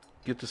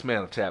 Get this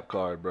man a tap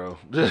card, bro.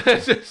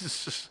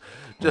 just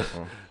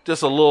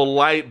a little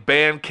light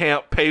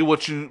Bandcamp pay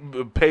what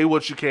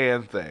you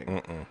can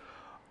thing.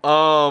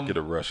 Get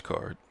a rush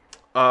card.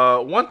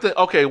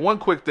 One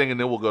quick thing, and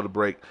then we'll go to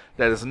break.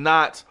 That is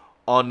not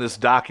on this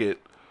docket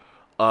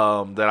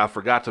that I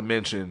forgot to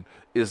mention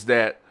is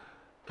that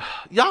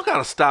y'all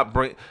gotta stop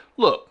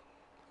look,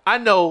 I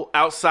know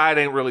outside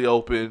ain't really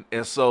open,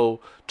 and so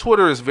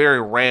Twitter is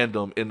very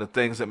random in the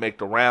things that make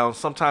the rounds.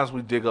 Sometimes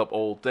we dig up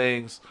old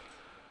things.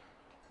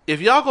 If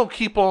y'all gonna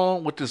keep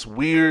on with this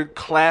weird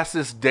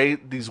classist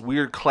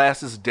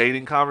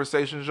dating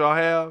conversations y'all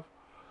have,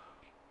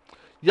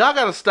 y'all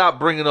gotta stop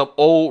bringing up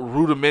old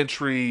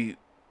rudimentary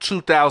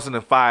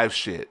 2005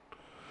 shit.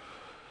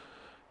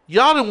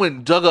 Y'all done went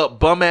and dug up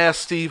bum-ass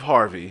Steve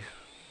Harvey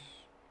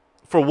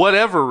for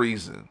whatever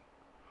reason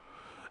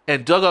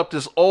and dug up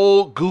this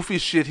old goofy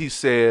shit he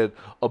said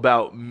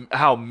about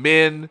how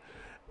men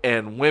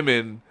and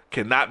women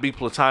cannot be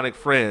platonic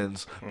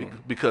friends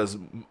because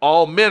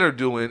all men are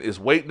doing is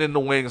waiting in the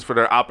wings for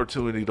their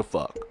opportunity to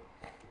fuck.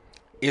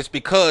 It's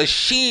because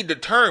she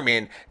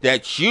determined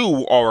that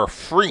you are a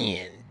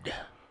friend.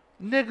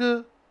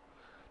 Nigga,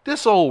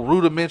 this old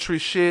rudimentary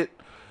shit.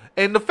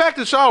 And the fact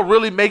that y'all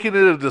really making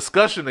it a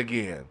discussion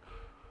again.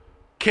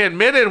 Can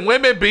men and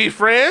women be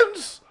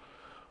friends?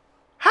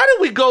 How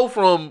did we go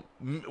from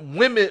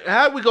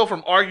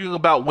arguing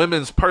about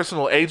women's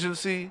personal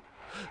agency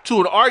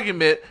to an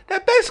argument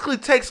that basically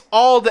takes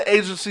all the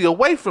agency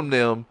away from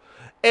them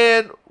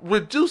and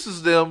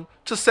reduces them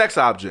to sex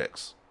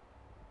objects?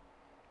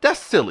 That's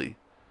silly.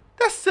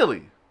 That's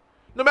silly.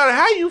 No matter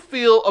how you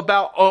feel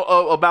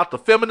about the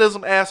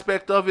feminism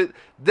aspect of it,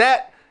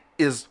 that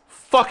is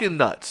fucking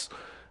nuts.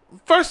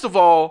 First of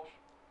all,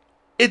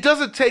 It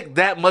doesn't take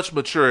that much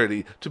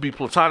maturity to be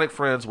platonic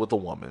friends with a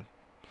woman.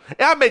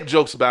 And I make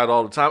jokes about it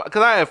all the time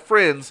because I have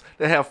friends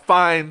that have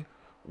fine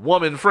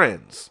woman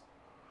friends.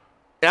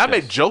 And I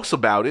make jokes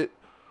about it,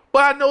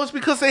 but I know it's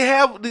because they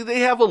have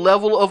a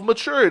level of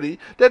maturity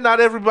that not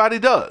everybody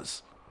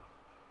does.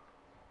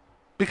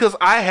 Because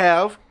I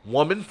have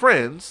woman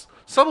friends,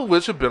 some of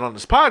which have been on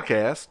this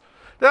podcast,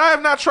 that I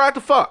have not tried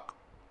to fuck.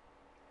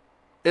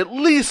 At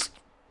least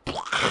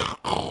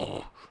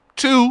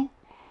 2.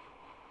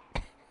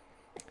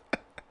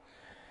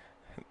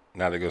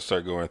 Now they're gonna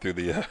start going through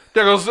the.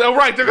 They're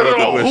gonna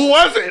know who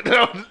was it?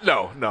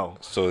 No.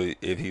 So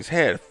if he's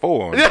had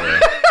 4 on there,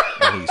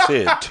 and he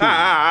said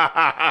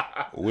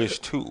 2,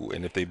 which 2?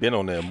 And if they've been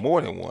on there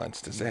more than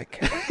once, does that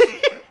count?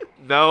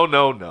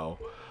 No.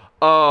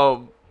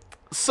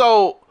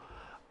 So,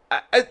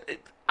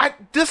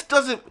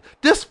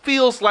 this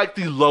feels like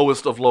the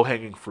lowest of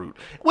low-hanging fruit,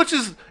 which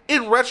is,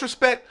 in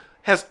retrospect,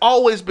 has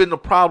always been the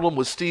problem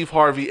with Steve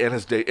Harvey and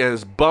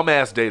his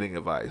bum-ass dating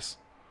advice.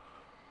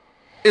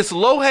 It's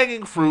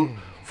low-hanging fruit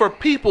for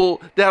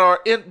people that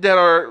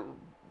are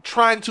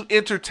trying to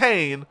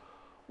entertain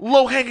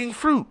low-hanging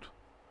fruit.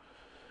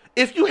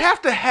 If you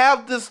have to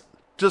have this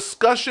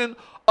discussion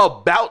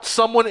about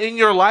someone in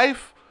your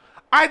life,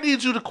 I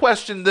need you to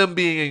question them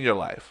being in your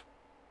life.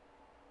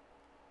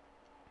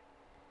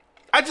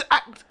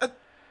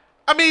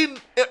 I mean,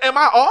 am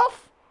I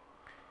off?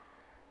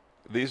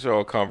 These are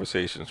all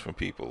conversations from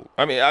people.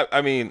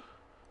 I mean,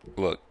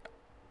 look,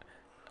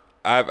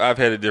 I've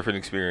had a different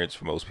experience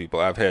from most people.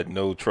 I've had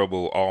no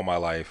trouble all my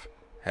life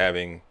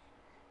having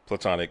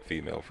platonic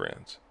female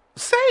friends.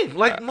 Same.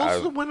 Like, most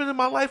of the women in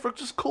my life are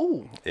just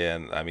cool.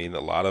 And, I mean, a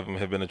lot of them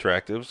have been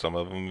attractive. Some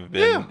of them have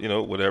been,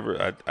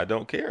 whatever. I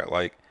don't care.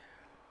 Like,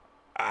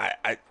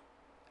 I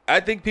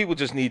think people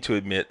just need to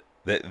admit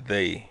that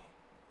they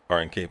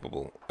are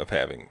incapable of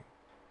having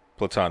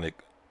platonic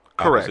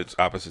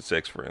opposite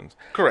sex friends.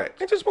 Correct.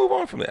 And just move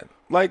on from that.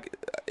 Like,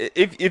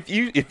 if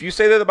you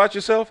say that about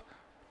yourself,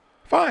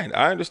 fine,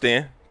 I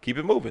understand. Keep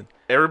it moving.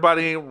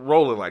 Everybody ain't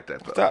rolling like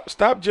that, though.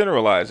 Stop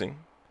generalizing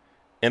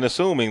and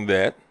assuming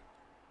that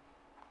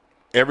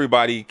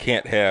everybody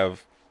can't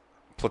have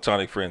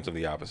platonic friends of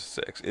the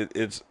opposite sex.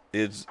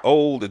 It's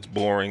old, it's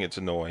boring, it's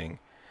annoying.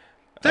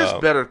 There's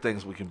better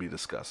things we can be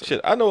discussing.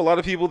 Shit, I know a lot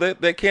of people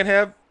that can't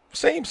have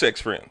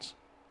same-sex friends.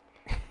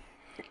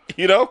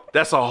 You know?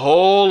 That's a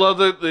whole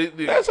other...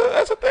 That's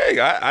a thing.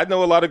 I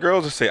know a lot of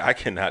girls that say, I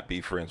cannot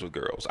be friends with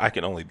girls. I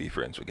can only be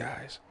friends with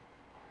guys.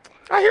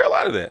 I hear a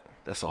lot of that.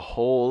 That's a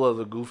whole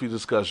other goofy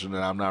discussion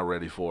that I'm not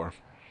ready for.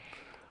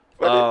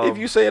 But if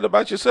you say it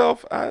about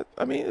yourself, I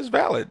mean, it's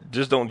valid.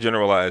 Just don't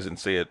generalize and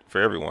say it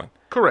for everyone.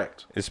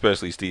 Correct.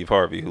 Especially Steve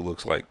Harvey, who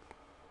looks like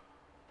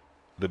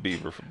the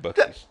beaver from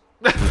Buc-ee's.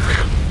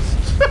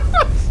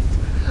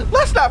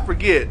 Let's not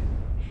forget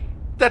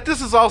that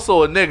this is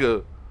also a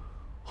nigga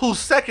whose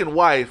second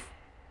wife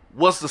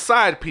was the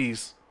side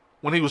piece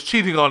when he was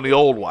cheating on the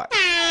old wife.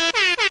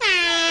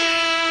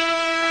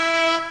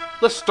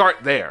 Let's start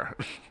there.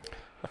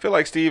 I feel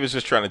like Steve is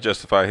just trying to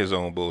justify his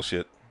own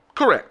bullshit.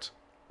 Correct.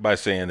 By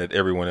saying that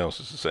everyone else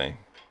is the same.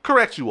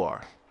 Correct, you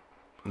are.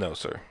 No,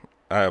 sir.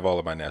 I have all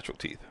of my natural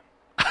teeth.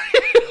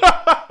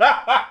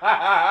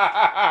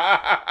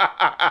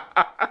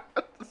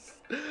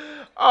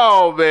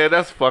 Oh, man,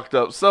 that's fucked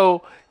up.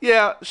 So,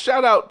 yeah,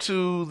 shout out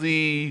to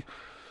the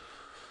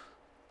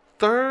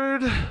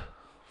third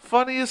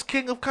funniest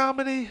king of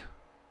comedy.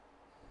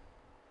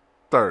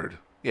 Third,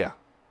 yeah.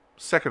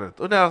 Second,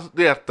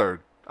 third.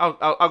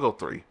 I'll go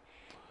 3.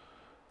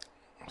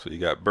 So you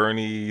got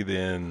Bernie,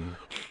 then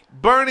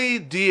Bernie,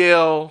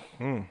 DL,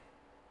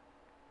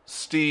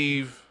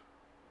 Steve,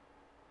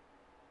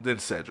 then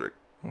Cedric.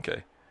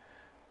 Okay.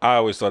 I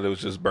always thought it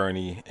was just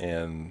Bernie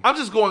and I'm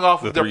just going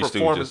off of their Three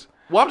performance. Stooges.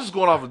 Well, I'm just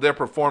going off of their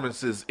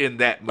performances in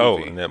that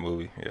movie. Oh, in that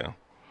movie, yeah.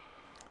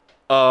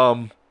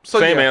 So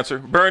Same answer.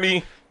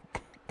 Bernie,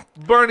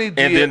 DL,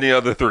 and then the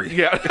other 3.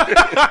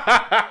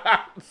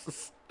 Yeah.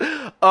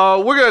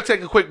 We're going to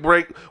take a quick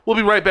break. We'll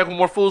be right back with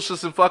more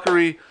foolishness and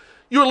fuckery.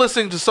 You're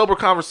listening to Sober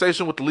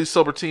Conversation with the least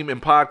sober team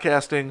in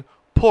podcasting.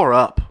 Pour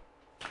up.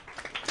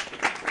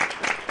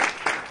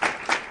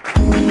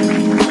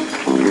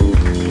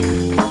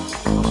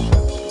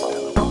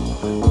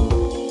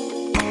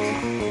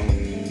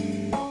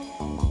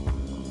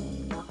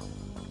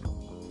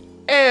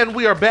 And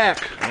we are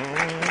back.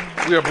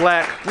 We are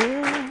black.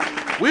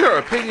 We are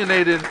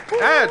opinionated.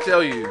 I gotta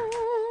tell you,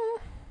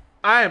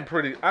 I'm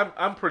pretty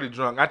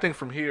drunk. I think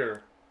from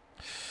here,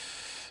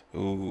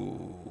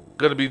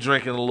 gonna be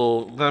drinking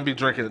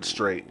it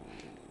straight.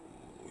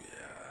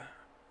 Yeah.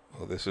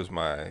 Well, this is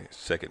my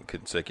second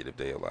consecutive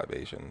day of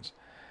libations.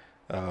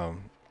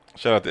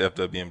 Shout out to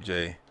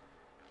FWMJ.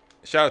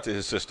 Shout out to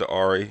his sister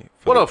Ari.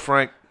 What up,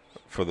 Frank?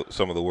 For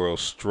some of the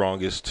world's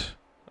strongest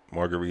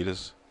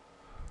margaritas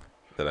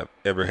that I've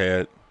ever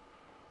had.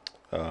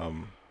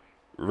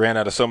 Ran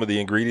out of some of the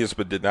ingredients,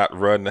 but did not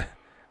run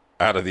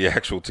out of the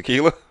actual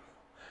tequila.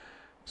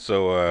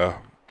 So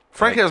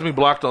Frank has me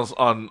blocked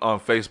on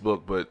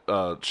Facebook, but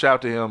shout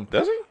out to him.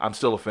 Does he? I'm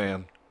still a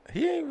fan.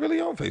 He ain't really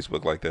on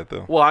Facebook like that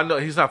though. Well, I know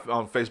he's not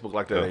on Facebook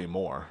like that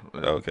anymore.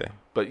 Okay.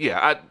 But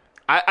yeah,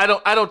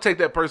 I don't take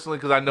that personally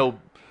because I know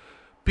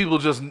people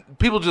just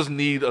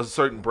need a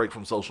certain break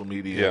from social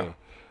media. Yeah.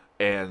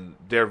 And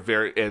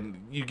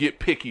and you get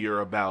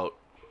pickier about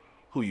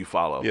who you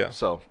follow. Yeah.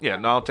 So yeah,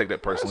 no, I'll take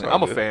that personally. That's all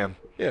I'm a good. fan.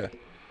 Yeah.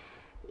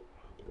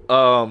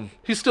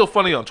 He's still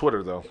funny on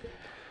Twitter though.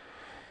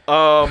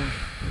 I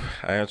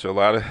answer a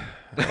lot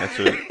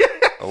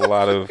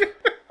of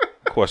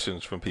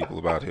questions from people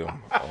about him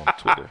on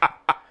Twitter.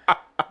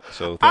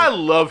 So I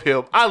love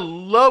him. I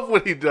love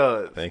what he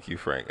does. thank you,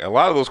 Frank. A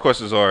lot of those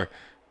questions are,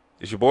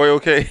 is your boy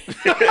okay?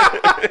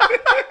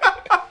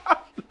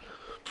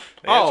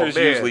 The answer is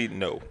usually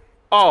no.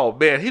 Oh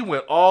man, he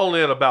went all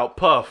in about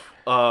Puff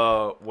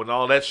when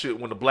all that shit,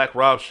 when the Black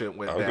Rob shit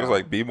went I was down. just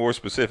like, be more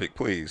specific,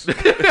 please.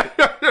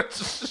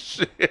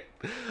 Shit.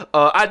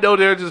 I know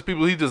there are just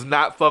people he does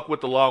not fuck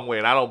with the long way,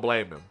 and I don't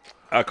blame him.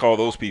 I call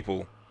those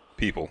people.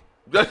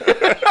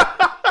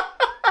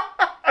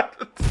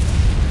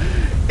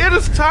 It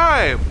is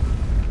time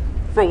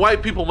for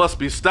White People Must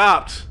Be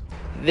Stopped.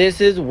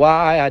 This is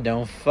why I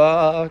don't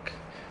fuck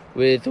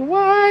with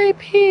white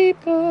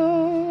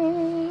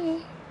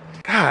people.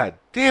 God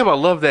damn, I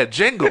love that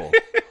jingle.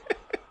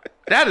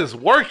 That is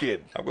working.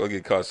 I'm going to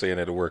get caught saying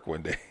that at work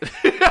one day.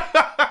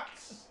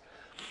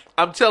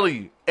 I'm telling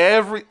you,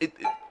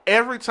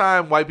 every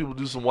time white people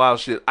do some wild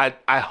shit, I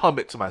hum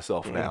it to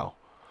myself now.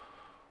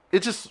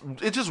 It just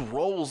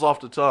rolls off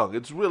the tongue.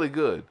 It's really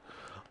good.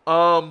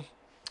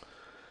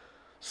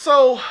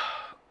 So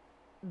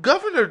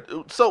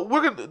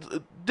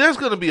there's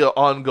gonna be an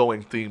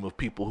ongoing theme of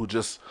people who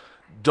just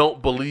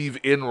don't believe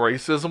in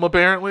racism,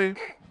 apparently.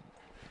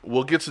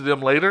 We'll get to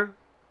them later.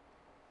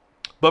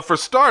 But for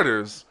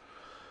starters,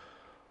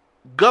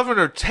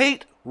 Governor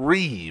Tate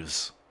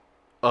Reeves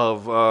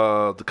of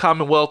the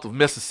Commonwealth of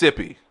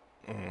Mississippi,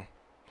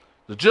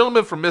 the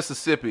gentleman from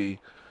Mississippi,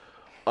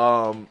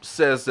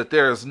 says that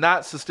there is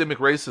not systemic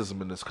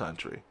racism in this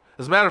country.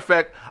 As a matter of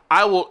fact,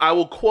 I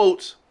will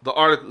quote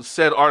the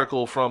said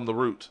article from The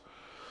Root.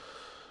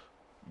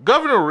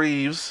 Governor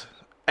Reeves,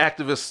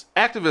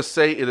 activists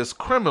say it is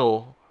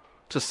criminal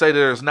to say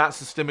there is not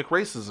systemic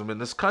racism in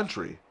this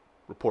country,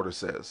 reporter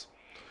says.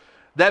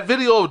 That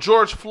video of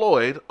George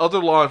Floyd, other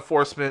law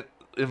enforcement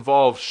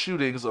involved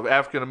shootings of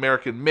African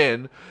American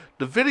men,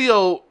 the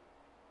video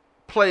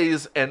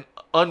plays and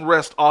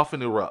unrest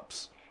often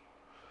erupts.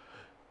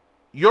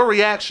 Your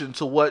reaction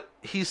to what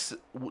he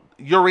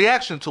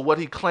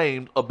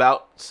claimed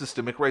about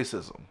systemic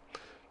racism.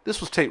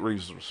 This was Tate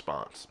Reeves'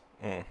 response.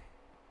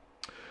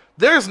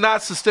 There is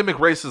not systemic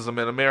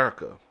racism in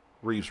America,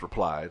 Reeves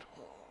replied.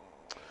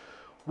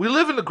 We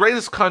live in the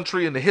greatest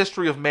country in the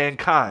history of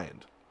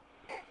mankind.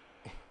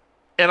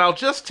 And I'll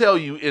just tell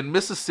you, in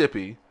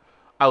Mississippi,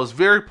 I was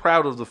very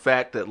proud of the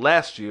fact that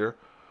last year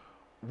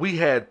we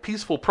had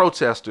peaceful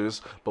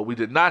protesters, but we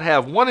did not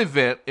have one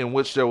event in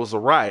which there was a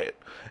riot.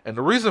 And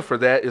the reason for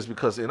that is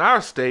because in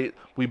our state,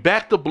 we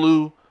back the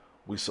blue,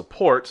 we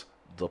support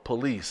the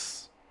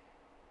police.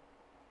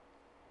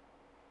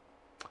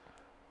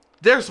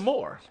 There's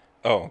more.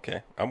 Oh,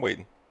 okay. I'm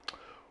waiting.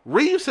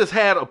 Reeves has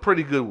had a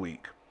pretty good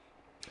week.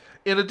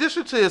 In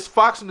addition to his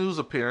Fox News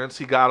appearance,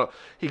 he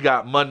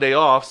got Monday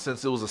off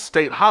since it was a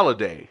state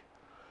holiday.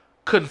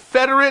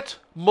 Confederate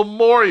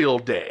Memorial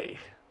Day.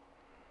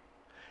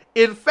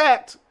 In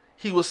fact,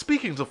 he was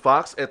speaking to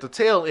Fox at the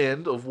tail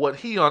end of what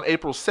he on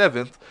April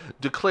 7th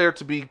declared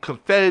to be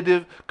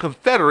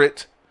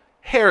Confederate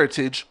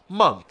Heritage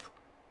Month.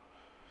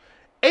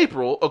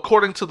 April,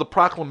 according to the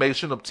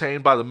proclamation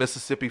obtained by the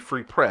Mississippi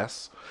Free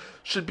Press,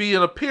 should be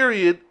a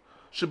period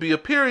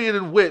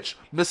in which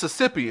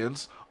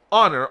Mississippians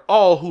honor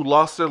all who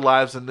lost their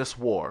lives in this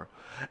war,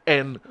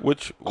 and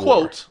Which war?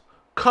 quote,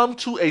 come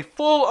to a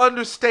full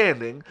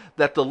understanding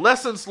that the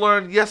lessons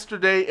learned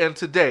yesterday and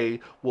today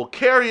will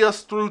carry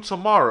us through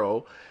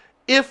tomorrow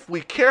if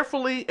we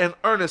carefully and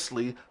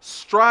earnestly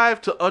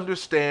strive to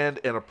understand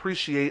and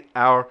appreciate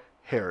our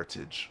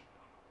heritage.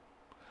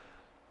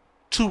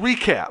 To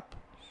recap,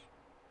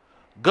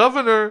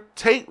 Governor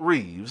Tate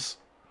Reeves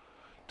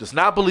does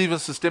not believe in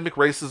systemic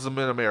racism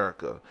in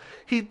America.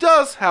 He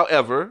does,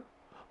 however,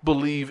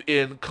 believe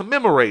in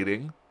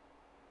commemorating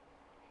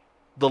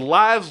the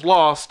lives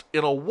lost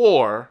in a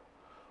war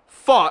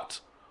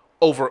fought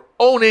over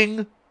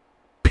owning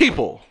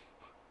people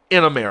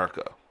in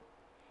America.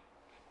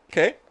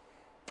 Okay.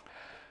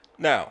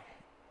 Now,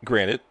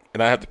 granted,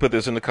 and I have to put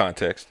this into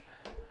context,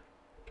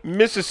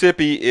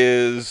 Mississippi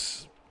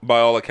is, by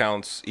all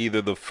accounts,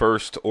 either the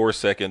first or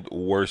second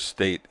worst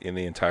state in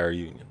the entire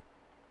union.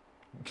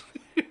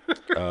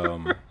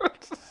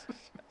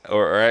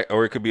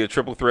 Or it could be a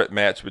triple threat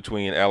match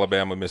between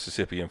Alabama,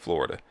 Mississippi, and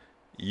Florida.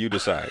 You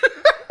decide.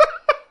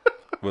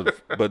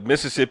 But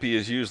Mississippi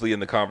is usually in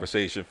the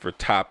conversation for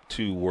top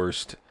two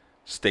worst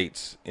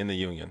states in the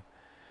union.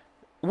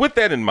 With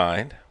that in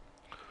mind,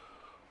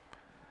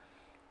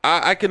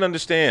 I can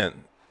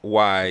understand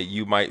why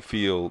you might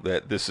feel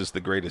that this is the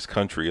greatest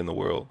country in the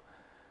world,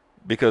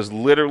 because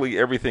literally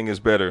everything is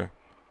better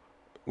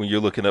when you're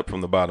looking up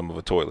from the bottom of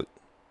a toilet.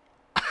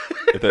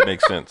 If that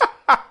makes sense.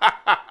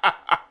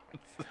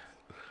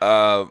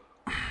 I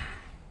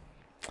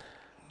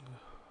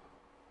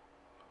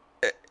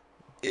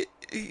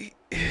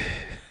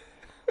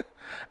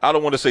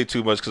don't want to say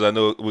too much because I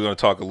know we're going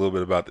to talk a little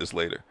bit about this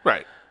later.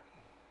 Right.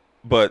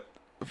 But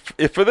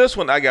for this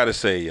one, I got to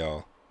say,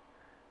 y'all,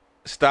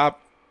 stop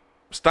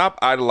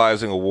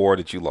idolizing a war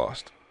that you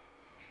lost.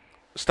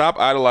 Stop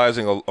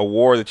idolizing a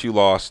war that you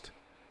lost.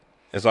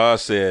 As I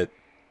said,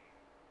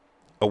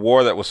 a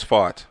war that was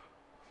fought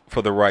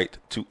for the right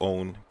to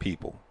own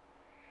people.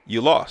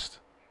 You lost.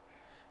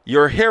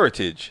 Your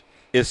heritage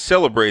is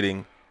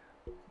celebrating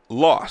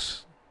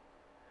loss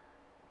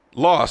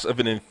of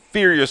an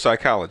inferior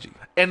psychology.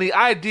 And the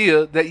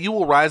idea that you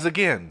will rise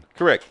again.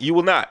 Correct. You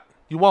will not.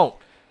 You won't.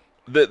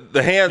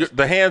 The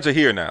hands are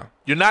here now.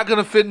 You're not going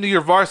to fit into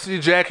your varsity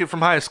jacket from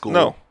high school.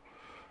 No.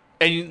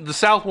 And the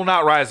South will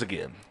not rise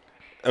again.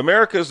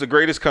 America is the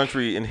greatest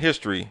country in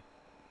history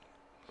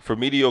for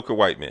mediocre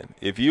white men.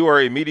 If you are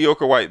a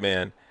mediocre white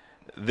man,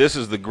 this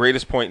is the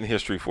greatest point in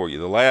history for you.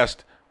 The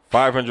last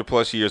 500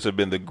 plus years have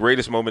been the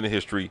greatest moment in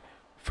history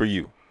for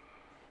you.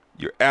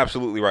 You're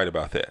absolutely right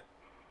about that.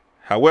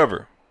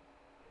 However,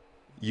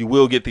 you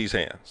will get these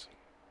hands.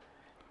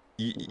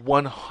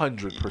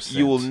 100%.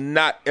 You will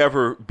not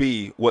ever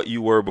be what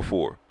you were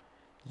before.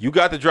 You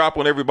got the drop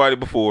on everybody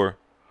before.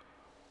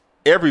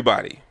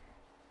 Everybody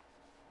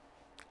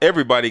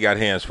got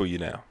hands for you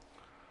now.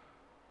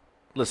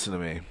 Listen to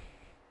me.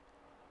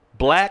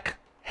 Black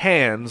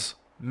hands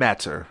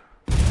matter.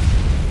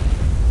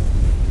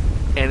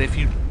 And if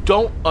you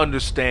don't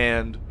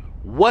understand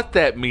what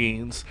that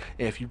means,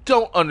 and if you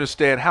don't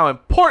understand how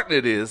important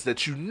it is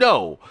that you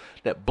know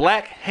that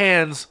black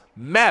hands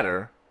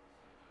matter,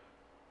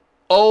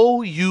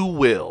 oh, you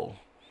will.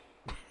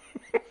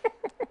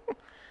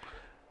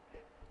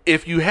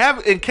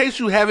 In case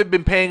you haven't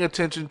been paying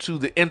attention to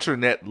the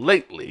internet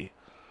lately,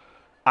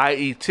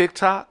 i.e.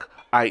 TikTok,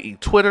 i.e.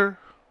 Twitter,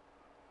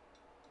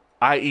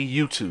 i.e.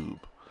 YouTube,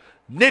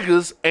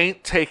 niggas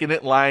ain't taking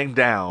it lying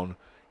down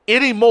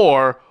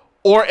anymore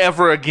or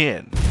ever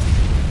again.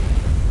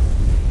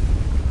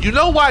 You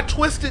know why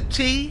Twisted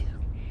Tea?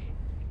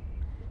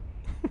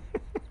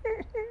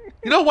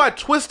 You know why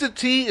Twisted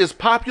Tea is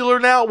popular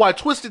now? Why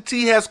Twisted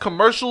Tea has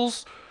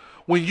commercials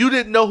when you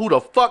didn't know who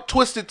the fuck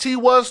Twisted Tea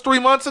was 3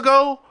 months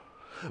ago?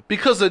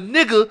 Because a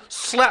nigga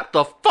slapped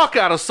the fuck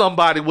out of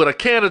somebody with a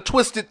can of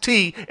Twisted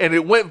Tea and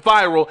it went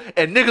viral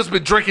and niggas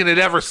been drinking it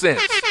ever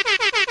since.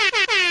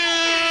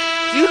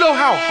 Do you know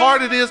how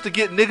hard it is to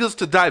get niggas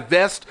to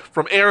divest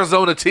from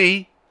Arizona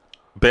tea?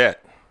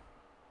 Bet.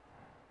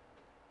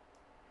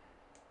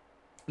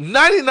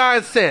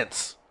 99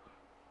 cents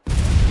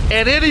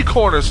at any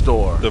corner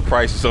store. The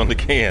price is on the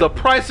can. The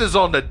price is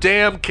on the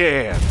damn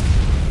can.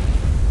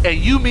 And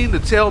you mean to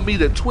tell me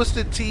that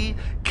Twisted Tea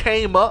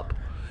came up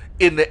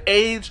in the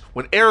age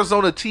when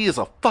Arizona tea is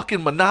a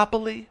fucking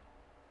monopoly?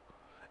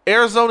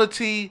 Arizona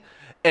tea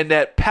and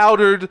that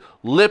powdered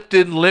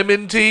Lipton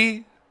lemon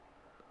tea?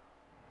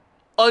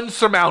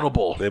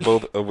 Unsurmountable. They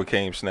both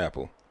overcame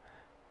Snapple.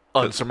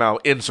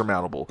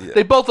 Insurmountable. Yeah.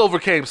 They both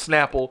overcame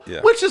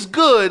Snapple, which is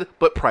good,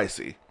 but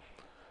pricey.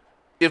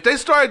 If they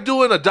started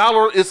doing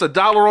 $1, it's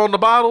 $1 on the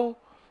bottle,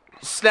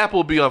 Snapple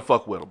will be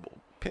unfuckwittable.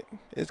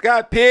 It's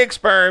got pig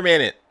sperm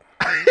in it.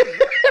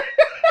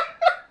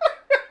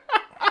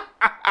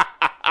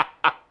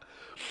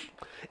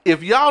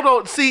 If y'all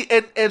don't see,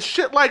 and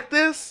shit like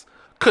this,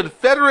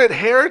 Confederate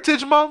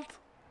Heritage Month,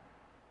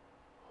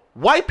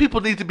 white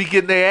people need to be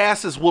getting their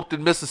asses whooped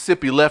in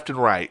Mississippi left and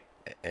right.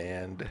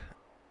 And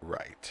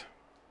right.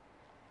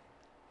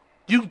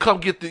 You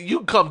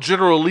can come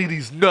General Lee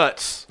these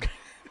nuts.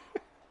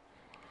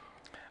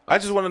 I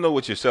just want to know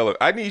what you're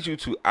celebrating. I need you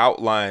to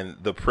outline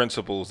the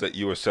principles that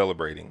you are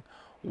celebrating.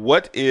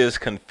 What is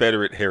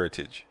Confederate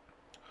heritage?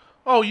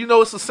 Oh, you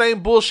know, it's the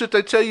same bullshit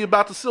they tell you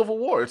about the Civil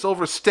War. It's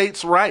over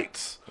states'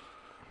 rights.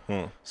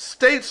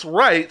 States'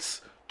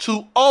 rights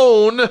to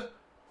own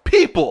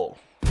people.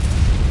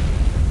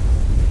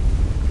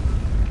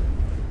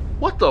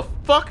 What the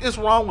fuck is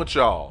wrong with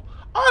y'all?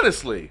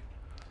 Honestly.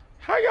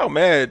 How y'all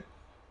mad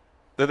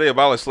that they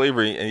abolished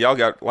slavery and y'all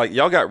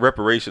got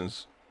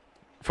reparations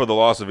for the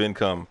loss of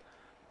income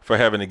for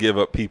having to give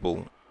up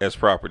people as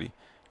property?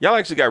 Y'all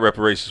actually got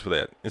reparations for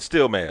that and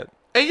still mad.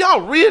 And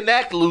y'all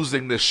reenact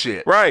losing this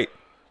shit. Right.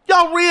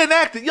 Y'all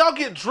reenact it. Y'all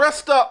get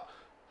dressed up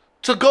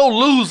to go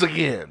lose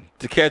again.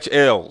 To catch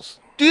L's.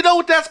 Do you know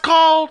what that's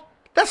called?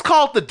 That's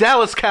called the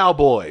Dallas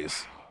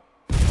Cowboys.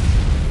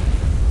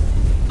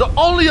 The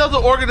only other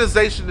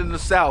organization in the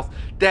South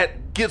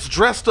that gets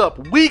dressed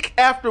up week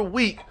after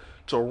week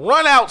to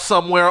run out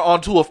somewhere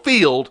onto a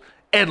field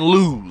and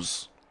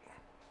lose.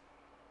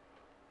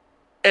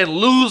 And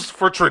lose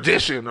for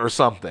tradition or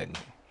something.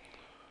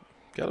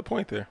 Got a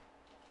point there.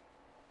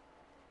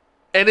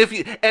 And if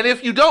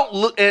you don't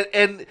look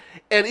and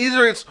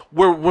either it's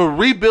we're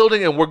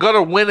rebuilding and we're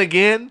gonna win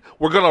again,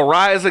 we're gonna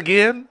rise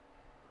again.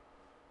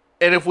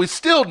 And if we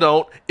still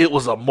don't, it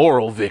was a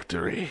moral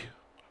victory.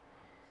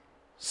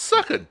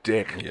 Suck a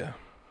dick. Yeah.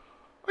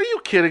 Are you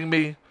kidding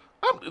me?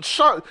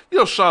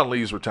 Sean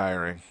Lee's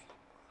retiring.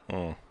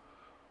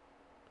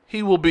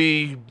 He will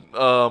be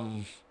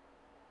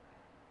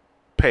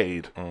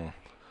paid.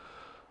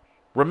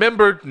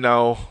 Remembered?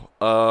 No.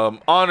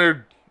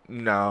 Honored?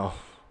 No.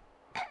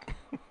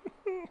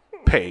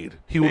 Paid.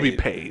 He will be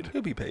paid.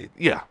 He'll be paid.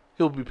 Yeah,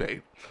 he'll be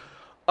paid.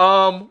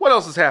 What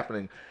else is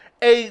happening?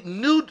 A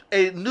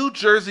New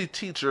Jersey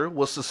teacher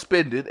was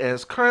suspended and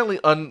is currently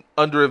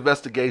under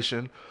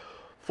investigation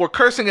for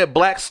cursing at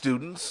black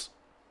students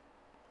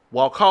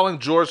while calling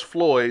George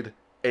Floyd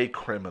a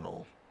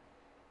criminal.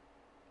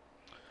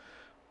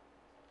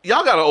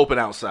 Y'all got to open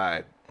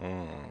outside.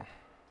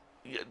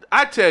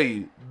 I tell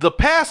you, the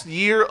past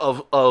year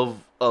of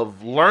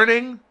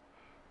learning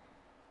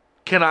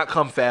cannot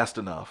come fast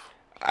enough.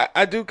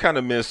 I do kind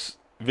of miss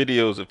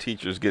videos of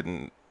teachers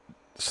getting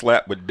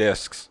slapped with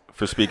desks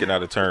for speaking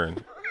out of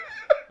turn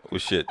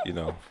with shit, you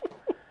know.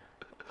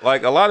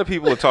 Like, a lot of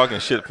people are talking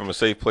shit from a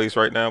safe place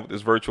right now with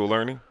this virtual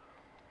learning.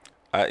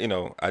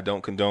 I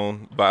don't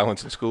condone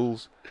violence in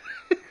schools,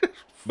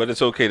 but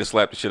it's okay to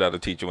slap the shit out of a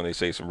teacher when they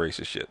say some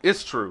racist shit.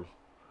 It's true.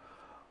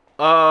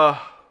 Let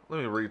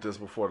me read this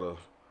before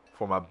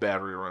my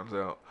battery runs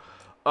out.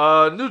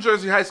 New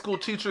Jersey high school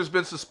teacher has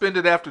been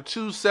suspended after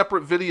 2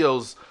 separate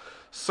videos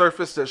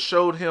surfaced that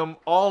showed him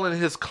all in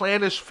his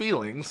clannish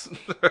feelings.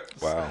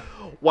 Wow.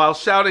 While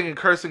shouting and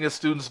cursing at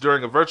students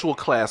during a virtual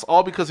class,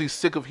 all because he's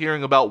sick of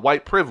hearing about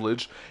white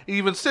privilege,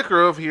 even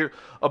sicker of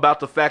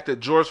about the fact that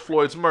George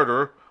Floyd's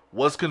murderer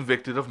was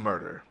convicted of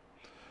murder.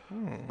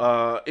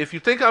 If you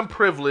think I'm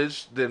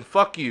privileged, then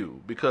fuck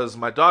you, because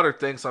my daughter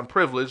thinks I'm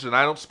privileged and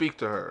I don't speak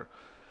to her.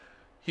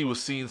 He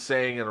was seen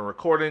saying in a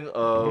recording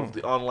of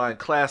the online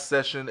class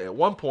session. At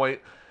one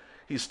point,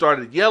 he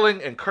started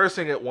yelling and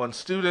cursing at one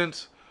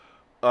student.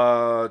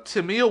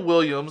 Tamia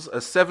Williams, a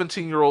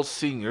 17-year-old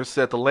senior,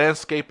 said the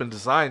landscape and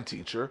design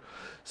teacher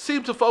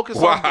seemed to focus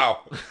on... Wow.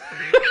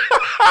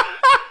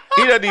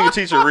 He doesn't even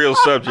teach a real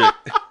subject.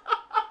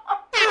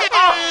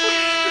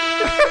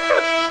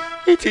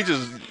 He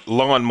teaches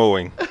lawn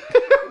mowing.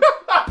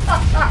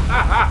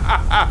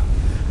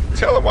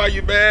 Tell him why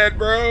you mad,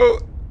 bro.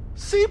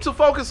 Seemed to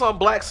focus on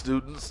black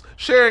students,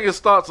 sharing his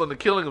thoughts on the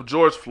killing of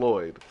George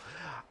Floyd.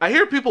 I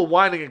hear people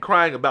whining and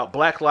crying about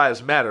Black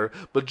Lives Matter,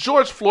 but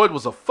George Floyd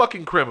was a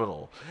fucking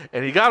criminal.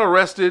 And he got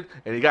arrested,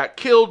 and he got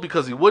killed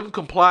because he wouldn't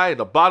comply, and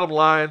the bottom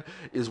line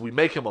is we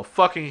make him a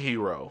fucking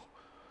hero.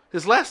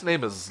 His last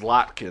name is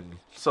Zlotkin,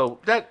 so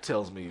that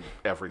tells me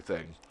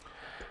everything.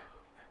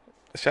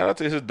 Shout out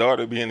to his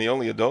daughter being the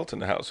only adult in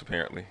the house,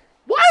 apparently.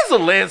 Why is a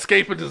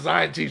landscape and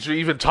design teacher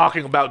even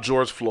talking about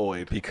George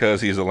Floyd? Because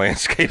he's a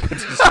landscape and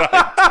design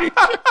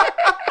teacher.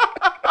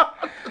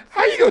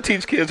 How you gonna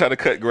teach kids how to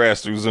cut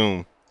grass through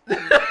Zoom?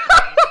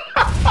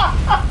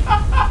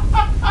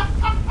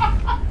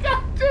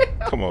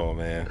 Come on,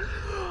 man.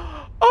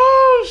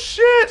 Oh,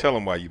 shit. Tell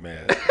them why you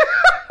mad.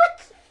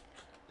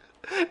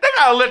 They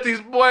gotta let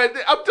these boys...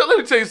 let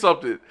me tell you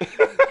something.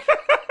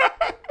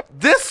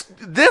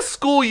 This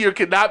school year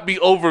cannot be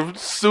over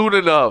soon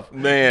enough.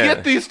 Man.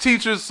 Get these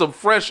teachers some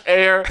fresh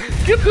air.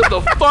 Get them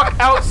the fuck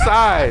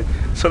outside.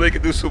 So they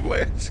can do some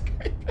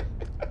landscape.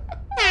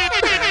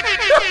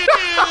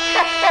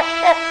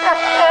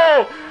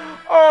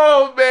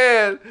 Oh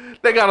man.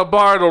 They gotta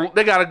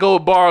go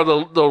and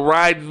borrow the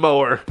riding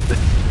mower.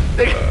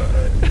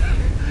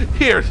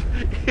 Here,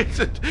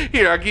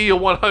 I give you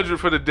 100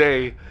 for the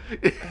day.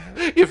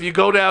 If you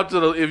go down to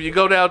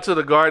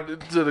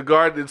the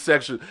garden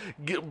section,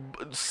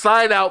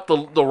 sign out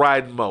the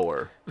riding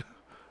mower,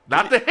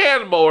 not the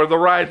hand mower, the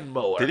riding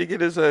mower. Did he get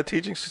his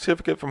teaching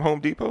certificate from Home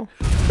Depot?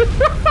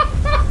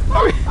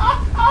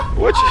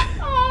 What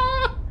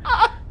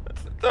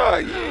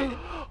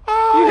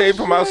you hate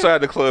from outside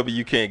the club and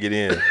you can't get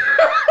in.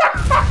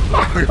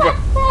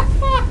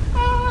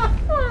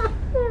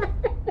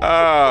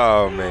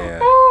 Oh man.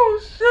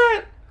 Oh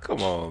shit.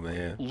 Come on,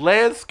 man.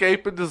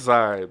 Landscape and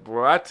design,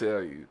 bro. I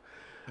tell you.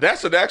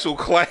 That's an actual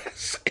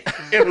class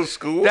in a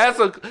school.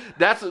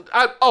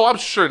 I'm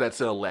sure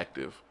that's an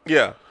elective.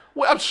 Yeah.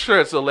 Well, I'm sure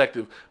it's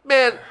elective.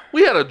 Man,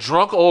 we had a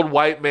drunk old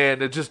white man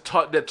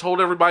that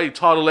told everybody he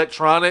taught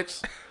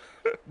electronics.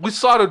 We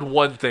soldered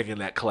one thing in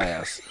that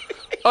class.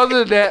 Other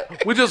than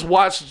that, we just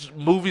watched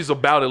movies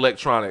about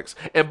electronics.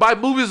 And by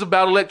movies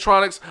about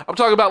electronics, I'm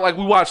talking about like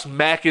we watched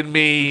Mac and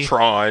Me,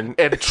 Tron,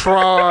 and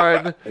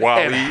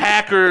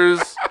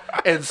Hackers,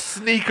 and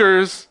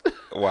Sneakers.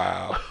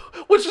 Wow.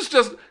 Which is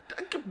just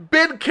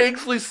Ben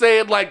Kingsley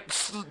saying like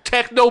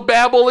techno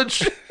babble and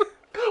shit.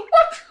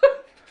 What?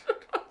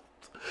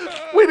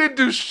 We didn't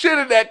do shit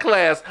in that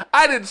class.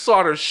 I didn't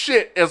solder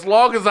shit as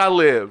long as I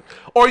lived.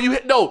 Or you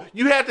had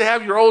to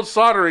have your own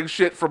soldering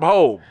shit from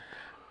home.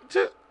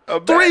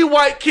 3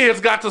 white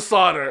kids got to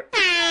solder.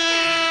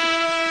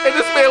 And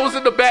this man was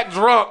in the back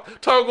drunk,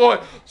 going,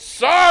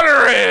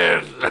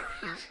 soldering.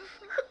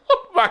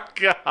 Oh my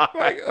God.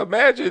 Like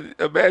imagine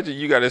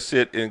you gotta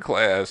sit in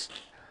class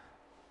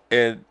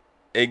and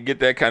get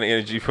that kind of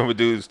energy from a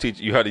dude who's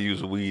teaching you how to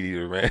use a weed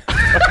eater, man.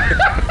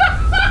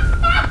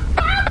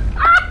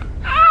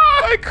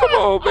 Like, come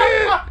on,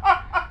 man.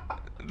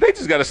 They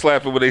just got to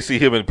slap him when they see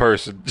him in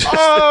person.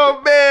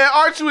 Oh, man.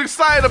 Aren't you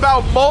excited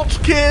about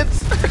mulch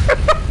kids?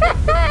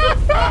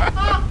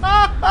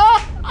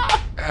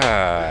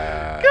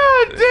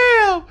 God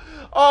damn.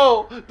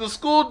 Oh, the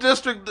school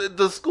district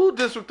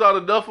thought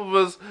enough of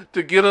us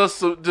to get us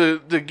some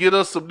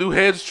new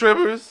hedge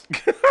trimmers.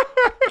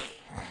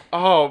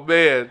 Oh,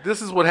 man.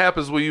 This is what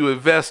happens when you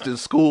invest in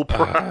school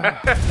pride.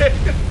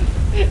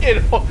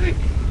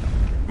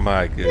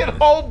 My goodness. In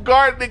home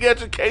gardening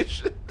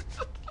education.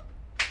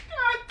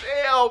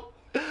 God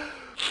damn.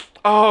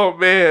 Oh,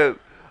 man.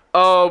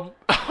 Oh,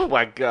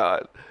 my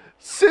God.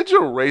 Send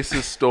your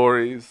racist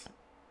stories.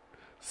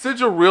 Send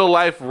your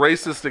real-life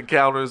racist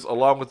encounters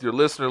along with your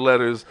listener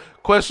letters,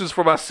 questions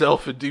for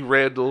myself and D.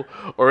 Randle,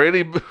 or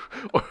any...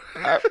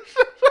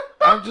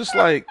 I'm just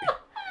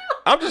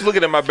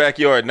looking at my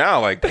backyard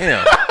now like,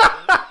 damn.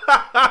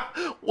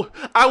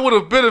 I would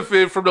have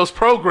benefited from those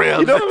programs.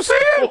 You know what I'm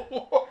saying?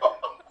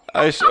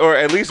 Or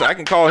at least I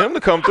can call him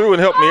to come through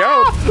and help me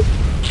out.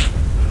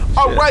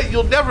 All right,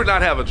 you'll never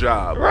not have a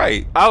job.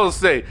 Right. I would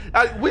say,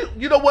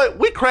 you know what?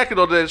 We cracking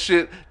on that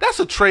shit. That's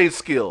a trade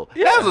skill.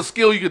 Yeah. That's a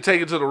skill you can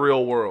take into the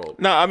real world.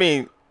 No, I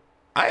mean,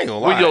 I ain't gonna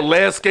lie. When your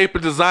landscape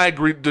and design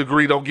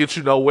degree don't get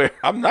you nowhere.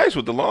 I'm nice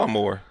with the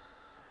lawnmower.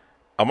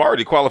 I'm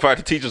already qualified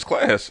to teach this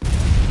class.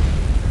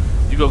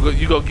 You gonna go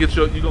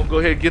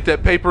ahead and get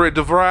that paper at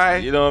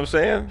DeVry? You know what I'm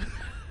saying?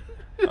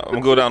 I'm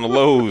gonna go down to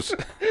Lowe's.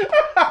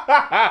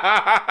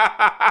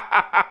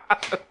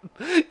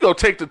 You gonna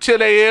take the 10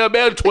 a.m.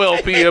 and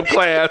 12 p.m.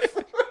 class.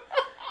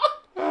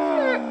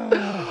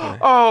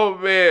 Oh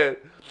man.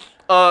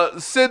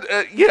 Send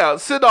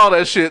all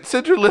that shit.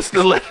 Send your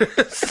listener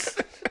letters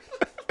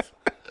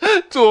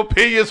to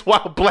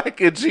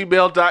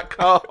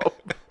opinionswhileblack@gmail.com.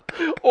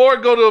 Or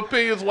go to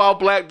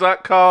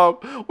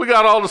opinionswhileblack.com. We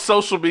got all the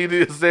social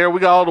medias there. We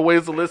got all the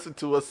ways to listen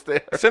to us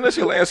there. Send us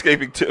your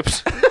landscaping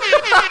tips.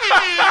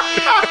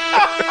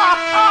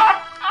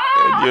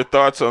 And your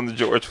thoughts on the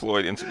George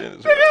Floyd incident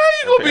as well. Yeah,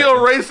 you gonna be a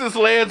racist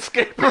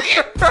landscaper.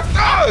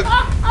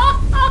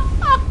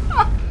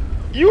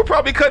 You were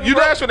probably cutting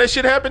grass when that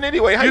shit happened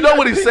anyway. You know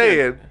what he's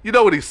saying?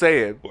 What?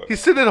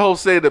 He's sitting at home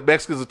saying that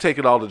Mexicans are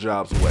taking all the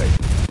jobs away.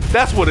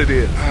 That's what it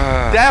is.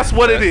 That's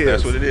what it is.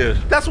 That's what it is.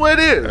 That's what it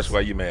is. That's why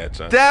you mad,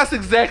 son. That's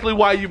exactly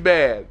why you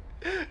mad.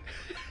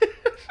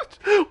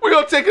 We're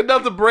going to take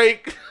another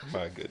break.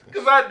 My goodness.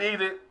 Because I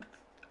need it.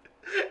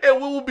 And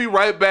we will be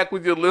right back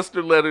with your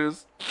listener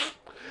letters,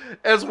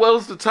 as well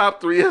as the top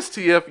 3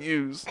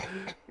 STFUs.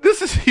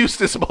 This is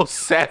Houston's most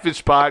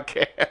savage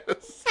podcast.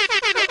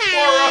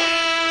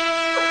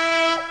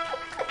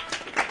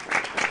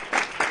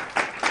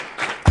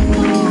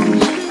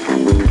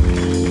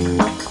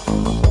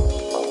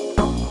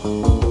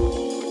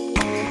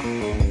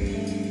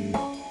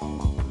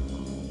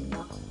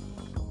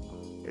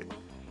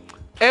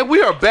 And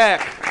we are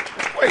back.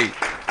 Wait. Ain't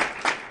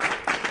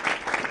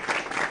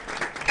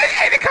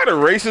it kind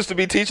of racist to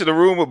be teaching a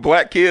room of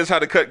black kids how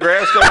to cut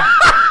grass, though?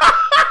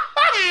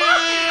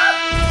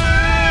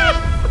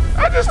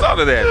 I just thought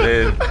of that,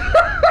 man.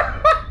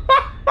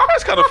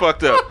 That's kind of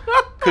fucked up.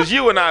 Because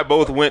you and I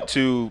both went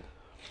to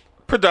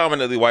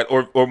predominantly white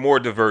or more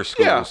diverse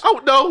schools. Yeah.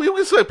 Oh, no, you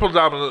can say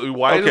predominantly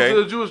white. Okay.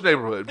 It's a Jewish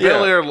neighborhood.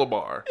 Bel Air,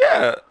 Lamar.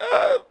 Yeah.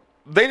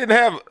 They didn't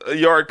have a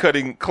yard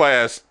cutting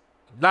class.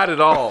 Not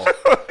at all.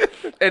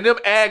 And them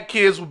ag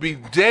kids would be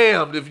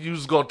damned if you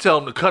was going to tell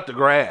them to cut the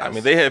grass. I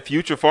mean, they had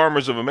future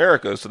farmers of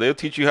America, so they'll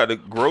teach you how to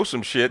grow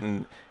some shit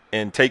and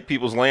take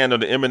people's land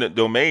under eminent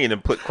domain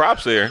and put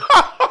crops there.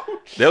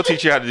 They'll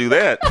teach you how to do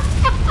that.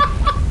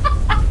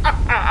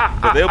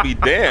 But they'll be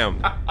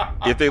damned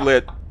if they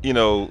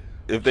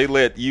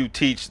let you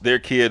teach their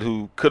kid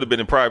who could have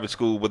been in private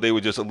school, but they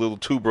were just a little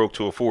too broke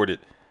to afford it,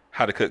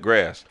 how to cut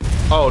grass.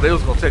 Oh, they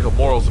was going to take a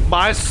morals.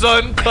 My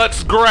son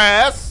cuts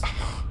grass.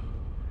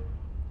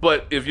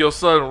 But if your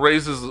son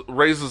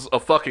raises a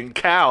fucking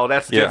cow,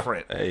 that's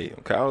different. Hey,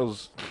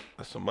 cows,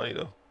 that's some money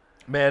though.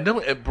 Man,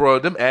 them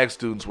ag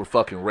students were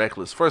fucking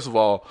reckless. First of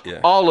all, Yeah.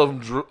 all of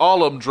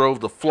them drove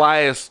the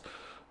flyest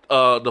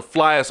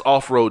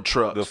off-road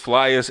trucks. The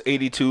flyest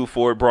 82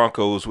 Ford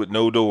Broncos with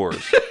no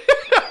doors.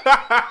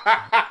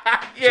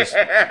 Yes.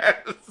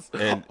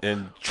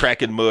 And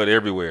tracking mud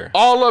everywhere.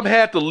 All of them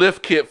had the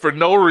lift kit for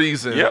no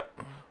reason. Yep.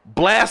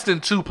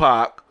 Blasting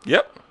Tupac.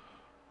 Yep.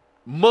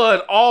 Mud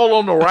all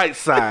on the right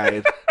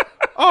side.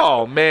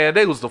 Oh, man,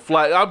 they was the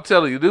fly. I'm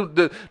telling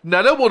you.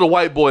 Now, them were the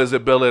white boys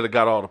at Bel Air that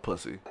got all the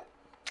pussy.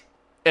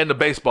 And the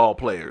baseball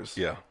players.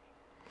 Yeah.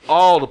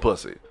 All the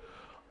pussy.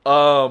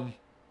 Oh,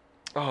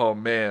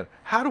 man.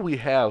 How do we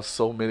have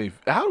so many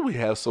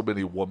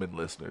woman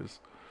listeners?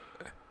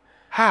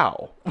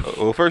 How?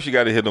 Well, first you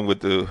got to hit them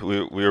with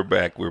we're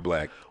back, we're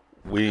black.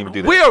 We didn't even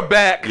do that. We are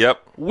back. Yep.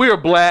 We're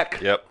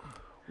black. Yep.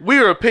 We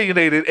are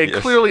opinionated, and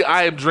Yes. clearly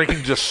I am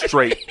drinking just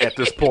straight at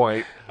this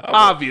point.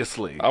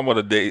 Obviously. I'm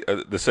on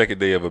the second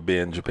day of a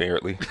binge,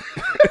 apparently.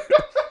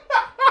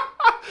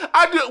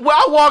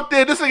 I walked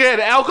in, this nigga had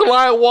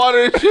alkaline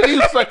water and shit. He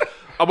was like,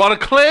 I'm on a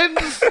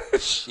cleanse.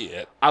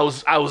 Shit.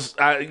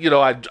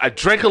 I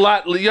drank a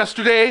lot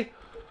yesterday.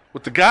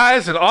 with the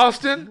guys in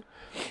Austin,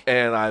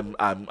 and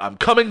I'm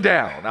coming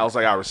down. I was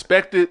like, I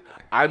respect it.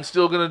 I'm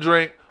still gonna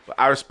drink, but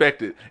I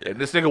respect it. And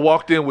this nigga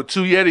walked in with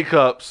 2 Yeti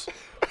cups,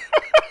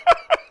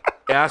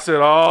 and I said,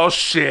 "Oh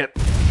shit,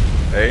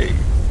 Hey,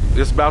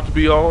 it's about to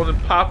be on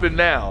and popping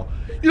now."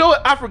 You know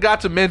what? I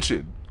forgot to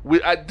mention.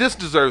 This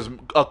deserves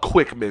a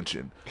quick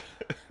mention.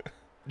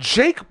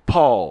 Jake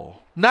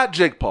Paul, not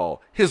Jake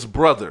Paul, his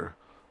brother,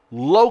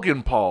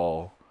 Logan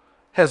Paul,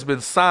 has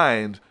been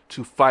signed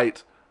to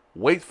fight,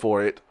 wait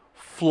for it,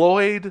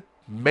 Floyd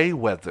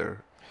Mayweather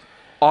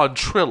on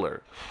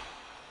Triller.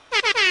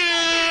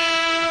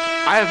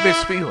 I have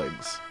mixed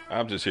feelings.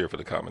 I'm just here for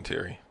the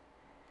commentary.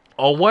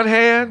 On one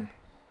hand,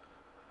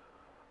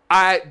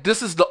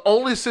 this is the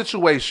only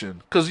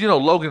situation, because, you know,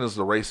 Logan is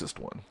the racist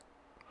one.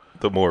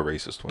 The more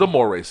racist one. The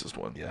more racist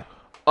one. Yeah.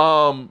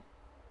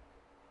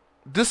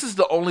 This is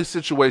the only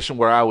situation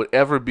where I would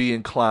ever be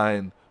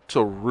inclined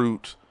to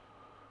root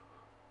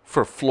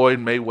for Floyd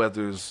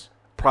Mayweather's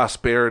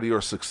prosperity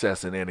or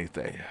success in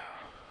anything.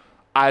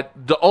 Yeah.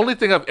 The only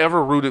thing I've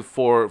ever rooted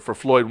for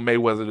Floyd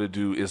Mayweather to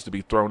do is to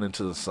be thrown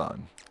into the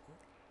sun.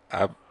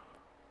 I've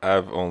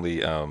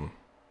only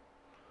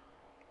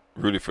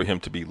rooted for him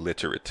to be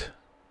literate.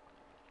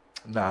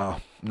 No.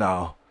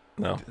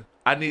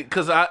 I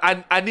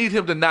need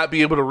him to not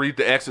be able to read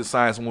the exit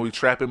signs when we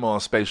trap him on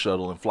a space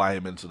shuttle and fly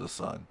him into the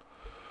sun.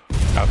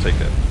 I'll take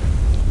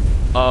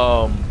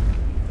that.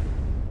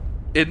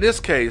 In this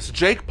case,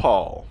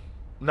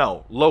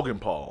 Logan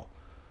Paul.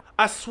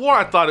 I swore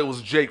I thought it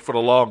was Jake for the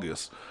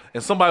longest,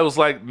 and somebody was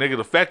like, "Nigga,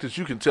 the fact that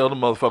you can tell the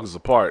motherfuckers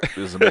apart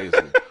is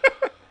amazing."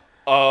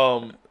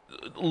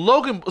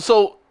 Logan.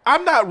 So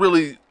I'm not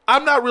really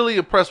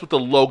impressed with the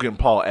Logan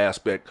Paul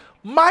aspect.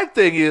 My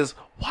thing is,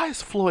 why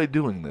is Floyd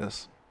doing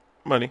this?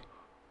 Money.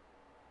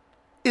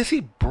 Is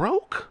he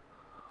broke?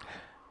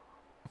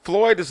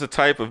 Floyd is the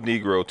type of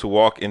Negro to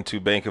walk into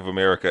Bank of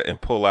America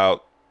and pull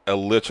out a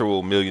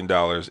literal $1 million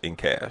in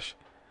cash.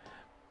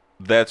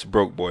 That's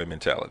broke boy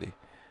mentality.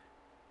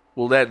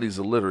 Well, that needs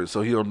illiterate,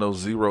 so he don't know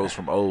zeros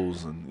from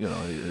O's, and you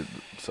know,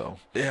 so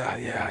Yeah.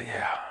 he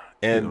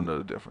And don't know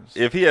the difference.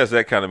 if he has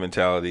that kind of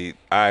mentality,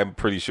 I'm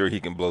pretty sure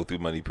he can blow through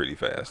money pretty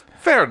fast.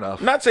 Fair enough.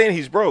 I'm not saying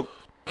he's broke.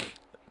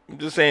 I'm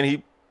just saying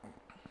he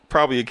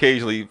probably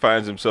occasionally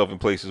finds himself in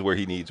places where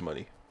he needs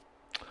money.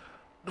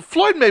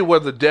 Floyd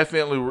Mayweather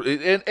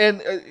definitely,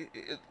 and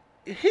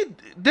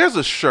there's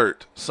a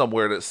shirt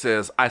somewhere that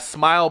says, "I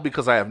smile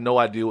because I have no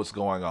idea what's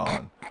going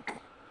on."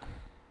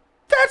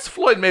 That's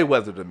Floyd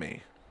Mayweather to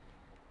me.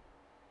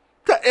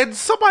 And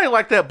somebody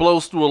like that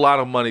blows through a lot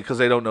of money because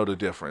they don't know the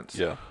difference.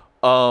 Yeah.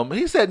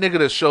 He's that nigga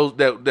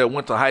that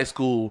went to high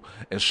school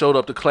and showed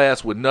up to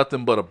class with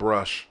nothing but a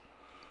brush.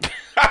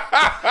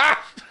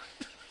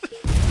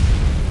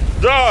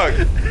 Dog.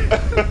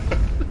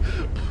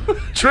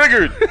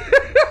 Triggered.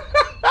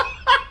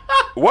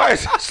 Why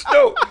is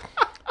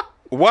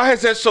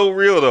that so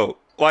real though?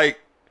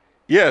 Like,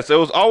 yes, there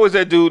was always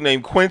that dude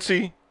named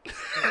Quincy.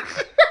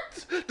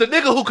 The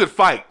nigga who could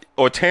fight.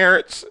 Or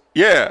Terrence.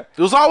 Yeah.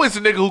 There was always a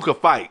nigga who could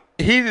fight.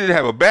 He didn't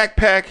have a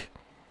backpack.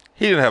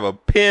 He didn't have a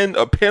pen,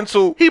 a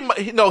pencil.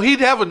 He'd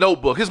have a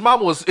notebook. His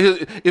mama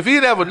if he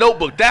didn't have a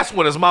notebook, that's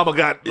when his mama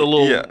got a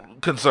little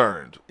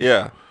concerned.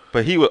 Yeah.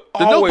 But he would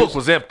The notebook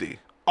was empty.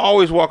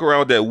 always walk around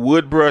with that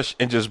wood brush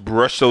and just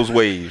brush those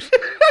waves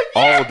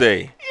all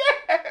day.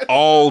 Yes.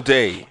 All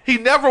day. He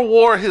never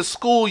wore his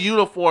school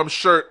uniform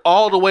shirt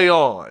all the way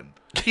on.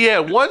 He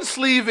had one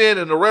sleeve in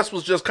and the rest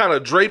was just kind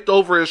of draped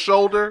over his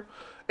shoulder,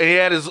 and he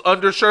had his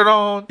undershirt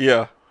on.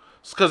 Yeah.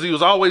 It's because he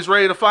was always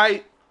ready to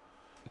fight.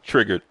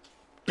 Triggered.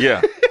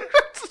 Yeah.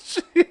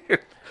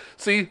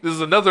 See, this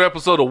is another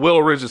episode of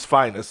Will Ridge's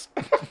Finest.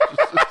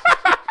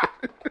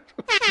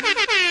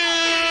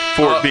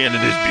 Fort Bend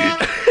in this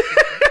bitch.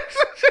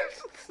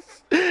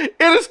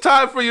 It is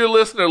time for your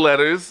listener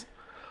letters.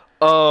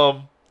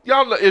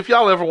 Y'all, if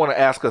y'all ever want to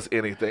ask us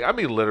anything, I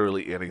mean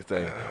literally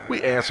anything,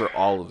 we answer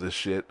all of this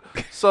shit.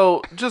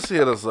 So just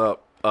hit us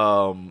up.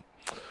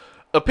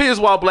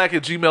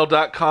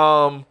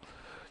 opinionswhileblack@gmail.com.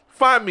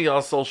 Find me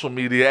on social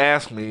media.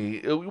 Ask me,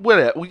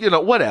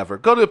 whatever.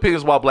 Go to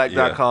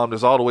opinionswhileblack.com.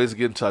 There's all the ways to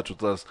get in touch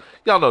with us.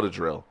 Y'all know the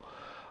drill.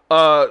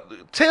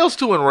 Tales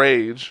to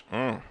Enrage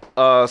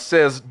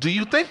says, do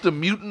you think the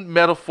mutant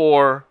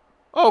metaphor...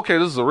 Oh, okay,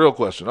 this is a real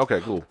question.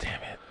 Okay, cool.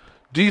 Damn it.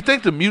 Do you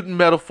think the mutant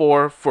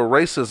metaphor for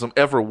racism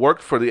ever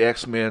worked for the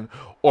X-Men,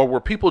 or were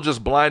people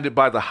just blinded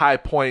by the high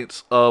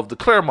points of the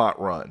Claremont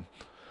run?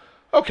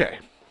 Okay.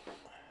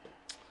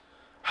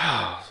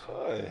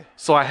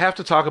 So I have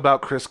to talk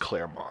about Chris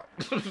Claremont.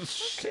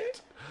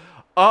 Shit.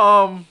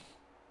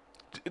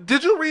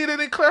 Did you read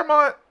any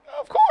Claremont?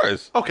 Of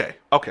course. Okay.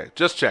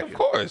 Just checking. Of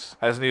course.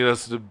 I just need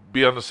us to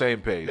be on the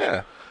same page.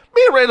 Yeah.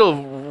 Me and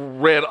Randle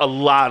read a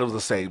lot of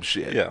the same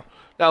shit. Yeah.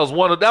 That was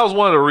one of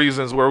the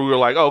reasons where we were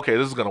like, okay,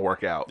 this is gonna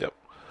work out. Yep.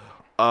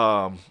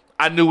 I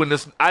knew when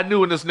this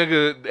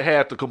nigga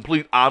had the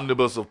complete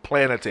omnibus of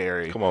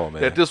Planetary. Come on,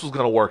 man. That this was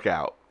gonna work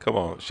out. Come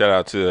on. Shout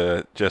out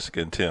to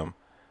Jessica and Tim.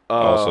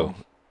 Also,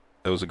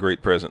 it was a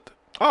great present.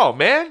 Oh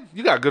man,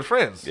 you got good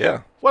friends.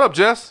 Yeah. What up,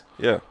 Jess?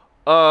 Yeah.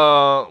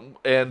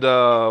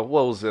 What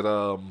was it?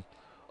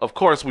 Of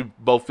course, we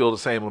both feel the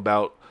same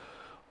about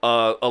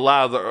a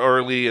lot of the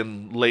early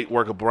and late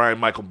work of Brian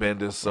Michael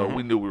Bendis, so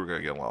we knew we were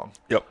going to get along.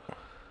 Yep.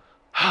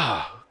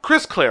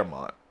 Chris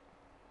Claremont.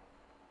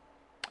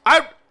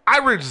 I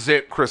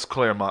resent Chris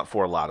Claremont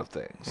for a lot of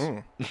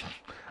things.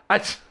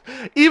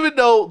 Even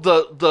though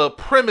the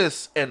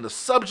premise and the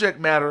subject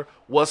matter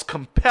was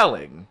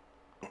compelling,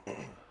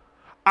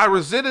 I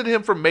resented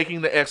him for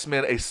making the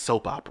X-Men a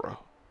soap opera.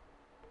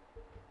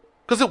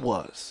 Because it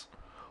was.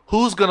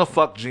 Who's going to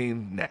fuck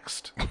Jean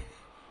next?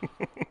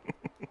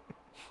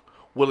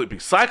 Will it be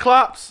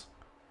Cyclops,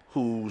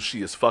 who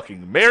she is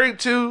fucking married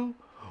to?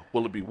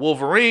 Will it be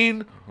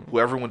Wolverine, who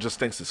everyone just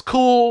thinks is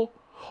cool?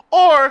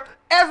 Or,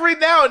 every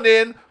now and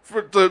then,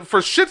 for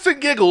shits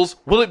and giggles,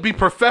 will it be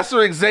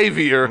Professor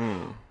Xavier,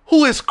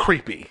 who is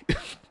creepy?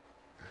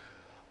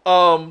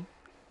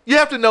 You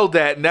have to know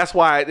that, and that's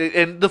why.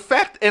 And the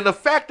fact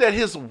that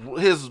his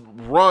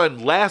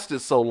run lasted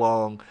so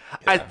long,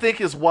 I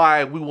think, is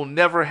why we will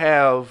never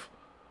have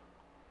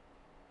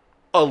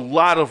a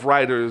lot of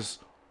writers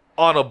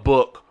on a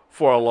book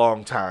for a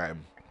long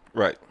time,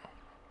 Right.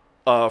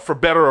 For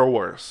better or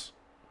worse.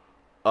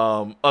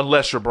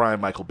 Unless you're Brian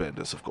Michael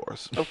Bendis, of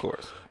course. Of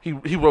course.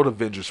 He wrote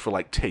Avengers for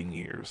like 10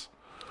 years.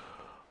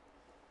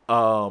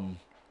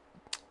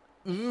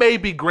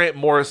 Maybe Grant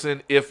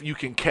Morrison if you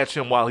can catch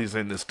him while he's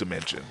in this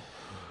dimension.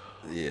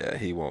 Yeah,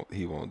 he won't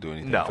do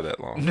anything No. for that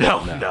long.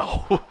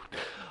 No.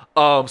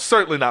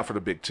 Certainly not for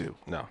the big two.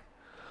 No.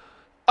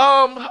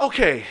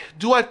 Okay.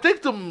 Do I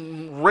think the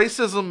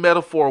racism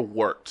metaphor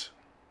worked?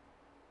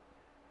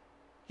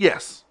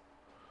 Yes.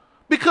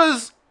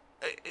 Because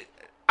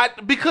I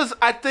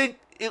think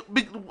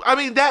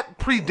that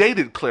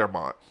predated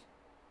Claremont.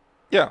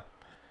 Yeah.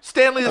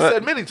 Stanley has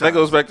said many times. That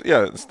goes back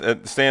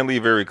to, Stan Lee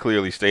very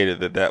clearly stated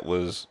that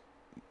was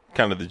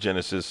kind of the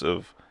genesis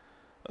of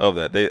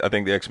that. I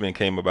think the X-Men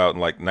came about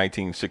in like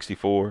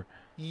 1964.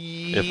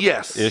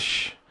 Yes.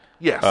 Ish.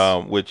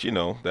 Yes. Which,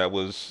 that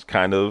was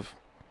kind of,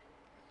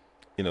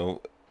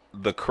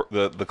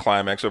 the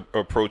climax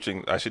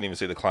approaching. I shouldn't even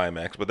say the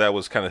climax, but that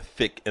was kind of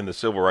thick in the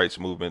civil rights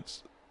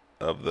movements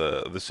of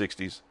the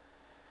 60s.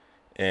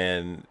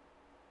 And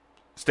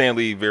Stan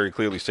Lee very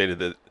clearly stated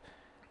that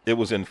it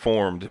was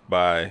informed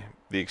by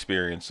the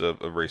experience of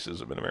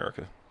racism in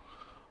America.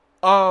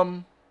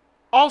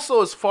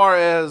 Also, as far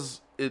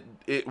as it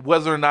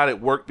whether or not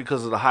it worked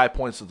because of the high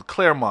points of the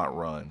Claremont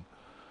run,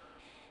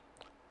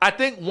 I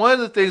think one of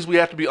the things we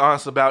have to be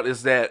honest about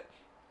is that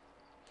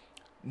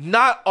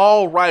not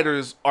all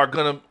writers are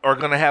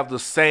gonna have the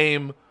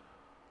same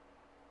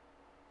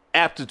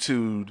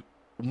aptitude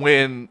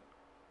when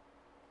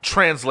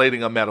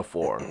translating a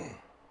metaphor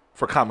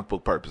for comic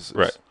book purposes.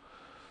 Right.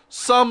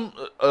 Some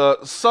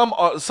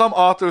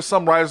authors,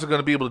 some writers are going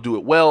to be able to do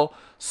it well.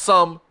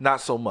 Some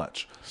not so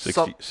much.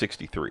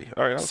 63.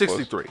 All right,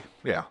 63. Close.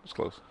 Yeah, It's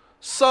close.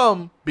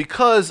 Some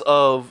because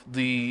of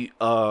they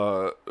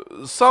are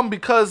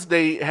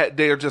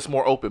just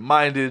more open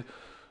minded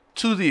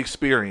to the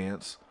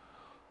experience.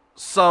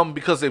 Some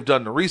because they've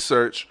done the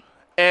research,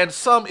 and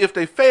some if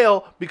they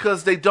fail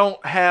because they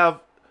don't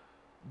have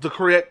the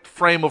correct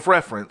frame of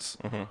reference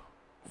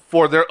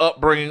for their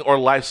upbringing or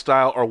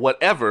lifestyle or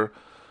whatever,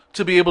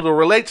 to be able to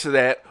relate to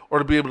that or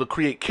to be able to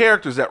create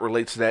characters that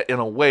relate to that in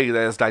a way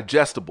that is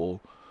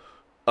digestible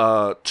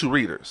to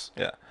readers.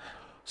 Yeah.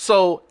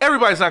 So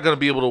everybody's not going to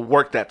be able to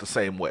work that the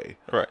same way.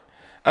 Right.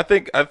 I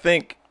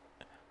think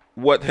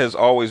what has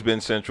always been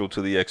central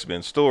to the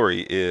X-Men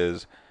story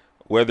is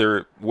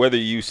whether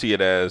you see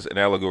it as an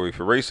allegory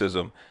for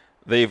racism,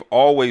 they've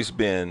always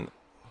been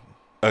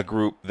a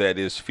group that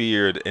is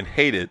feared and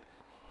hated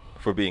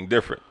for being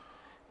different.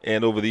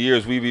 And over the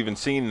years, we've even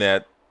seen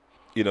that,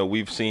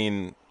 we've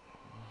seen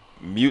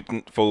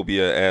mutant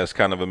phobia as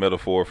kind of a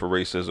metaphor for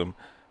racism,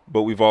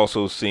 but we've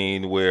also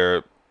seen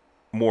where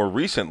more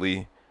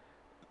recently,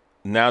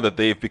 now that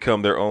they've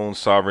become their own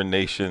sovereign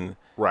nation,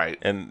 right,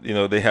 and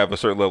they have a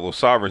certain level of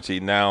sovereignty,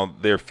 now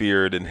they're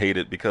feared and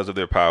hated because of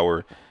their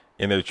power,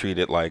 and they're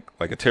treated like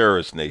a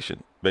terrorist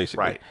nation,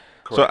 basically. Right.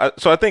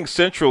 So I think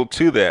central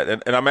to that,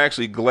 and I'm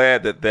actually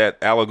glad that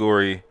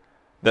allegory,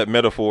 that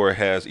metaphor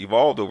has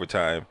evolved over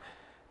time,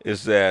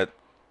 is that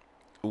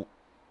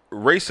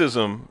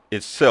racism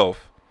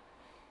itself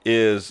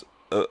is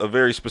a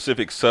very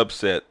specific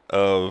subset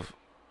of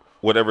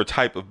whatever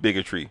type of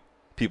bigotry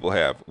people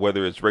have,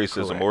 whether it's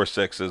racism or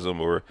sexism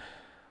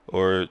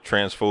or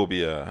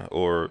transphobia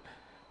or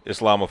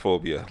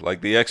Islamophobia.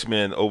 Like the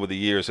X-Men over the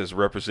years has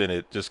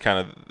represented just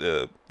kind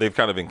of, they've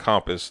kind of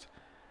encompassed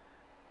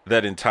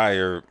that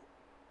entire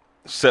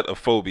set of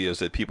phobias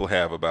that people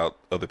have about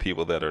other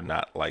people that are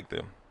not like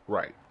them.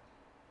 Right.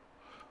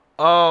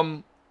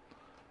 And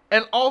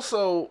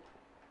also,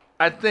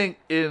 I think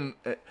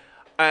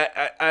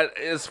I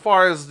as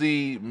far as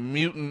the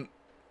mutant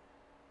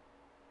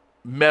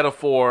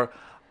metaphor,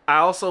 I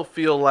also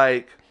feel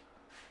like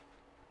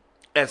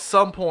at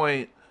some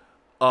point,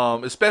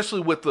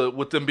 especially with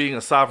them being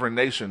a sovereign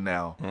nation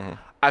now,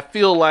 I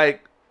feel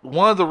like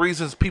one of the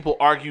reasons people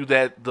argue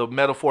that the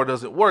metaphor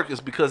doesn't work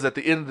is because at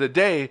the end of the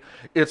day,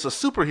 it's a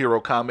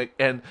superhero comic,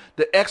 and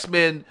the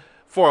X-Men,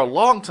 for a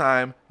long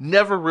time,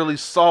 never really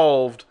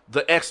solved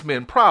the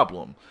X-Men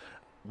problem.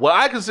 What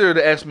I consider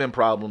the X-Men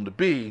problem to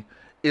be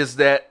is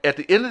that at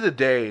the end of the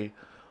day,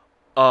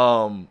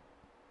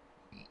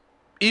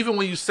 even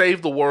when you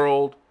save the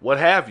world, what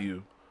have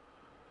you,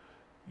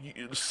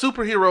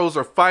 superheroes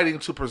are fighting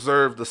to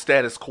preserve the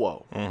status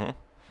quo. Mm-hmm.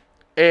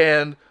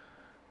 And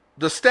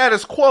the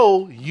status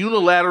quo,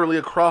 unilaterally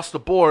across the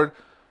board,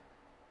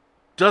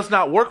 does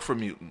not work for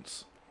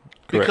mutants.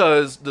 Correct.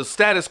 Because the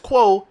status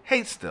quo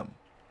hates them.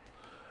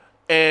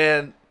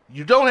 And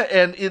you don't,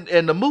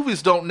 and the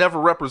movies don't never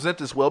represent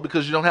this well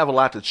because you don't have a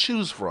lot to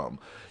choose from.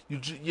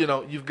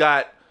 You've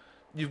got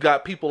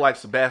people like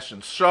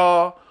Sebastian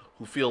Shaw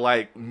who feel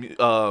like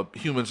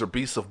humans are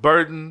beasts of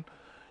burden.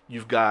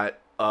 You've got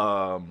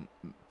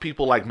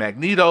people like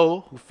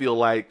Magneto who feel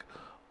like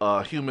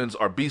humans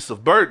are beasts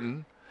of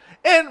burden.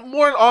 And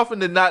more often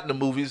than not in the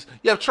movies,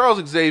 you have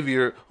Charles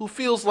Xavier who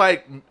feels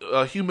like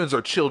humans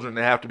are children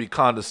that have to be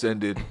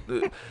condescended,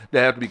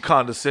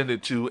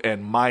 to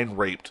and mind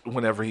raped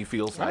whenever he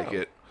feels like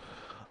it.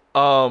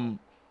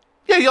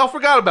 Yeah, y'all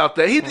forgot about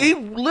that. He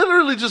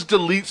literally just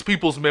deletes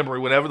people's memory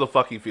whenever the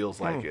fuck he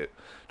feels like it.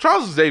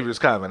 Charles Xavier is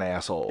kind of an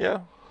asshole. Yeah.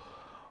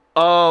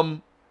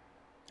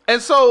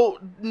 And so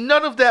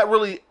none of that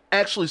really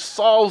actually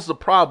solves the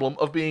problem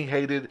of being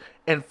hated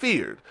and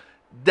feared.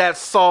 That's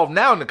solved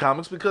now in the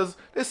comics because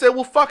they said,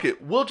 well, fuck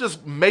it. We'll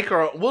just make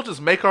our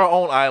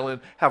own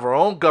island, have our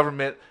own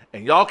government,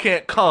 and y'all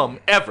can't come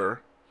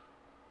ever.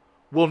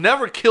 We'll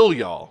never kill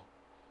y'all.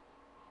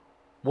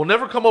 We'll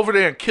never come over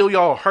there and kill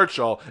y'all or hurt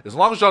y'all as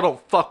long as y'all don't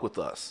fuck with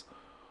us.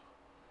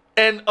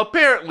 And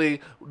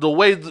apparently, the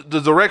way the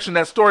direction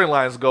that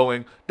storyline's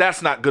going,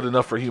 that's not good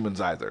enough for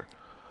humans either.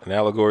 An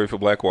allegory for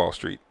Black Wall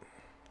Street.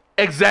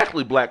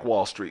 Exactly, Black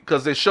Wall Street,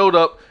 because they showed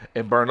up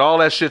and burned all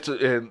that shit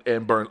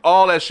and burned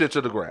all that shit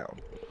to the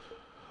ground.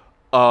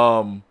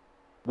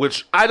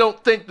 Which I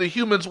don't think the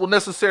humans will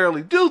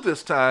necessarily do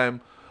this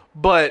time,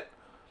 but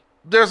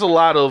there's a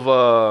lot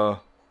of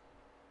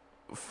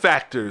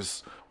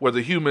factors where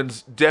the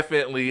humans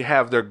definitely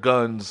have their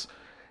guns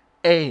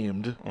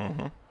aimed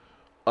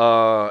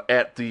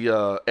at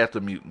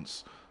the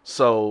mutants.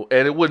 So,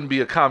 and it wouldn't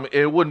be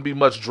it wouldn't be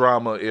much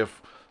drama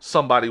if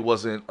somebody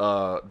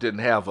didn't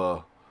have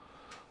a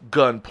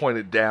gun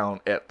pointed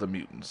down at the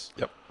mutants.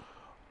 Yep.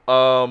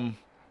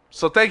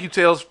 So thank you,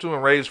 Tales to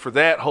Enrage, for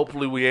that.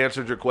 Hopefully we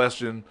answered your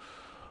question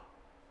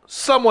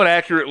somewhat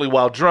accurately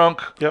while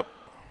drunk. Yep.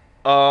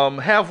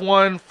 Have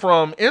one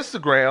from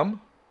Instagram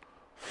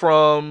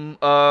from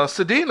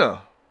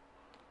Sedina.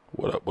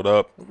 What up? What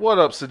up? What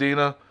up,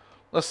 Sedina?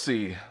 Let's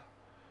see.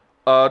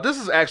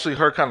 This is actually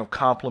her kind of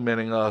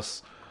complimenting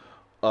us.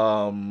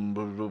 Blah,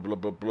 blah, blah,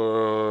 blah,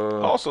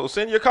 blah. Also,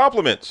 send your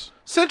compliments.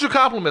 Send your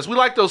compliments. We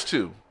like those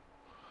too.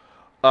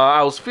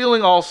 I was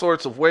feeling all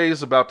sorts of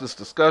ways about this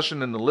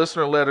discussion in the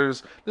listener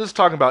letters. This is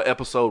talking about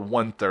episode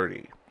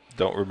 130.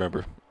 Don't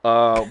remember.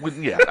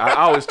 I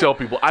always tell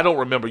people, I don't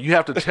remember. You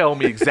have to tell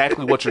me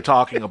exactly what you're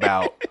talking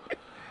about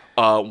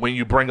when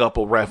you bring up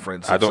a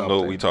reference. I don't know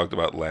what we talked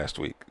about last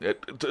week.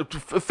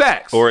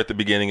 Facts. Or at the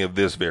beginning of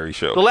this very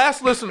show.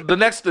 The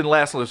next and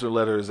last listener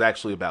letter is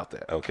actually about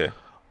that. Okay.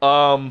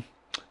 Y'all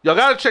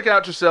got to check it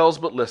out yourselves,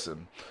 but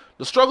listen.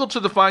 The struggle to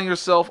define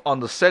yourself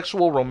on the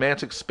sexual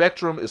romantic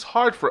spectrum is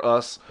hard for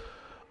us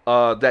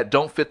that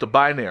don't fit the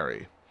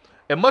binary.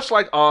 And much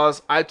like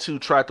Oz, I too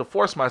tried to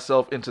force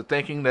myself into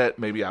thinking that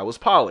maybe I was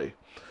poly.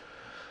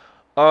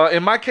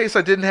 In my case,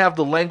 I didn't have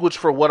the language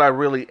for what I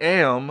really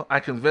am. I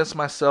convinced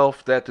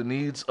myself that the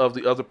needs of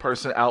the other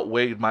person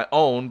outweighed my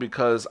own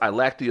because I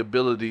lacked the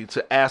ability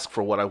to ask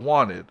for what I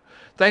wanted.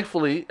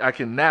 Thankfully, I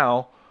can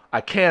now,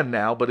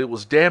 but it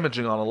was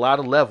damaging on a lot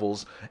of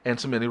levels and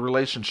to many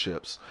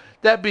relationships.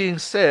 That being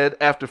said,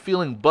 after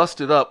feeling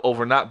busted up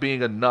over not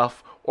being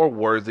enough or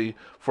worthy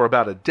for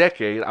about a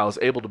decade, I was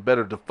able to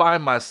better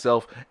define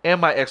myself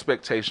and my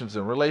expectations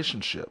in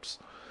relationships.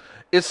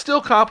 It's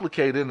still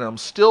complicated, and I'm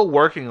still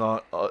working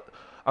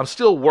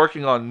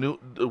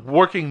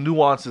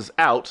nuances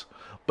out,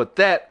 but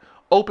that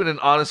open and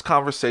honest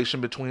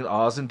conversation between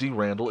Oz and D.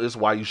 Randle is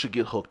why you should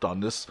get hooked on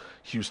this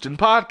Houston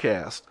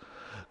podcast.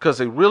 Because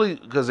they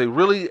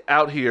really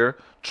out here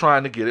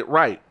trying to get it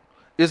right.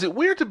 Is it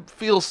weird to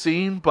feel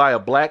seen by a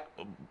black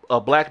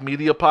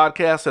media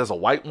podcast as a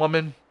white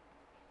woman?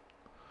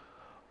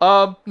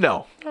 No.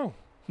 Oh.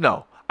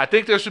 No. I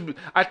think there should be.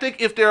 I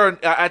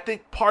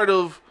think part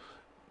of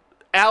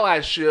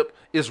allyship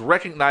is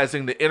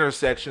recognizing the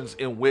intersections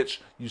in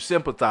which you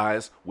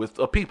sympathize with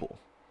a people.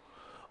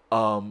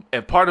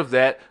 And part of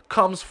that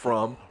comes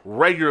from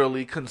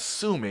regularly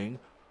consuming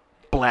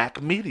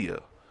black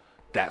media.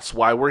 That's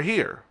why we're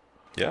here.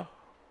 Yeah.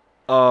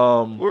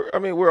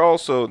 We're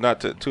also,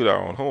 not to toot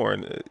our own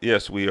horn,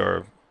 yes, we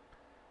are,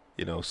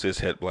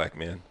 cishet black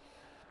men,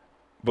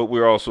 but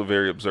we're also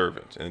very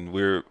observant, and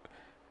we're,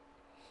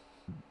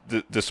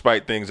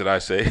 despite things that I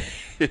say,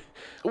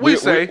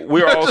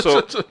 we're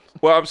also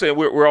Well, I'm saying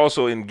we're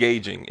also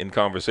engaging in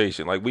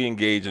conversation. Like, we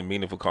engage in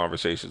meaningful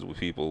conversations with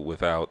people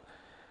without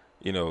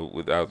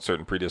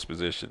certain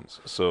predispositions.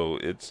 So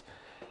it's,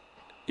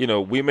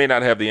 we may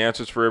not have the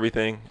answers for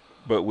everything,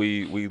 but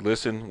we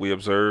listen, we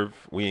observe,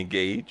 we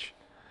engage,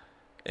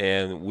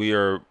 and we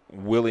are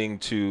willing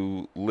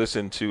to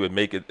listen to and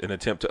make it an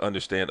attempt to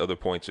understand other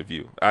points of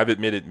view. I've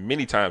admitted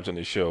many times on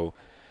this show,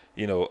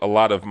 a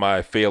lot of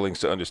my failings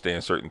to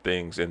understand certain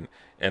things, and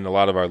a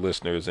lot of our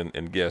listeners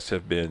and guests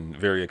have been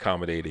very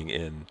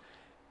accommodating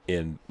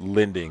in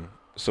lending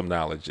some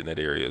knowledge in that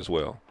area as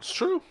well. It's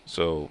true.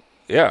 So,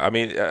 yeah, I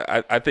mean,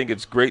 I think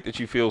it's great that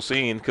you feel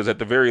seen, because at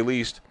the very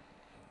least,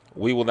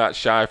 we will not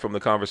shy from the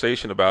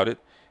conversation about it.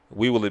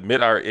 We will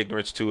admit our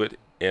ignorance to it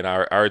and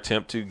our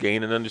attempt to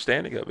gain an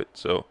understanding of it.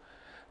 So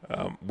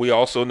we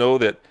also know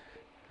that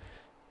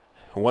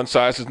one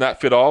size does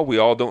not fit all. We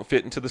all don't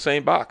fit into the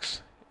same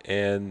box.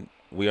 And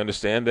we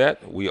understand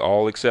that. We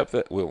all accept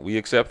that. We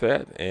accept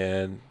that.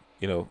 And,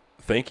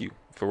 thank you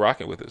for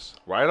rocking with us.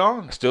 Right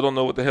on. I still don't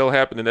know what the hell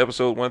happened in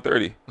episode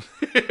 130.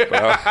 But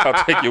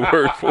I'll take your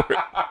word for it.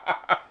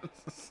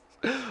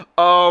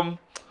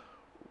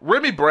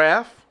 Remy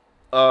Braff.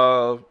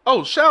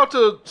 Shout out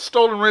to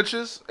Stolen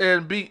Riches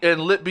and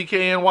Lit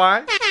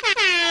BKNY.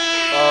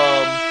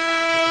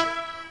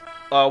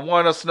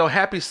 Want us to know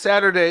happy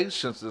Saturday,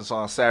 since it's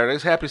on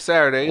Saturdays. Happy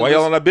Saturday. Why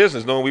y'all on our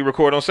business knowing we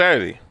record on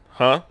Saturday?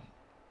 Huh?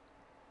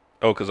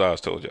 Oh, because I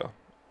always told y'all.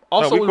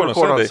 Also, we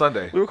record on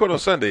Sunday. We record on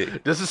Sunday.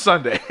 This is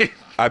Sunday.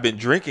 I've been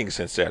drinking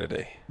since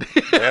Saturday.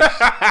 That's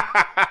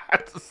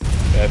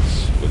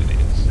what it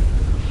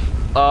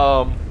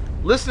is.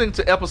 Listening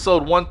to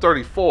episode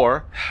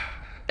 134,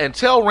 and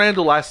tell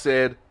Randle I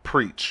said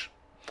preach.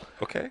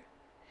 Okay.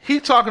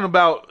 He talking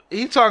about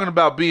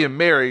being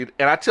married,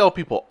 and I tell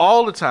people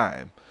all the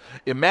time,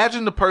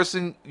 imagine the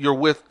person you're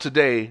with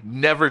today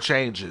never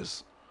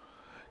changes.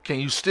 Can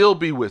you still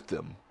be with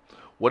them?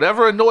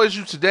 Whatever annoys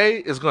you today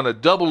is going to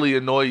doubly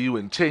annoy you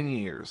in 10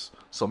 years.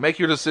 So make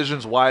your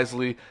decisions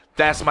wisely.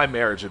 That's my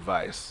marriage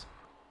advice.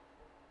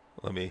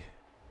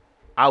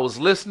 I was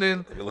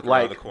listening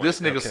like this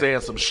nigga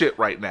saying some shit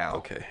right now.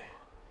 Okay.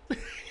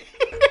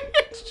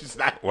 She's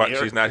not what?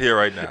 here. She's not here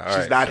right now. All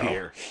She's not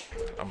here.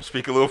 I'm going to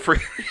speak a little free.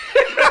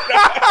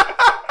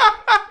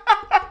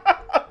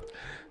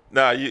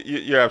 Nah,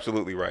 you're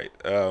absolutely right.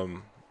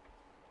 And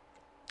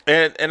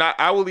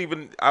I will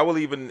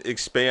even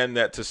expand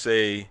that to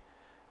say,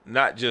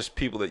 not just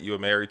people that you are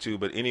married to,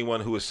 but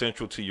anyone who is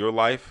central to your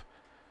life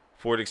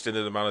for an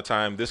extended amount of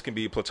time. This can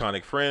be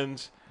platonic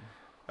friends.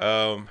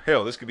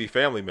 Hell, this could be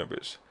family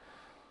members.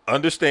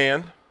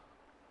 Understand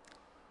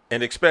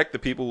and expect that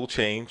people will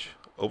change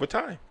over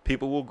time.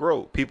 People will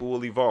grow. People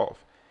will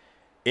evolve.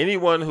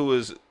 Anyone who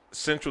is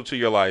central to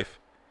your life,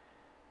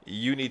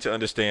 you need to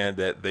understand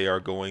that they are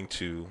going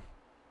to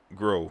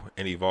grow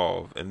and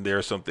evolve, and there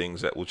are some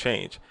things that will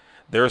change.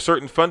 There are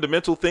certain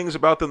fundamental things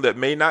about them that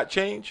may not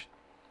change,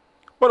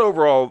 but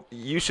overall,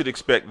 you should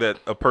expect that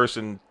a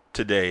person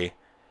today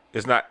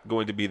is not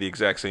going to be the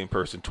exact same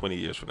person 20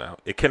 years from now.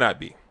 It cannot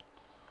be.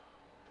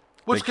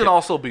 Which can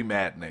also be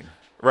maddening.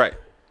 Right.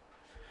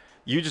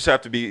 You just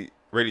have to be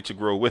ready to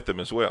grow with them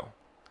as well.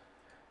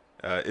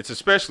 It's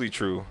especially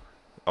true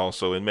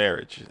also in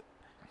marriage.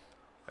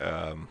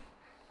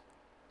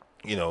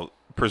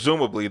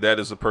 Presumably that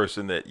is the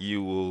person that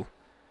you will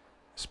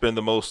spend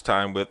the most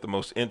time with, the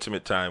most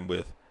intimate time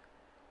with.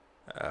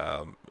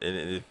 And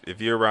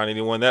if you're around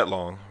anyone that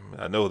long,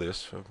 I know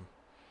this from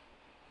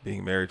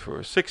being married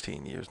for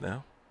 16 years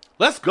now.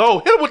 Let's go.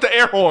 Hit him with the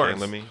air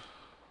horns. Okay, let me,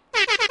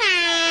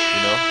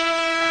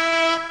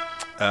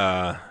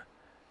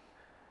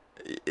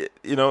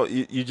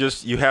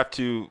 you have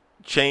to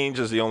change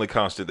is the only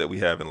constant that we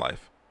have in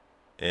life,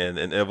 and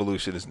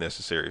evolution is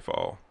necessary for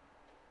all.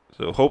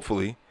 So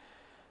hopefully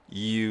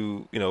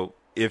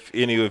if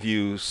any of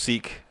you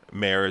seek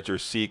marriage or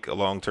seek a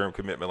long-term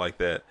commitment like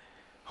that,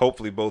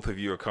 hopefully both of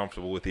you are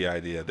comfortable with the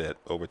idea that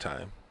over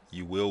time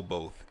you will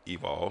both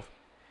evolve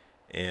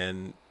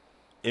and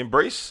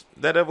embrace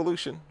that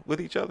evolution with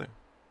each other.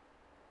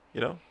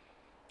 I'm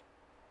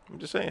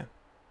just saying.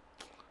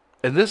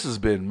 And this has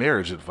been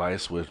Marriage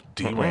Advice with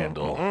D.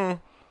 Randle. They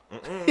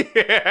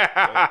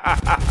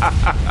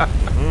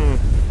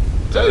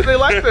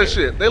like that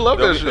shit. They love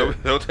that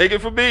shit. They'll take it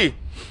from me.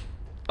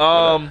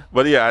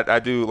 But yeah, I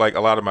do, like, a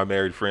lot of my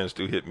married friends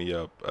do hit me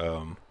up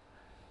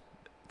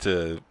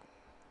to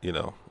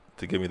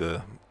give me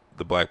the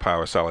Black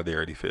Power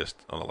solidarity fist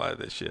on a lot of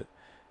that shit.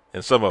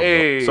 And some of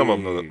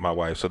them know my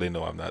wife, so they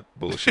know I'm not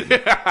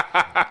bullshitting.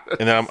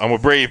 And I'm a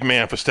brave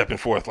man for stepping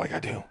forth like I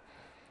do,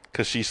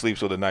 because she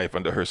sleeps with a knife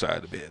under her side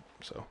of the bed.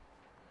 So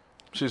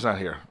she's not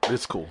here.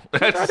 It's cool.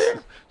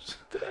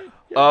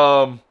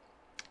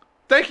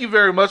 Thank you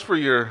very much for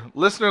your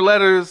listener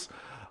letters.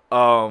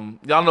 Y'all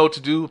know what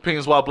to do.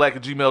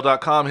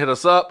 opinionswhileblack@gmail.com. Hit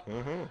us up.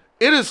 Mm-hmm.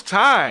 It is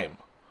time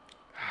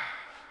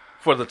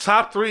for the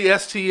top 3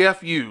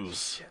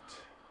 STFUs. Shit.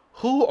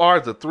 Who are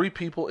the 3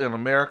 people in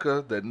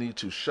America that need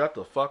to shut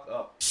the fuck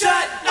up?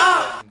 Shut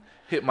up!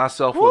 Hit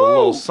myself with a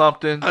little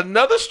something.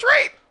 Another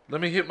straight. Let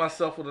me hit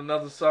myself with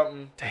another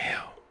something.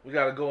 Damn. We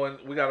gotta go in.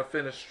 We gotta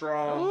finish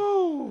strong.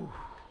 Ooh.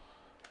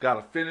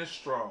 Gotta finish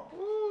strong.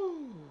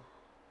 Ooh.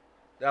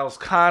 That was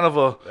kind of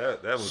a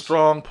That was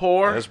strong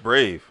pour. That's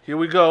brave. Here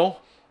we go.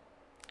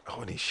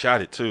 Oh, and he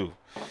shot it too.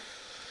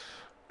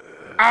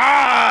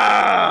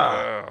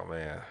 Ah! Oh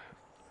man.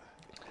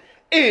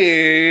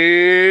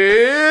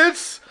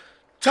 It's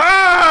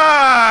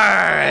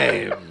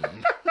time.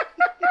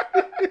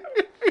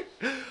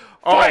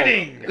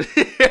 Fighting.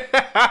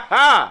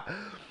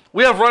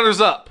 We have runners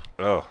up.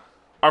 Oh.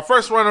 Our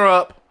first runner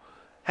up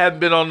hadn't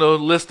been on the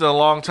list in a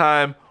long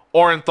time.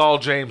 Orenthal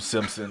James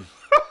Simpson.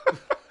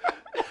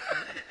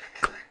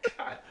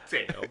 God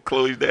damn.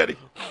 Chloe's daddy.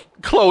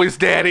 Chloe's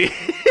daddy.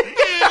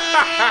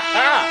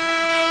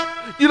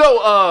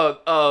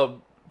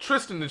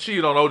 Tristan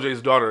cheated on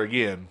OJ's daughter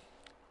again.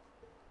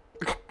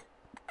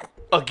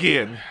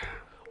 Again.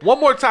 One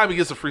more time he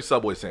gets a free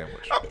Subway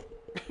sandwich.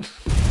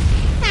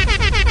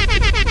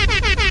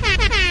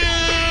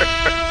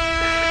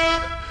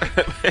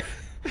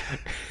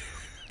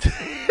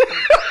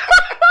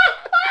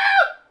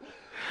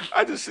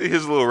 I just see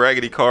his little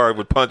raggedy car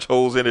with punch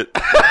holes in it.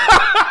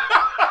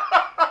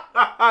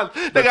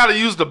 They gotta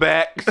use the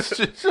back.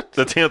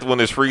 The 10th one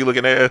is free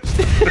looking ass.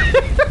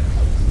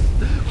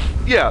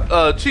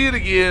 Yeah, cheated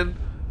again.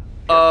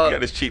 He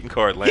got his cheating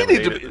card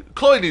laminated.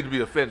 Chloe need to be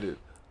offended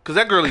because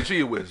that girl he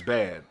cheated with is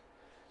bad.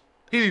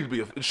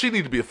 She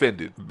need to be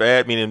offended.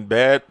 Bad meaning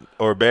bad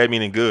or bad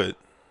meaning good?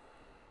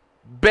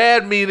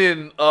 Bad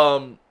meaning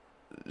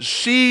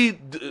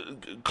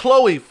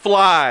Chloe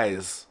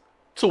flies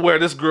to where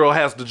this girl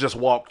has to just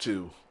walk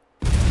to.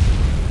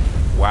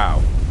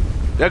 Wow.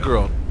 That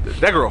girl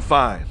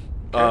fine.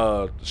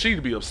 She need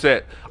to be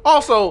upset.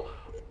 Also,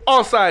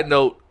 on a side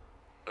note,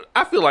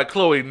 I feel like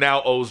Chloe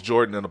now owes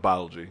Jordan an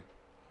apology.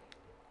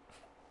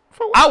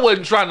 I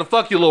wasn't trying to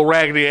fuck you, little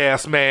raggedy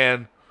ass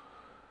man.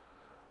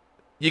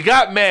 You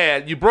got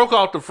mad. You broke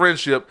off the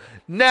friendship.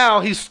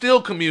 Now he's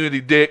still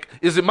community dick.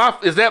 Is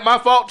that my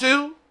fault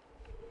too?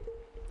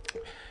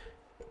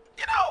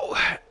 You know,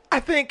 I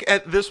think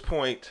at this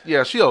point,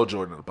 Yeah, she owed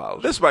Jordan an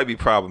apology. this might be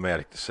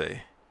problematic to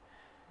say.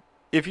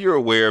 If you're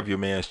aware of your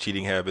man's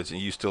cheating habits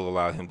and you still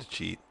allow him to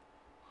cheat,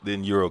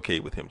 then you're okay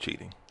with him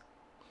cheating.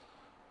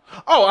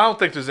 Oh, I don't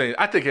think there's any.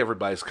 I think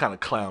everybody's kind of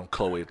clown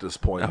Chloe at this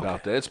point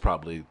about that. It's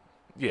probably,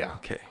 yeah.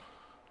 Okay.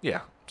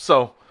 Yeah.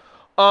 So,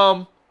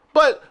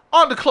 but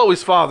on to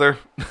Chloe's father.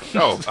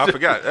 Oh, I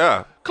forgot.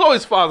 Yeah.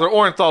 Chloe's father,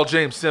 Orenthal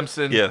James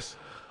Simpson. Yes.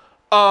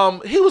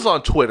 He was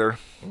on Twitter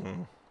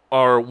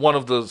or one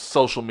of the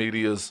social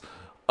medias,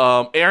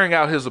 airing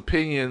out his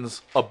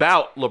opinions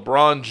about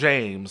LeBron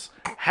James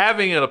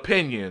having an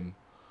opinion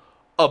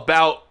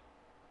about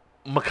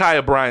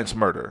Ma'Khia Bryant's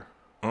murder.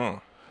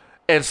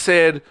 And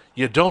said,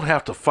 you don't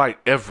have to fight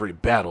every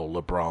battle,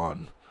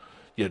 LeBron.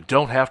 You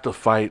don't have to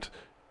fight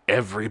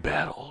every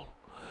battle.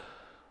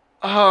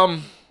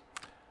 When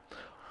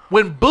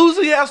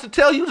Boozy has to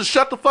tell you to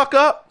shut the fuck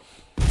up,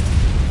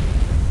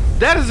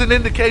 that is an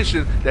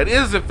indication that it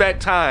is in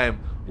fact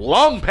time,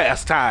 long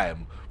past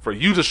time, for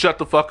you to shut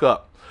the fuck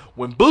up.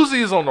 When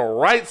Boozy is on the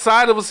right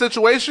side of a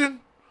situation,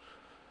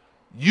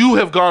 you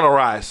have gone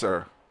awry,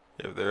 sir.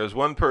 If there is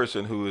one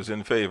person who is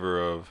in favor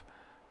of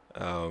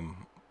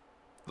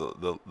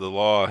the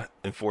law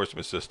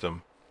enforcement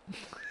system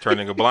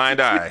turning a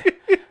blind eye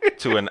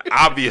to an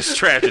obvious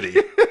tragedy,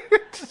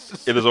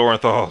 it is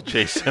Orenthal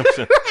J.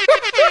 Simpson.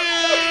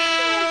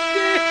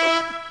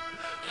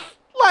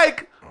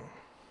 Like,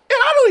 and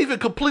I don't even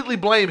completely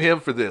blame him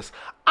for this.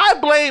 I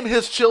blame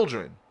his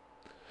children.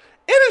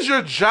 It is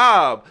your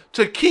job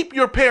to keep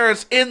your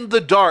parents in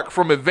the dark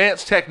from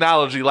advanced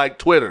technology like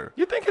Twitter.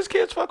 You think his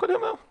kids fuck with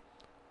him though?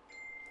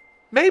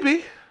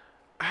 Maybe.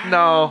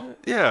 No.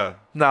 Yeah.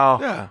 No.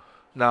 Yeah.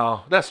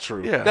 No, that's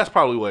true. Yeah. That's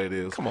probably what it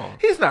is. Come on.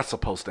 He's not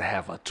supposed to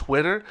have a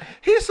Twitter.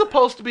 He's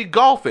supposed to be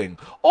golfing.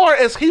 Or,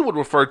 as he would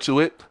refer to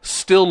it,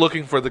 still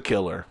looking for the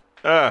killer.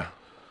 I'm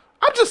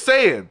just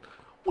saying.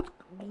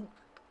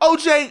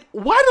 OJ,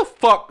 why the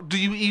fuck do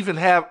you even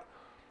have...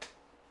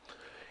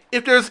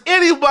 If there's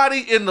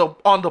anybody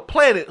on the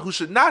planet who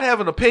should not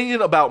have an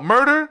opinion about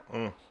murder,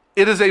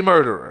 it is a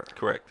murderer.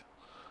 Correct.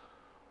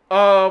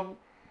 I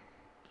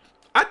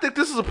think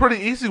this is a pretty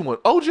easy one.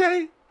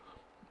 OJ...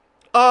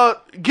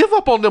 give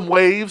up on them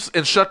waves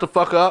and shut the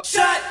fuck up.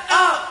 Shut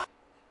up!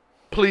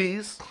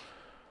 Please.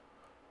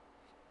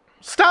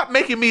 Stop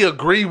making me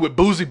agree with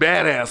Boozy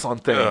Badass on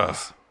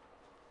things.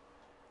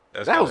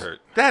 That's gotta hurt.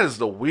 That is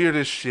the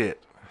weirdest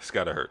shit. It's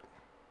gotta hurt.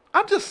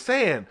 I'm just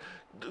saying,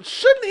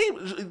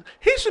 shouldn't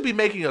he should be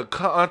making a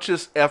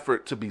conscious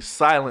effort to be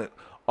silent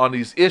on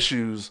these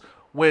issues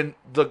when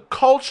the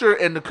culture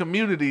and the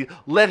community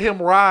let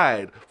him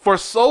ride for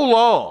so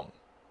long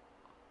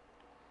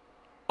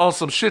on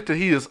some shit that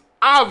he is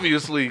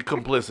obviously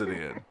complicit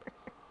in.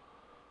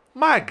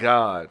 My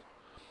God.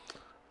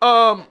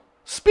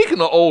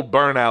 Speaking of old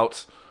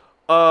burnouts,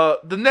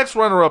 the next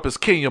runner-up is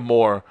Kenya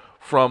Moore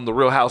from The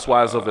Real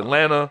Housewives of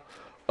Atlanta,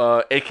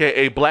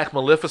 a.k.a. Black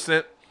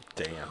Maleficent.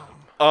 Damn.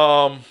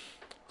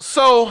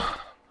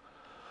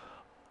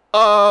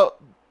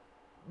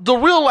 the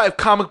real life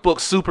comic book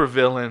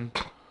supervillain,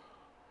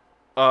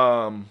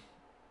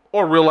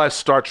 or real life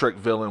Star Trek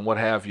villain, what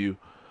have you,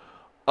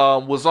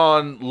 was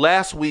on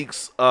last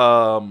week's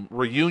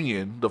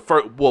reunion,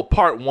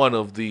 part one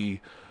of the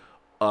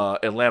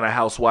Atlanta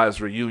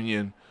Housewives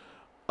reunion,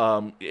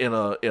 in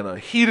a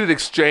heated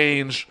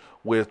exchange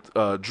with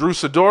Drew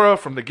Sidora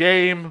from The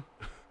Game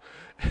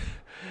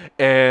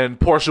and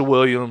Portia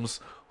Williams,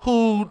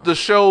 who the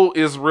show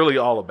is really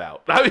all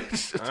about. I mean,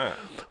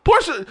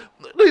 Portia,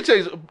 let me tell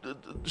you,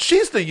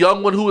 she's the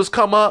young one who has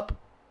come up.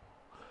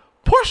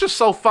 Portia's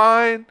so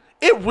fine.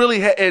 It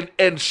really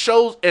and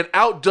shows and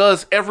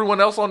outdoes everyone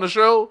else on the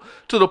show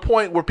to the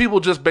point where people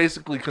just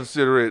basically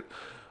consider it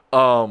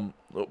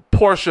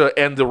Portia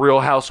and the Real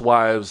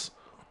Housewives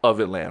of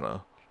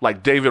Atlanta,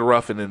 like David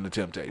Ruffin and the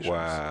Temptations.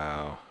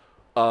 Wow.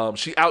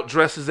 She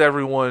outdresses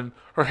everyone.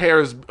 Her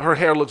hair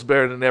looks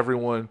better than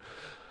everyone.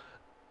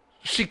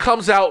 She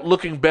comes out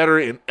looking better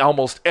in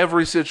almost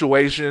every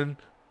situation,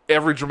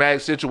 every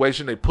dramatic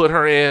situation they put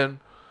her in.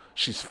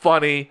 She's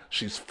funny.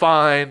 She's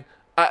fine.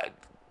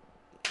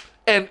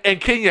 And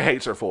Kenya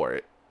hates her for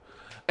it.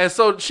 And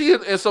so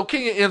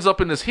Kenya ends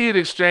up in this heated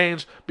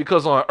exchange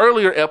because on an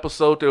earlier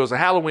episode there was a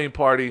Halloween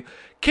party.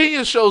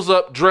 Kenya shows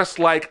up dressed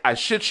like, I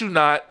shit you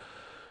not,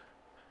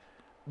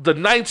 the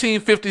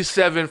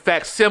 1957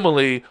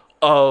 facsimile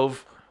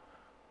of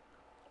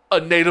a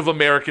Native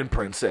American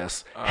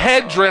princess,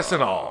 headdress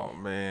and all. Oh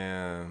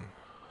man,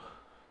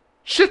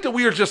 shit that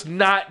we are just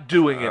not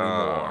doing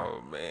anymore.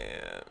 Oh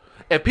man,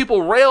 and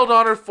people railed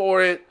on her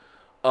for it.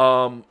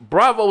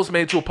 Bravo was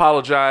made to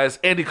apologize.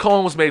 Andy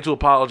Cohen was made to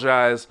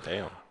apologize.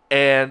 Damn.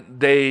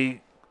 And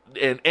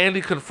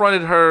Andy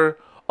confronted her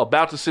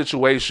about the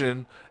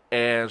situation,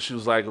 and she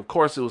was like, of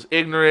course it was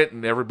ignorant,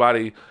 and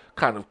everybody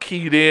kind of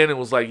keyed in and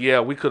was like,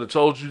 yeah, we could have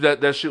told you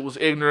that shit was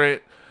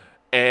ignorant.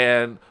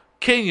 And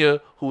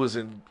Kenya, who is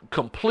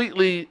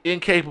completely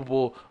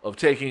incapable of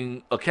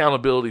taking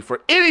accountability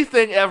for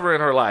anything ever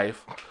in her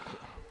life,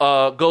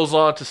 goes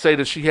on to say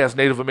that she has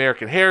Native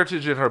American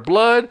heritage in her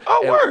blood.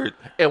 Oh, word.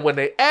 And when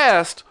they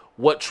asked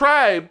what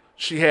tribe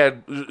she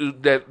had,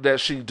 that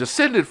she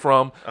descended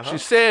from, she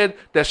said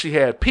that she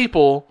had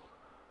people,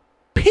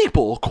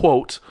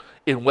 quote,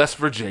 in West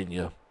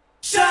Virginia.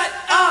 Shut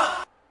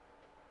up!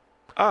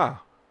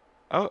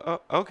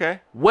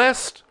 Okay.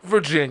 West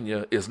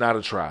Virginia is not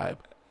a tribe.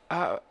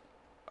 Are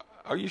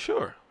you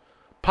sure?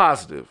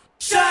 Positive.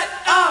 Shut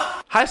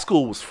up! High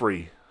school was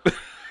free.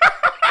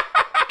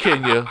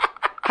 Kenya.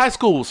 High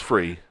school was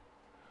free.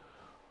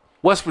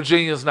 West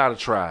Virginia is not a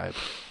tribe.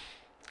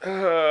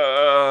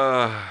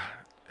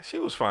 She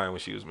was fine when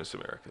she was Miss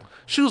America.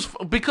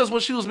 Because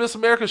when she was Miss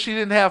America, she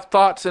didn't have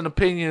thoughts and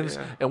opinions,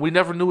 and we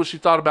never knew what she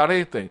thought about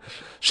anything.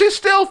 She's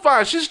still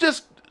fine. She's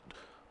just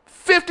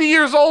 50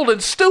 years old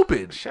and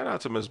stupid. Shout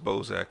out to Miss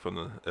Bozak from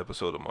the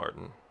episode of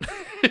Martin.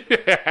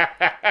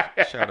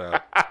 Shout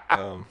out.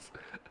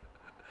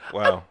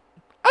 Wow.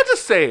 I'm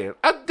just saying.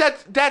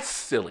 That's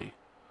silly.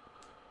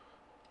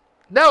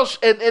 Now,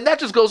 and that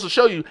just goes to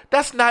show you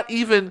that's not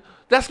even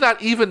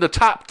the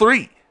top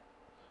three.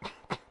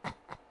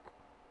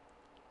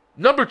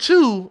 Number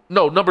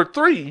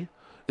 3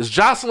 is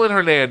Jocelyn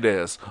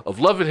Hernandez of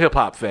Love and Hip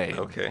Hop fame.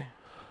 Okay.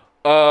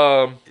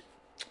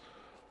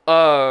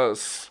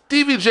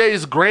 Stevie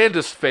J's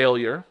grandest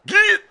failure.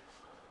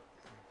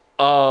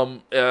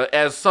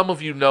 As some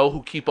of you know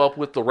who keep up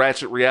with the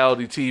Ratchet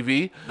reality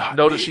TV,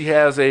 know that she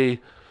has a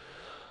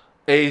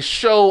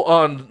show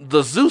on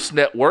the Zeus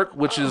Network,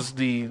 which is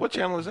the... What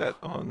channel is that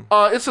on?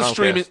 It's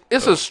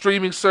a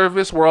streaming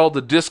service where all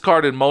the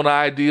discard and Mona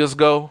ideas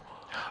go.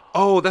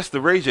 Oh, that's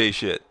the Ray J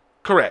shit.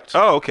 Correct.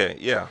 Oh, okay,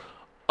 yeah.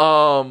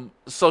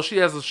 So she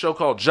has a show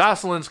called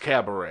Jocelyn's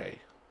Cabaret.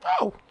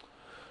 Oh.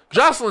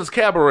 Jocelyn's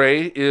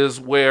Cabaret is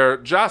where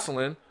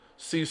Jocelyn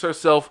sees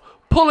herself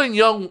pulling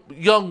young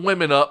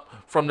women up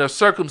from their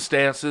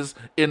circumstances,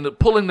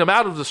 pulling them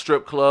out of the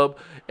strip club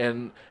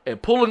and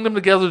pulling them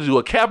together to do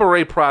a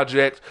cabaret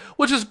project,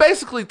 which is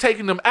basically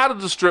taking them out of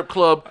the strip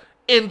club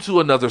into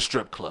another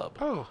strip club.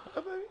 Oh,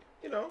 a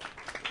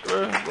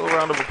little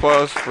round of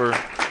applause for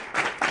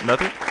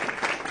nothing.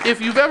 If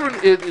you've ever,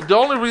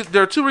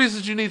 there are two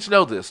reasons you need to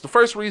know this. The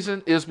first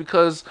reason is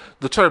because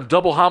the term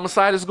double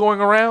homicide is going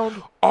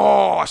around.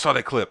 Oh, I saw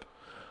that clip.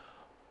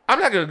 I'm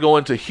not going to go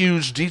into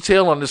huge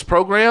detail on this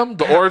program,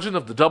 the origin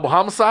of the double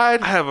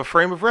homicide. I have a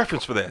frame of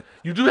reference for that.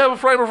 You do have a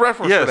frame of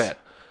reference for that.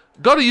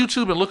 Go to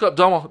YouTube and look up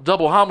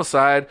double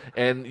homicide,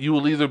 and you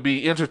will either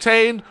be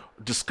entertained,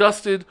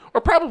 disgusted,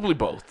 or probably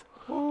both.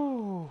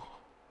 Ooh.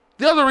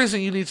 The other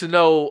reason you need to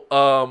know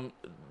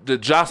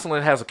that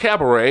Jocelyn has a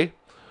cabaret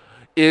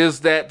is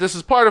that this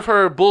is part of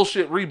her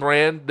bullshit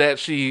rebrand that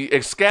she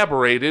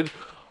excabrated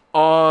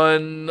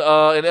on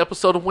an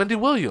episode of Wendy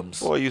Williams.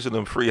 Boy, using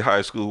them free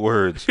high school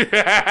words.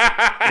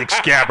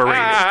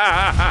 Excabrated.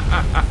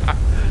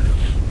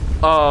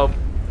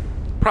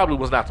 Probably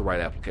was not the right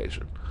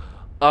application.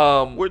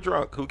 We're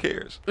drunk. Who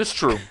cares? It's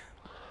true.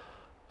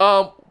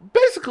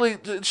 Basically,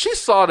 she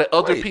saw that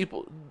other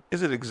people...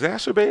 Is it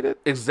exacerbated?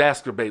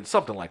 Exacerbated,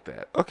 something like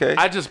that. Okay.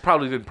 I just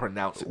probably didn't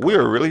pronounce it. We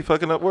are really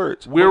fucking up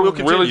words. We're We'll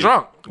really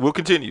drunk. We'll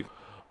continue.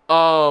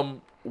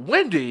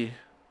 Wendy,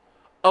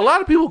 a lot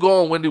of people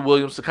go on Wendy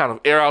Williams to kind of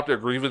air out their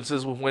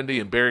grievances with Wendy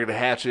and bury the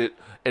hatchet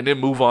and then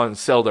move on and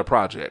sell their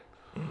project.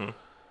 Mm-hmm.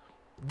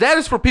 That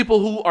is for people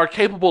who are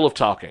capable of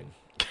talking.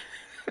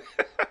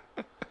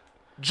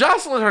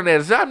 Jocelyn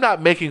Hernandez, I'm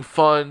not making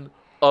fun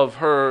of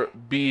her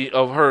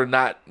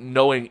not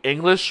knowing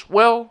English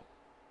well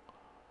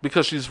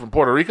because she's from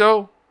Puerto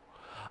Rico.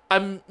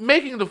 I'm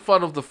making the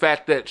fun of the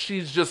fact that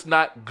she's just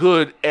not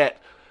good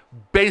at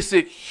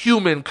basic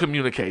human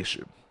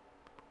communication.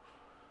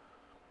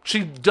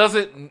 She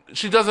doesn't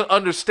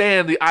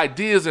understand the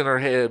ideas in her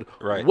head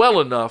well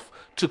enough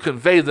to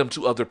convey them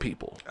to other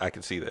people. I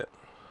can see that.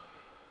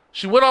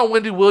 She went on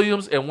Wendy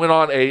Williams and went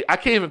on I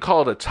can't even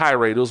call it a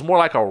tirade. It was more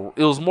like a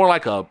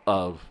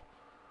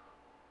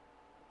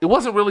it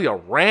wasn't really a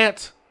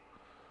rant.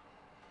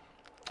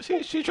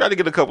 She tried to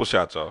get a couple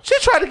shots off. She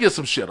tried to get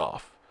some shit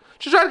off.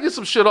 She tried to get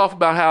some shit off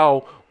about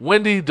how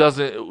Wendy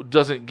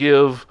doesn't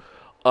give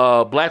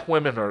black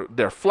women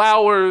their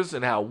flowers,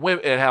 and how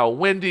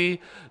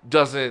Wendy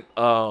doesn't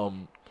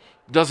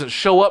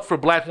show up for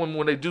black women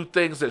when they do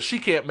things that she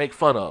can't make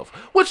fun of,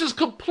 which is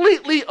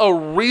completely a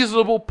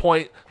reasonable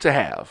point to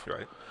have.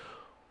 Right.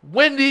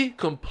 Wendy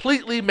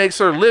completely makes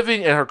her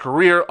living and her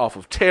career off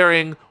of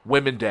tearing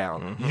women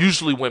down,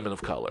 usually women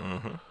of color.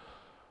 Mm-hmm.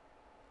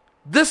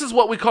 This is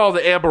what we call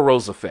the Amber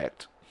Rose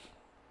effect.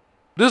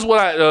 This is what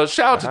I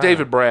shout out to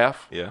David Braff.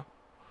 Yeah.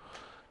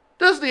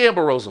 This is the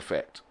Amber Rose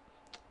effect.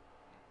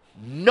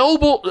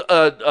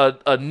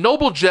 A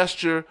noble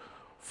gesture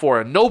for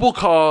a noble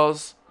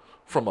cause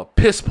from a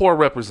piss poor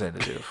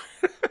representative.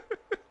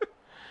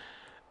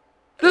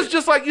 This is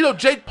just like,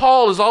 Jake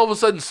Paul is all of a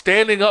sudden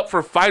standing up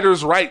for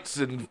fighters' rights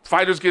and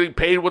fighters getting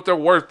paid what they're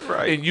worth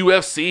in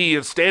UFC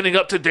and standing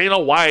up to Dana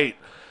White.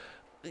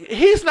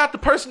 He's not the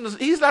person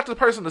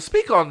to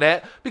speak on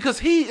that because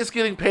he is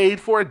getting paid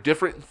for a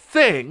different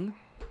thing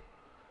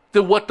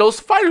than what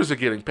those fighters are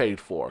getting paid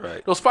for.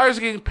 Right. Those fighters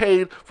are getting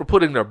paid for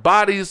putting their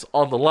bodies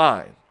on the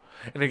line.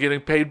 And they're getting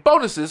paid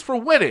bonuses for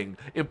winning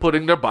and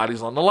putting their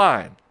bodies on the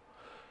line.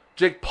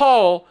 Jake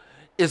Paul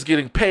is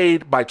getting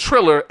paid by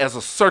Triller as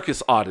a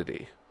circus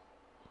oddity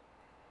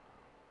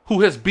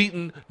who has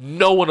beaten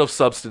no one of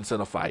substance in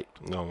a fight.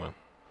 No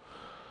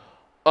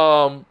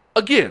one.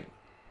 Again,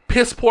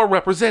 piss poor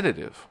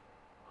representative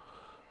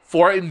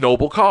for a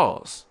noble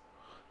cause.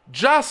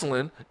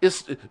 Jocelyn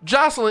is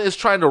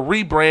trying to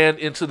rebrand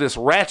into this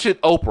ratchet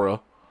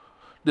Oprah,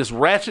 this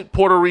ratchet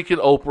Puerto Rican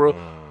Oprah,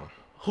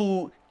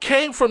 who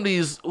came from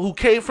these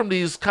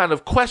kind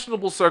of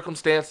questionable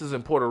circumstances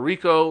in Puerto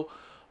Rico,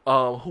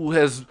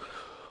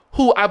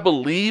 who I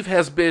believe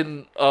has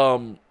been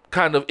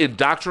kind of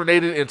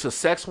indoctrinated into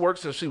sex work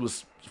since she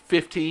was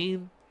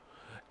 15,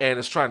 and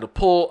is trying to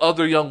pull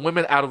other young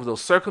women out of those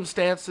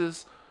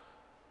circumstances.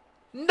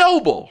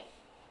 Noble.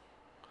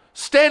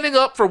 Standing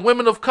up for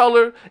women of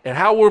color and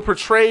how we're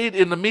portrayed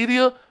in the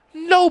media,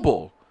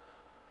 noble.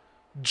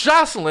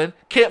 Jocelyn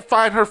can't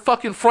find her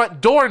fucking front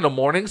door in the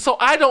morning, so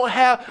I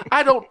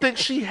don't think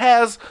she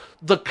has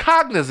the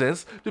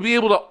cognizance to be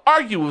able to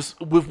argue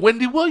with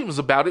Wendy Williams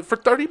about it for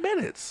 30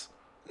 minutes.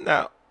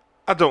 Now,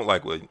 I don't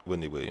like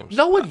Wendy Williams.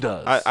 No one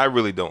does. I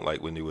really don't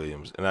like Wendy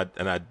Williams, and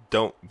I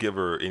don't give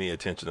her any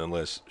attention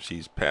unless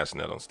she's passing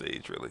that on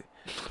stage, really.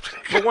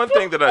 But one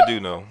thing that I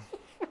do know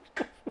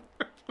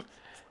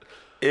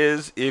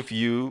is if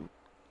you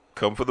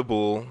come for the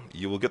bull,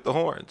 you will get the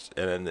horns.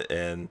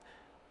 And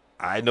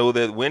I know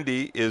that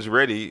Wendy is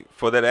ready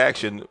for that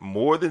action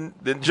more than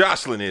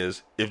Jocelyn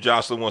is if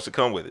Jocelyn wants to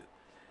come with it.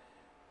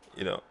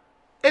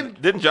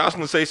 And didn't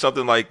Jocelyn say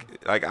something like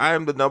I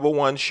am the number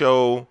one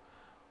show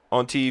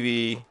on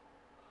TV?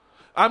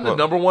 I'm the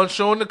number one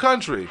show in the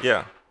country.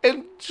 Yeah.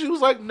 And she was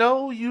like,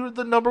 no, you're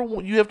the number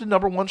one. You have the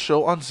number one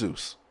show on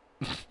Zeus.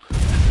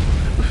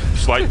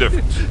 Slight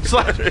difference.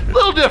 A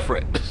little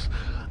different.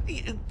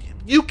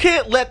 You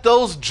can't let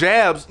those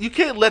jabs, you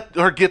can't let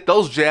her get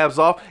those jabs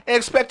off and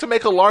expect to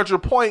make a larger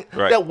point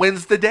that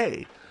wins the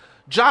day.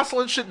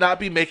 Jocelyn should not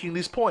be making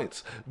these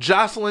points.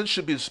 Jocelyn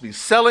should be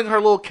selling her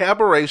little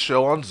cabaret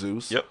show on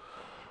Zeus,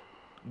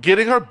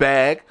 getting her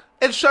bag,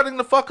 and shutting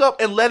the fuck up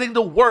and letting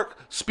the work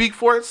speak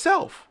for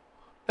itself.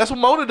 That's what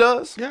Mona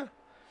does. Yeah.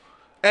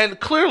 And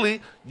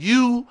clearly,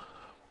 you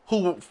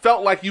who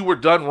felt like you were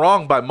done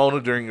wrong by Mona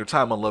during your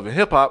time on Love and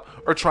Hip Hop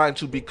are trying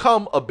to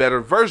become a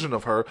better version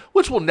of her,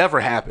 which will never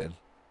happen.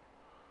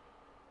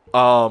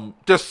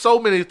 There's so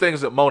many things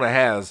that Mona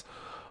has,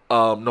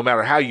 no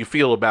matter how you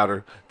feel about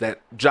her,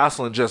 that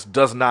Jocelyn just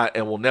does not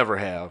and will never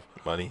have.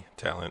 Money,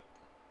 talent.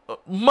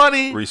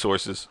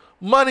 Resources.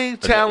 Money,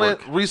 talent,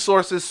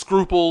 resources,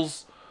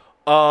 scruples,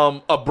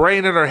 a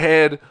brain in her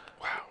head.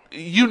 Wow.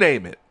 You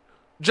name it.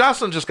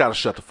 Jocelyn just got to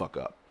shut the fuck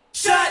up.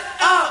 Shut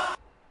up!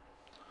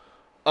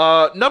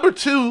 Number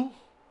 2,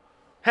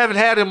 haven't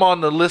had him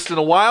on the list in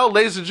a while.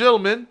 Ladies and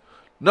gentlemen,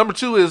 number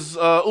 2 is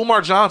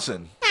Umar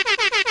Johnson.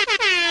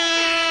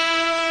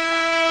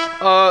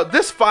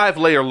 This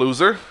 5-layer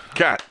loser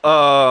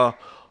God.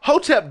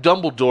 Hotep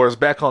Dumbledore is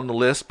back on the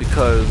list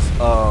because,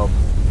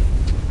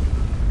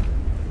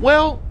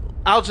 well,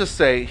 I'll just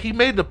say he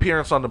made an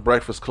appearance on the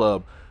Breakfast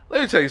Club.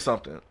 Let me tell you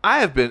something. I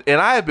have been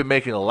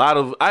making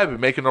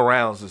the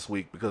rounds this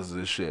week because of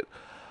this shit.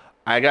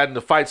 I got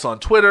into fights on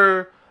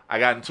Twitter. I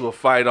got into a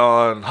fight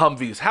on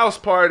Humvee's house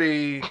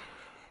party.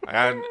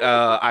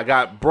 I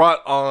got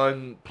brought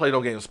on Play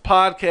No Games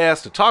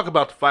podcast to talk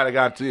about the fight I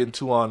got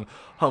into on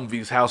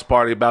Humvee's house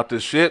party about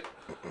this shit.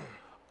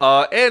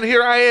 And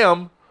here I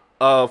am,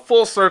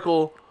 full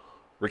circle,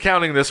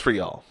 recounting this for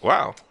y'all.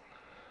 Wow.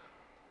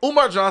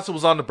 Umar Johnson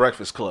was on the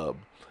Breakfast Club.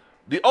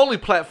 The only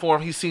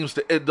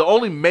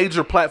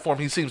major platform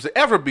he seems to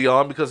ever be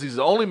on, because it's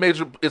the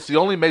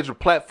only major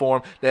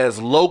platform that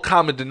has low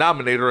common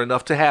denominator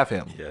enough to have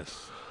him.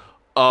 Yes.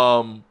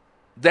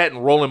 That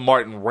and Roland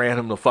Martin ran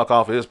him the fuck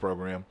off of his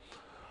program.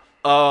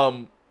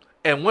 And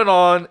went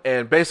on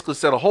and basically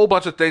said a whole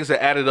bunch of things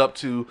that added up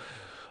to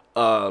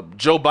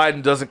Joe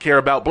Biden doesn't care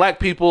about black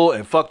people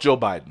and fuck Joe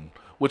Biden,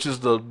 which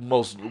is the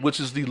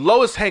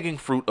lowest hanging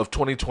fruit of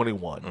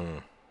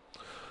 2021.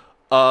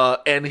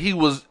 And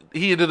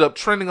he ended up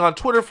trending on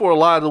Twitter for a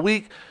lot of the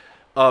week,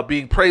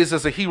 being praised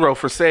as a hero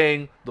for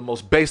saying the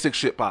most basic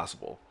shit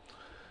possible.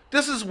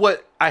 This is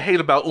what I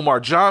hate about Umar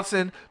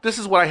Johnson. This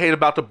is what I hate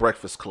about the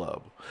Breakfast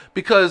Club.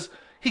 Because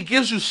he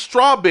gives you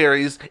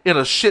strawberries in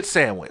a shit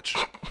sandwich.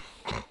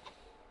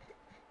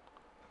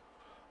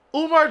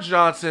 Umar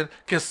Johnson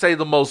can say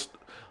the most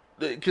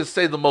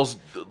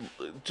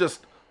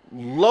just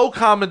low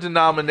common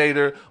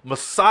denominator,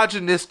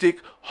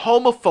 misogynistic,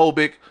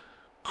 homophobic,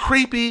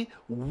 creepy,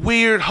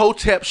 weird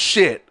hotep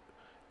shit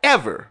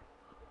ever.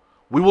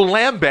 We will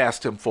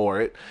lambast him for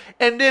it.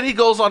 And then he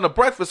goes on the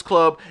Breakfast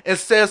Club and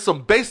says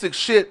some basic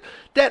shit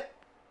that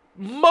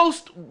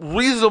most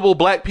reasonable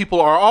black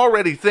people are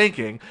already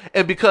thinking.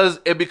 And because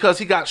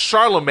he got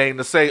Charlemagne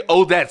to say,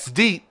 oh, that's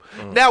deep,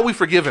 now we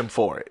forgive him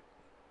for it.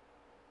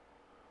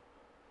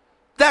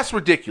 That's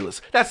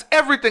ridiculous. That's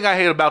everything I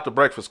hate about the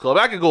Breakfast Club.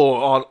 I could go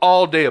on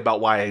all day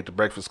about why I hate the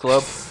Breakfast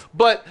Club,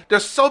 but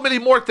there's so many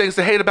more things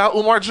to hate about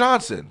Umar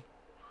Johnson.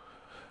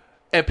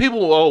 And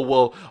people, oh,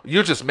 well,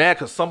 you're just mad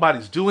because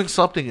somebody's doing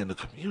something in the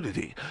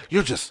community.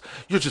 You're just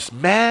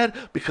mad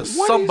because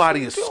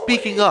somebody is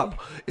speaking up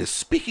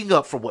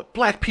for what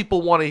black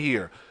people want to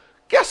hear.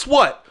 Guess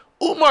what?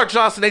 Umar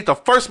Johnson ain't the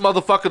first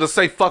motherfucker to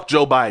say fuck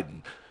Joe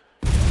Biden.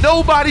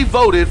 Nobody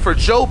voted for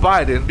Joe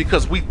Biden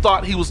because we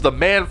thought he was the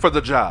man for the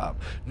job.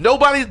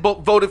 Nobody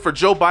voted for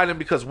Joe Biden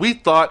because we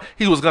thought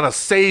he was going to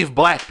save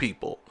black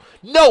people.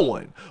 No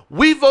one.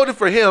 We voted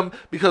for him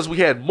because we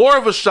had more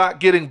of a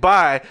shot getting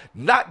by,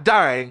 not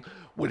dying,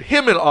 with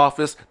him in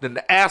office than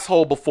the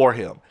asshole before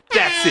him.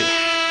 That's it.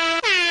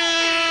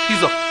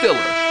 He's a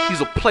filler.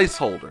 He's a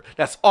placeholder.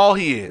 That's all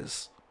he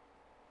is.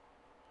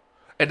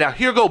 And now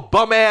here go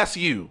bum ass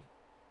you,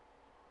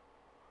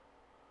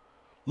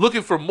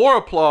 looking for more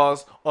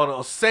applause on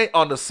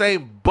the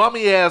same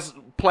bummy ass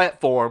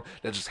platform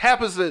that just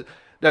happens to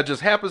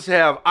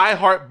have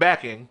iHeart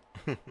backing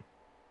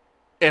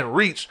and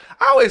reach.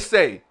 I always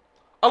say,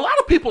 a lot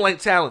of people ain't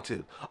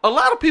talented. A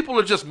lot of people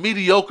are just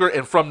mediocre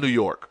and from New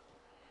York.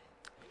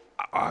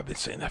 I've been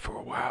saying that for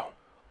a while.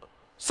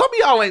 Some of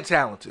y'all ain't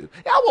talented.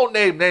 I won't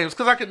name names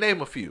because I can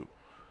name a few.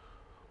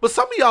 But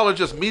some of y'all are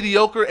just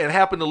mediocre and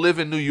happen to live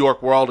in New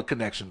York where all the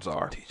connections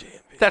are.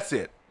 That's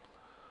it.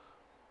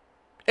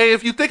 And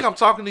if you think I'm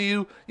talking to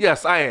you,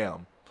 yes, I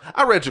am.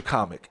 I read your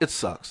comic. It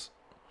sucks.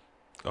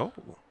 Oh.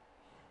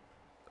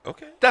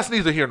 Okay. That's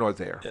neither here nor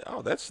there. Yeah,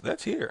 oh,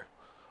 that's here.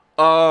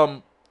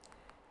 And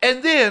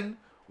then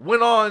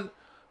went on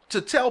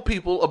to tell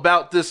people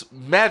about this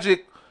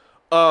magic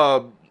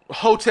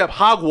Hotep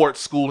Hogwarts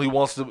school he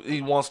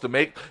wants to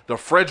make, the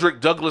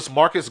Frederick Douglass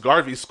Marcus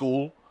Garvey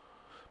School.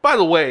 By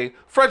the way,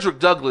 Frederick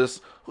Douglass,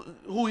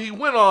 who he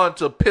went on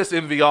to piss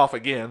Envy off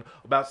again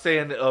about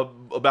saying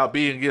about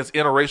being against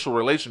interracial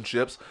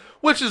relationships,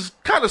 which is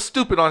kind of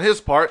stupid on his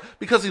part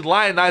because he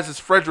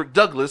lionizes Frederick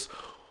Douglass,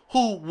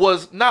 who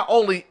was not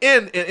only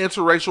in an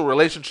interracial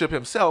relationship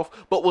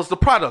himself, but was the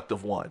product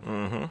of one.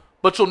 Mm-hmm.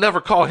 But you'll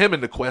never call him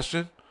into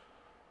question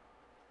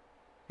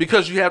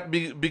because you have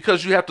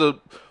to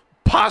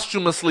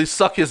posthumously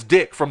suck his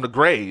dick from the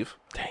grave.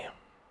 Damn.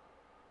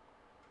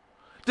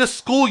 This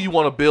school you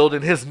want to build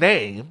in his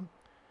name.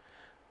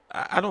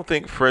 I don't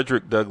think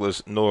Frederick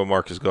Douglass nor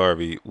Marcus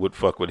Garvey would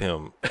fuck with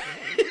him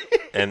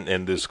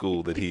and this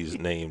school that he's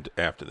named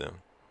after them.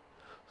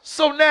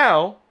 So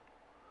now,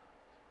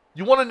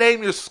 you want to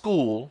name your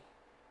school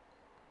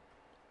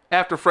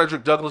after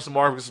Frederick Douglass and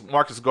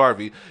Marcus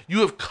Garvey. You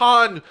have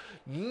conned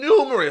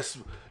numerous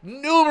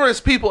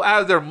people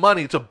out of their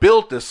money to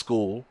build this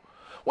school.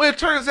 When it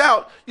turns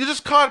out, you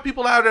just conned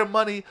people out of their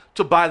money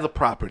to buy the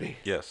property.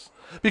 Yes.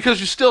 Because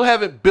you still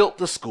haven't built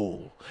the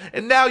school.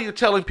 And now you're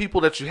telling people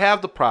that you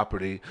have the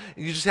property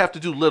and you just have to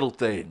do little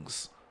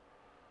things.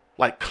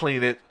 Like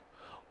clean it.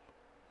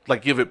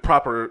 Like give it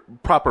proper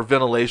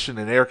ventilation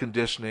and air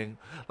conditioning.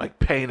 Like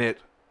paint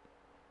it.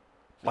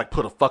 Like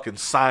put a fucking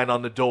sign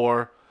on the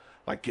door.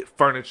 Like get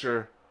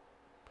furniture.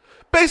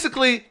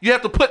 Basically, you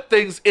have to put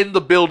things in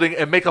the building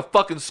and make a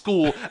fucking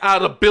school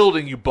out of the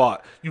building you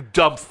bought, you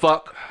dumb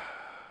fuck.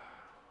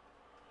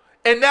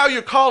 And now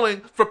you're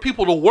calling for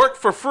people to work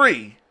for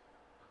free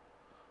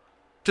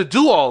to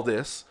do all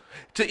this,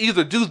 to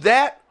either do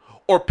that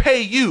or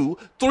pay you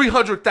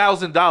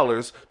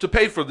 $300,000 to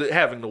pay for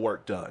having the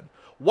work done.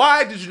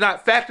 Why did you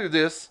not factor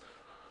this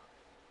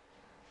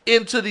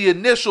into the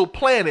initial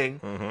planning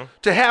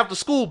to have the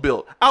school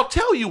built? I'll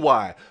tell you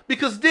why.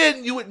 Because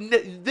then you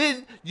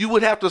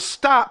would have to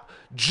stop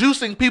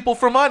juicing people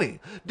for money.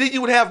 Then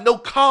you would have no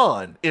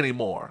con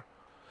anymore.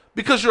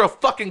 Because you're a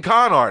fucking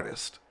con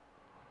artist.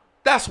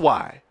 That's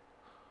why.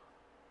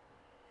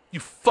 You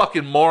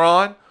fucking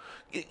moron.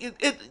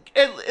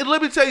 And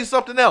let me tell you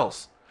something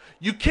else.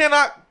 You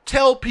cannot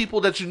tell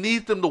people that you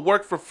need them to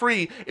work for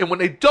free, and when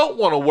they don't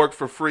want to work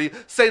for free,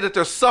 say that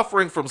they're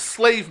suffering from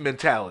slave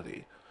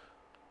mentality.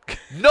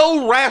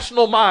 No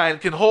rational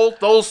mind can hold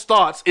those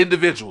thoughts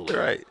individually.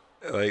 Right.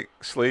 Like,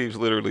 slaves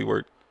literally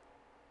worked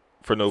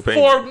for no pay.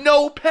 For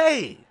no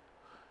pay.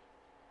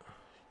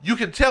 You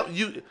can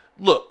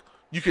look,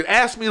 you can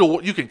ask me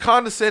you can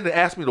condescend and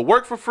ask me to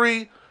work for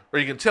free, or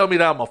you can tell me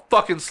that I'm a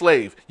fucking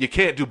slave. You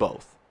can't do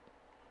both.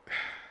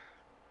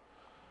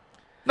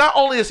 Not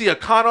only is he a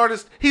con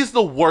artist, he's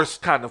the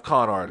worst kind of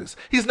con artist.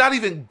 He's not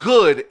even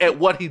good at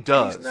what he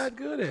does. He's not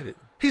good at it.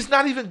 He's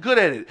not even good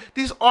at it.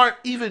 These aren't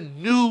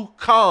even new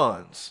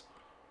cons.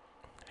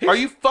 Are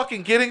you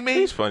fucking kidding me?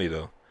 He's funny,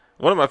 though.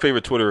 One of my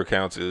favorite Twitter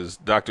accounts is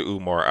Dr.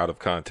 Umar out of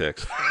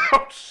context.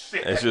 Oh,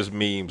 shit. It's just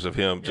memes of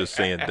him just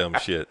saying dumb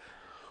shit.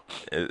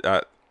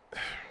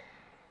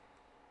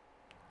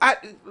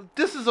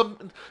 This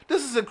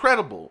is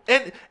incredible.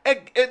 And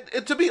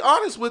to be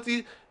honest with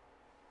you,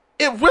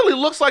 it really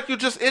looks like you're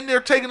just in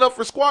there taking up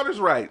for squatters'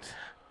 rights.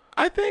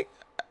 I think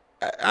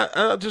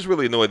I'm just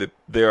really annoyed that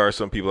there are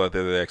some people out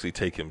there that actually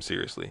take him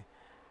seriously.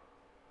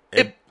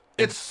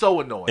 It's so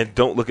annoying. And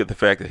don't look at the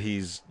fact that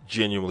he's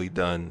genuinely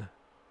done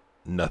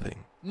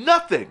nothing.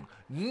 Nothing.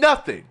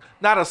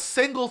 Not a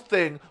single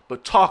thing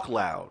but talk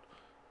loud.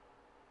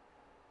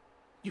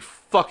 You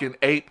fucking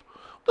ape.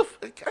 Man,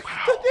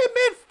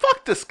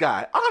 fuck this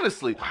guy.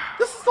 Honestly,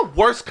 this is the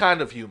worst kind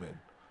of human.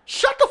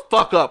 Shut the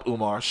fuck up,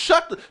 Umar.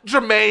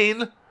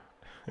 Jermaine.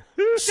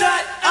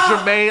 Shut up!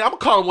 Jermaine, I'm gonna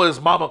call him what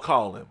his mama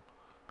call him.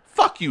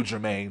 Fuck you,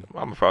 Jermaine.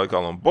 I'm gonna probably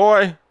call him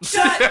boy.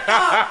 Shut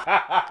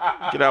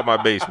up! Get out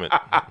my basement.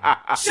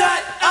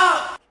 Shut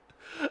up!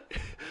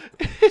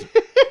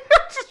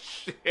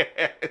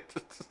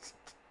 Shit.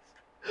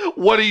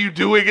 What are you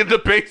doing in the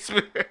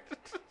basement?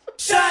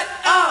 Shut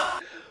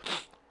up!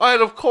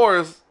 And of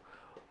course,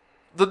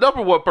 the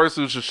number one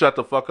person who should shut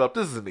the fuck up,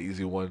 this is an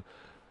easy one,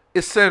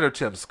 is Senator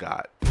Tim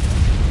Scott.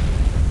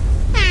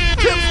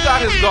 Tim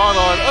Scott has gone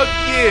on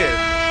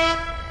again.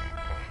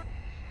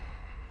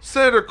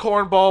 Senator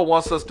Cornball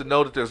wants us to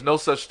know that there's no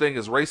such thing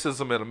as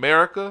racism in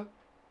America.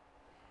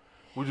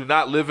 We do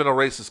not live in a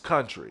racist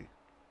country.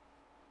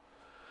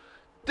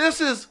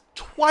 This is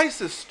twice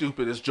as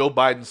stupid as Joe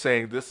Biden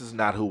saying this is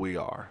not who we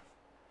are.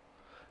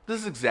 This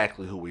is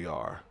exactly who we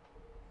are.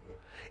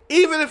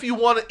 Even if you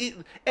want to eat,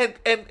 and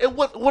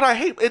what I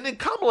hate, and then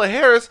Kamala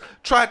Harris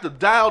tried to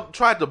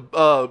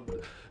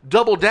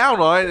double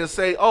down on it and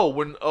say, well,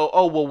 we're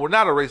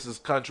not a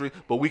racist country,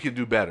 but we can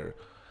do better.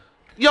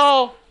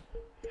 Y'all,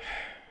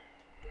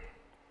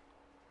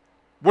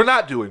 we're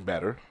not doing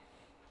better.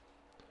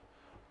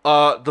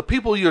 The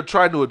people you're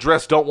trying to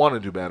address don't want to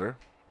do better.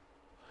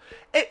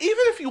 And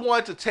even if you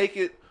want to take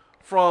it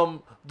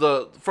from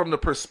the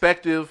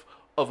perspective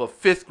of a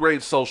 5th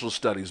grade social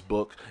studies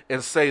book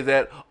and say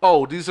that,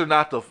 these are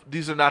not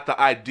the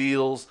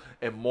ideals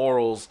and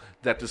morals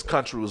that this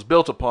country was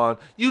built upon,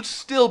 you'd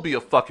still be a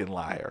fucking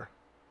liar.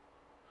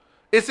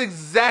 It's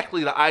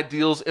exactly the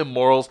ideals and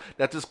morals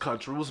that this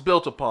country was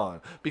built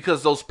upon,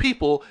 because those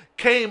people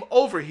came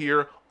over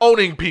here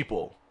owning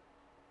people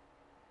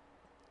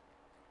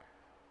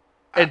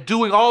and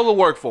doing all the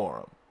work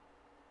for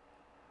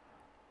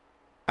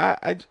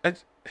them.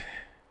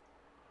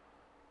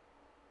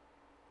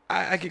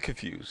 I get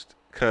confused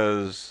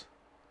because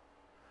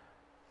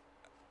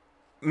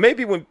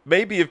maybe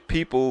if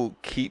people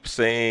keep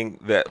saying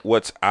that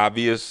what's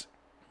obvious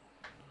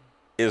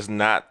is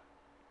not,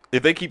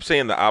 if they keep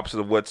saying the opposite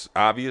of what's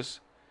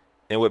obvious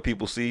and what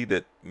people see,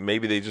 that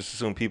maybe they just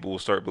assume people will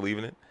start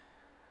believing it.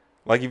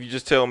 Like if you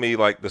just tell me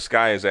like the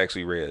sky is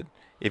actually red,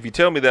 if you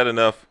tell me that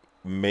enough,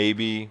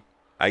 maybe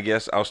I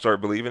guess I'll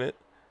start believing it.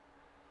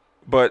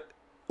 But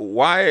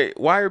why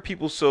are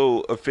people so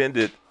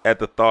offended at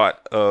the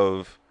thought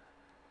of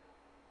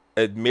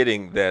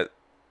admitting that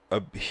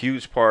a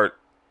huge part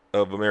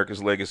of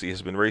America's legacy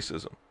has been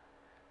racism?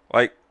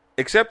 Like,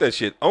 accept that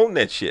shit. Own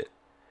that shit.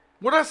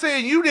 We're not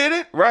saying you did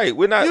it. Right.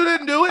 We're not. You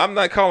didn't do it. I'm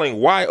not calling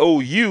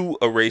YOU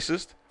a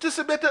racist. Just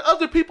admit that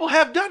other people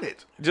have done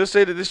it. Just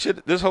say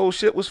that this whole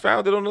shit was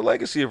founded on the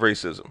legacy of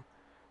racism.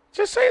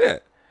 Just say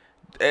that.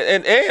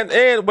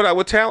 And what I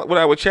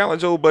would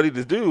challenge old buddy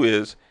to do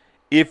is,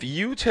 if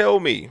you tell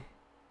me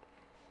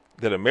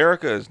that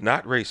America is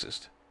not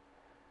racist,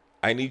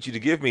 I need you to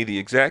give me the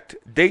exact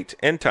date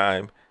and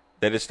time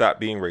that it stopped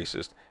being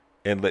racist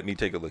and let me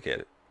take a look at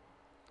it.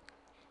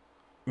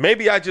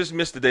 Maybe I just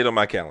missed the date on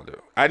my calendar.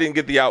 I didn't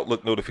get the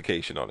Outlook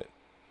notification on it.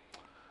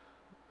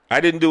 I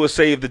didn't do a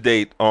save the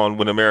date on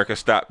when America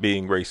stopped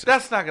being racist.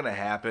 That's not going to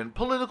happen.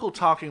 Political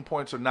talking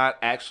points are not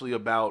actually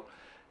about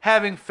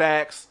having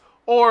facts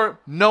or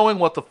knowing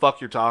what the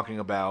fuck you're talking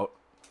about.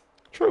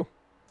 True.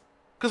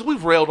 Because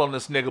we've railed on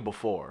this nigga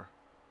before.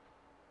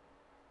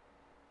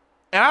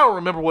 And I don't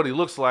remember what he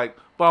looks like,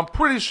 but I'm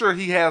pretty sure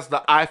he has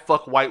the I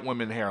fuck white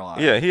women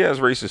hairline. Yeah, he has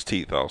racist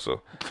teeth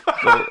also.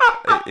 So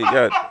he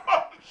got,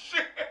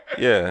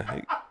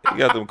 yeah, he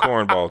got them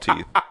cornball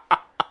teeth.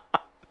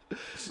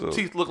 So.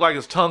 Teeth look like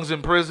his tongue's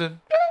in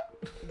prison.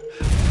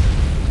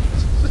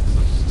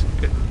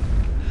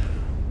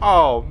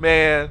 Oh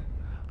man,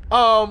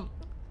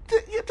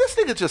 this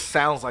nigga just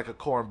sounds like a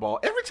cornball.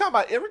 Every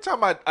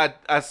time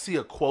I see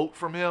a quote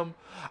from him,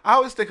 I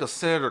always think of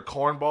Senator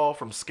Cornball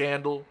from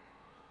Scandal.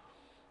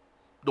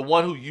 The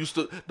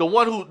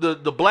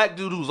black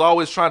dude who's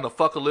always trying to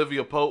fuck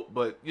Olivia Pope,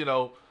 but you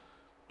know,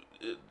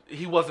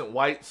 he wasn't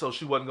white, so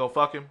she wasn't gonna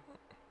fuck him.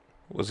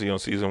 Was he on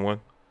season 1?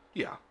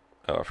 Yeah.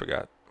 Oh, I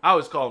forgot. I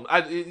always call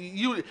him.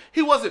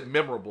 He wasn't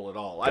memorable at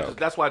all.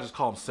 That's why I just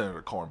call him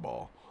Senator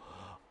Cornball.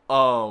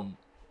 I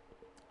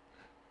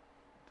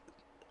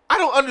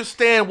don't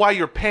understand why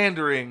you're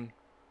pandering.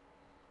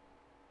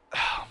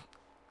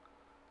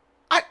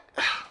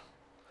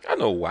 I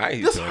know why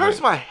he's this doing hurts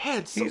it. my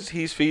head. So.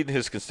 He's feeding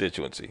his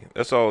constituency.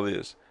 That's all it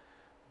is.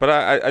 But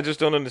I just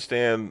don't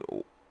understand,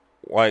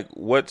 like,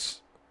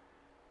 what's.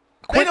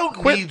 They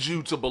don't need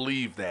you to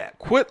believe that.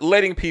 Quit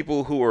letting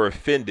people who are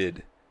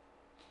offended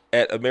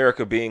at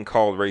America being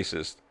called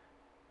racist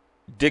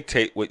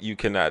dictate what you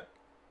can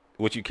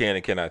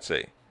and cannot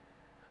say.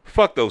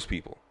 Fuck those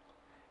people.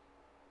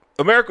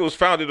 America was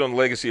founded on the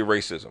legacy of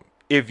racism.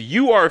 If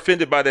you are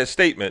offended by that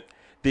statement,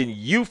 then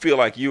you feel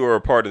like you are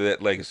a part of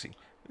that legacy.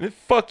 Then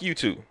fuck you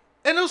too.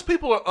 And those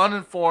people are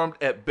uninformed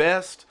at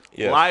best,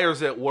 yes.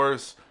 Liars at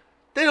worst.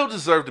 They don't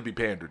deserve to be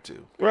pandered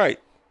to. Right.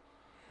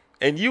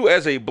 And you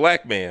as a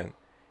black man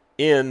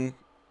in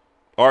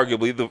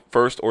arguably the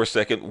first or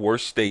second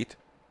worst state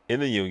in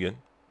the union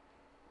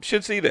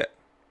should see that.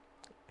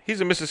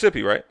 He's in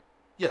Mississippi, right?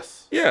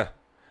 Yes. Yeah.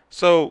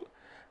 So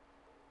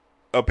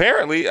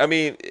apparently, I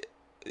mean,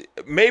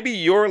 maybe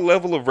your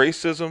level of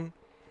racism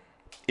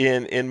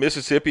in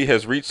Mississippi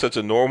has reached such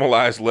a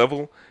normalized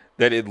level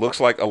that it looks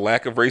like a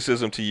lack of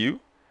racism to you.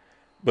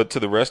 But to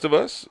the rest of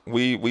us,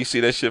 we see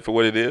that shit for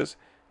what it is.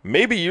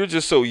 Maybe you're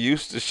just so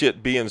used to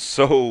shit being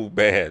so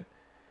bad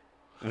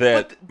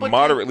that but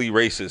moderately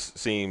racist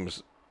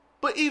seems.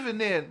 But even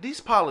then,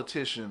 these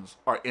politicians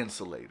are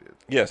insulated.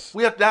 Yes.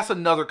 That's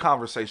another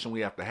conversation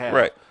we have to have.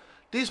 Right.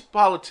 These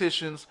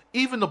politicians,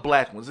 even the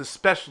black ones,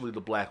 especially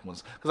the black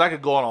ones, because I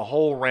could go on a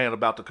whole rant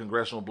about the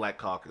Congressional Black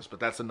Caucus, but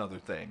that's another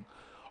thing,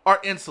 are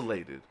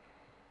insulated.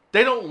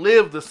 They don't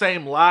live the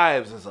same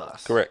lives as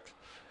us. Correct.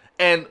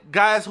 And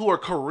guys who are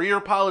career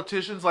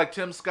politicians like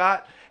Tim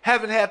Scott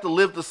haven't had to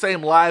live the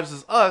same lives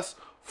as us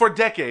for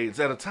decades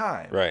at a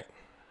time. Right.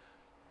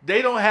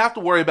 They don't have to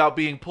worry about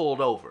being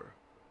pulled over.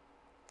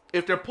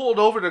 If they're pulled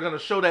over, they're going to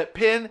show that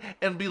pin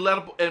and be let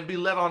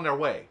on their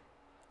way.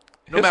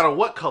 No matter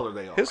what color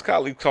they are. His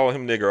colleagues call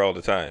him nigger all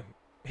the time.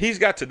 He's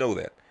got to know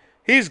that.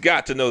 He's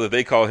got to know that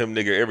they call him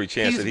nigger every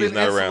chance that he's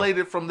not around. He's been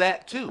insulated from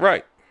that too.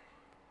 Right.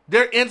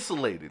 They're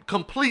insulated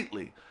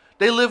completely.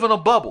 They live in a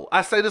bubble.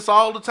 I say this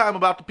all the time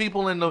about the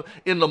people in the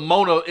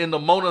Mona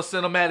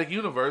cinematic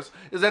universe,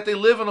 is that they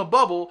live in a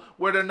bubble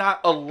where they're not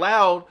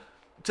allowed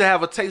to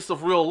have a taste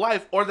of real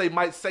life, or they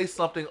might say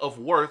something of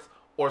worth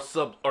or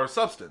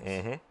substance.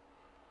 Mm-hmm.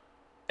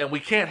 And we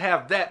can't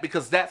have that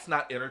because that's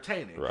not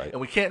entertaining. Right.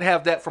 And we can't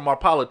have that from our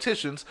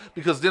politicians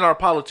because then our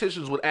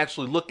politicians would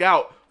actually look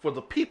out for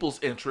the people's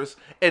interest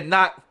and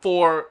not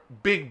for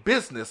big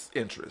business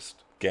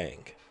interest.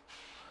 Gang.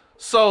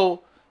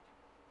 So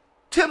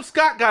Tim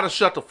Scott got to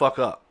shut the fuck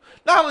up.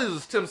 Not only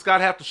does Tim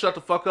Scott have to shut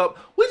the fuck up,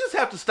 we just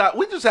have to stop.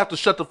 We just have to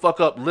shut the fuck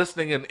up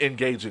listening and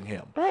engaging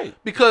him. Right.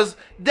 Because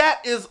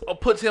that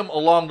puts him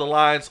along the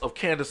lines of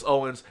Candace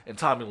Owens and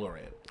Tommy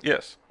Loren.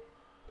 Yes.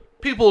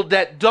 People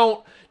that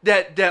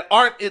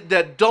aren't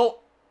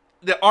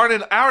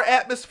in our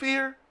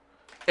atmosphere,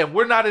 and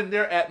we're not in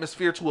their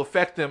atmosphere to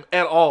affect them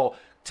at all.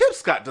 Tim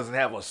Scott doesn't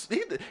have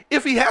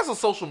if he has a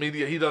social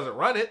media, he doesn't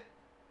run it.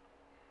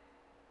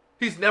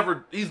 He's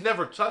never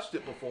touched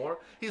it before.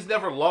 He's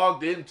never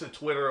logged into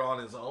Twitter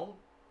on his own.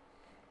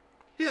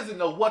 He doesn't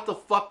know what the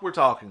fuck we're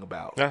talking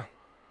about. Yeah.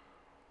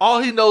 All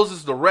he knows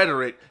is the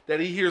rhetoric that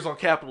he hears on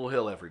Capitol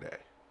Hill every day.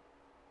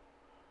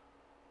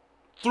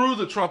 Through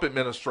the Trump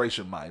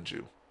administration, mind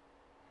you,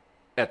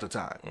 at the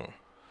time.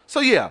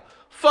 So yeah,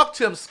 fuck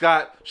Tim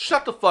Scott.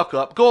 Shut the fuck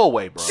up. Go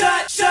away, bro.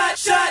 Shut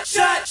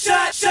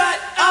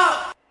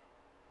up.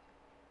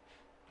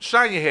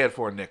 Shine your head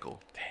for a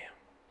nickel. Damn.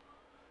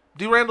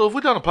 D. Randle, have we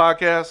done a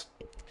podcast?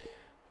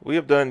 We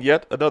have done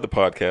yet another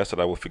podcast that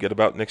I will forget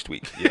about next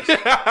week. Yes.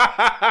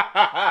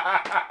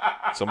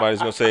 Somebody's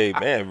going to say,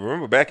 man,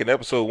 remember back in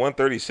episode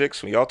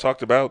 136 when y'all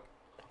talked about...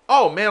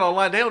 Oh, man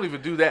online, they don't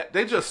even do that.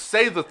 They just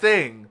say the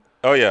thing.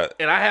 Oh, yeah.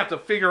 And I have to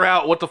figure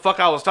out what the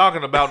fuck I was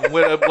talking about and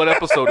what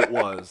episode it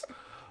was.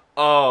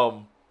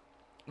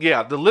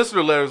 Yeah, the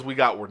listener letters we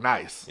got were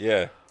nice.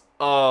 Yeah.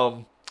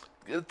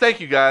 Thank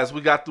you guys.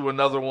 We got through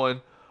another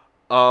one.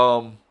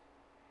 I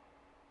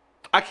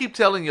keep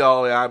telling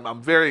y'all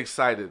I'm very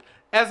excited.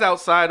 As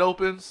Outside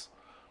opens,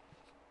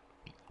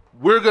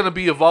 we're going to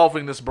be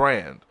evolving this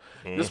brand.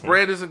 Mm-hmm. This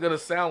brand isn't going to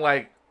sound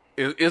like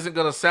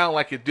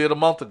it did a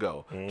month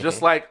ago. Mm-hmm.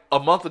 Just like a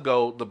month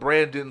ago, the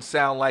brand didn't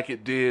sound like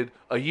it did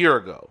a year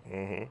ago.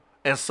 Mm-hmm.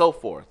 And so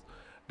forth.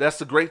 That's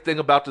the great thing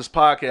about this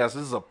podcast.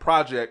 This is a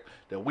project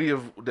that we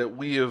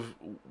have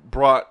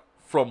brought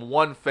from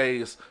one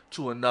phase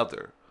to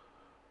another,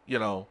 you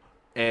know,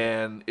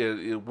 and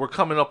we're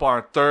coming up on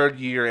our 3rd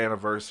year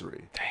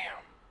anniversary. Damn.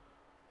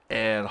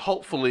 And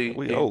hopefully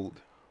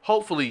old.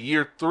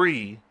 year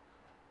 3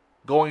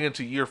 going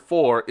into year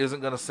 4 isn't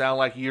going to sound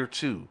like year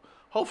 2.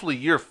 Hopefully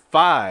year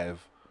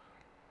 5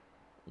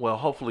 we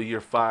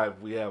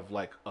have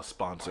like a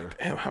sponsor.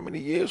 Damn, how many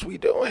years we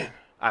doing?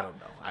 I don't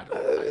know.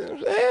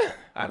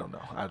 I don't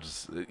know. I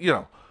just, you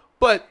know,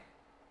 but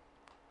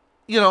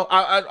you know,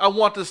 I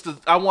want this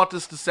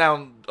to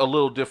sound a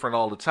little different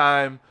all the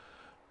time.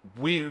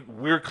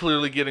 We're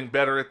clearly getting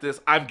better at this.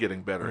 I'm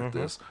getting better at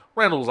this.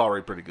 Randall's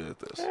already pretty good at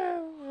this.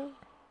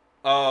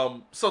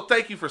 So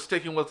thank you for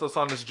sticking with us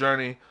on this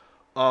journey.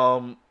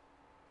 I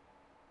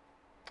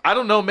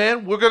don't know,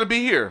 man. We're gonna be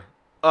here.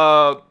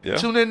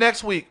 Tune in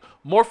next week.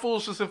 More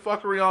foolishness and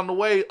fuckery on the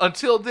way.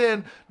 Until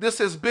then, this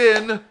has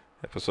been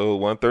episode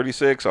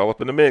 136, all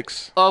up in the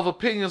mix of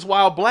Opinions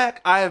While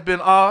Black. I have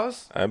been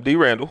Oz. I'm D.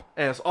 Randle.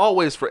 And as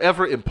always,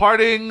 forever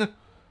imparting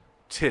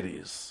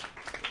titties.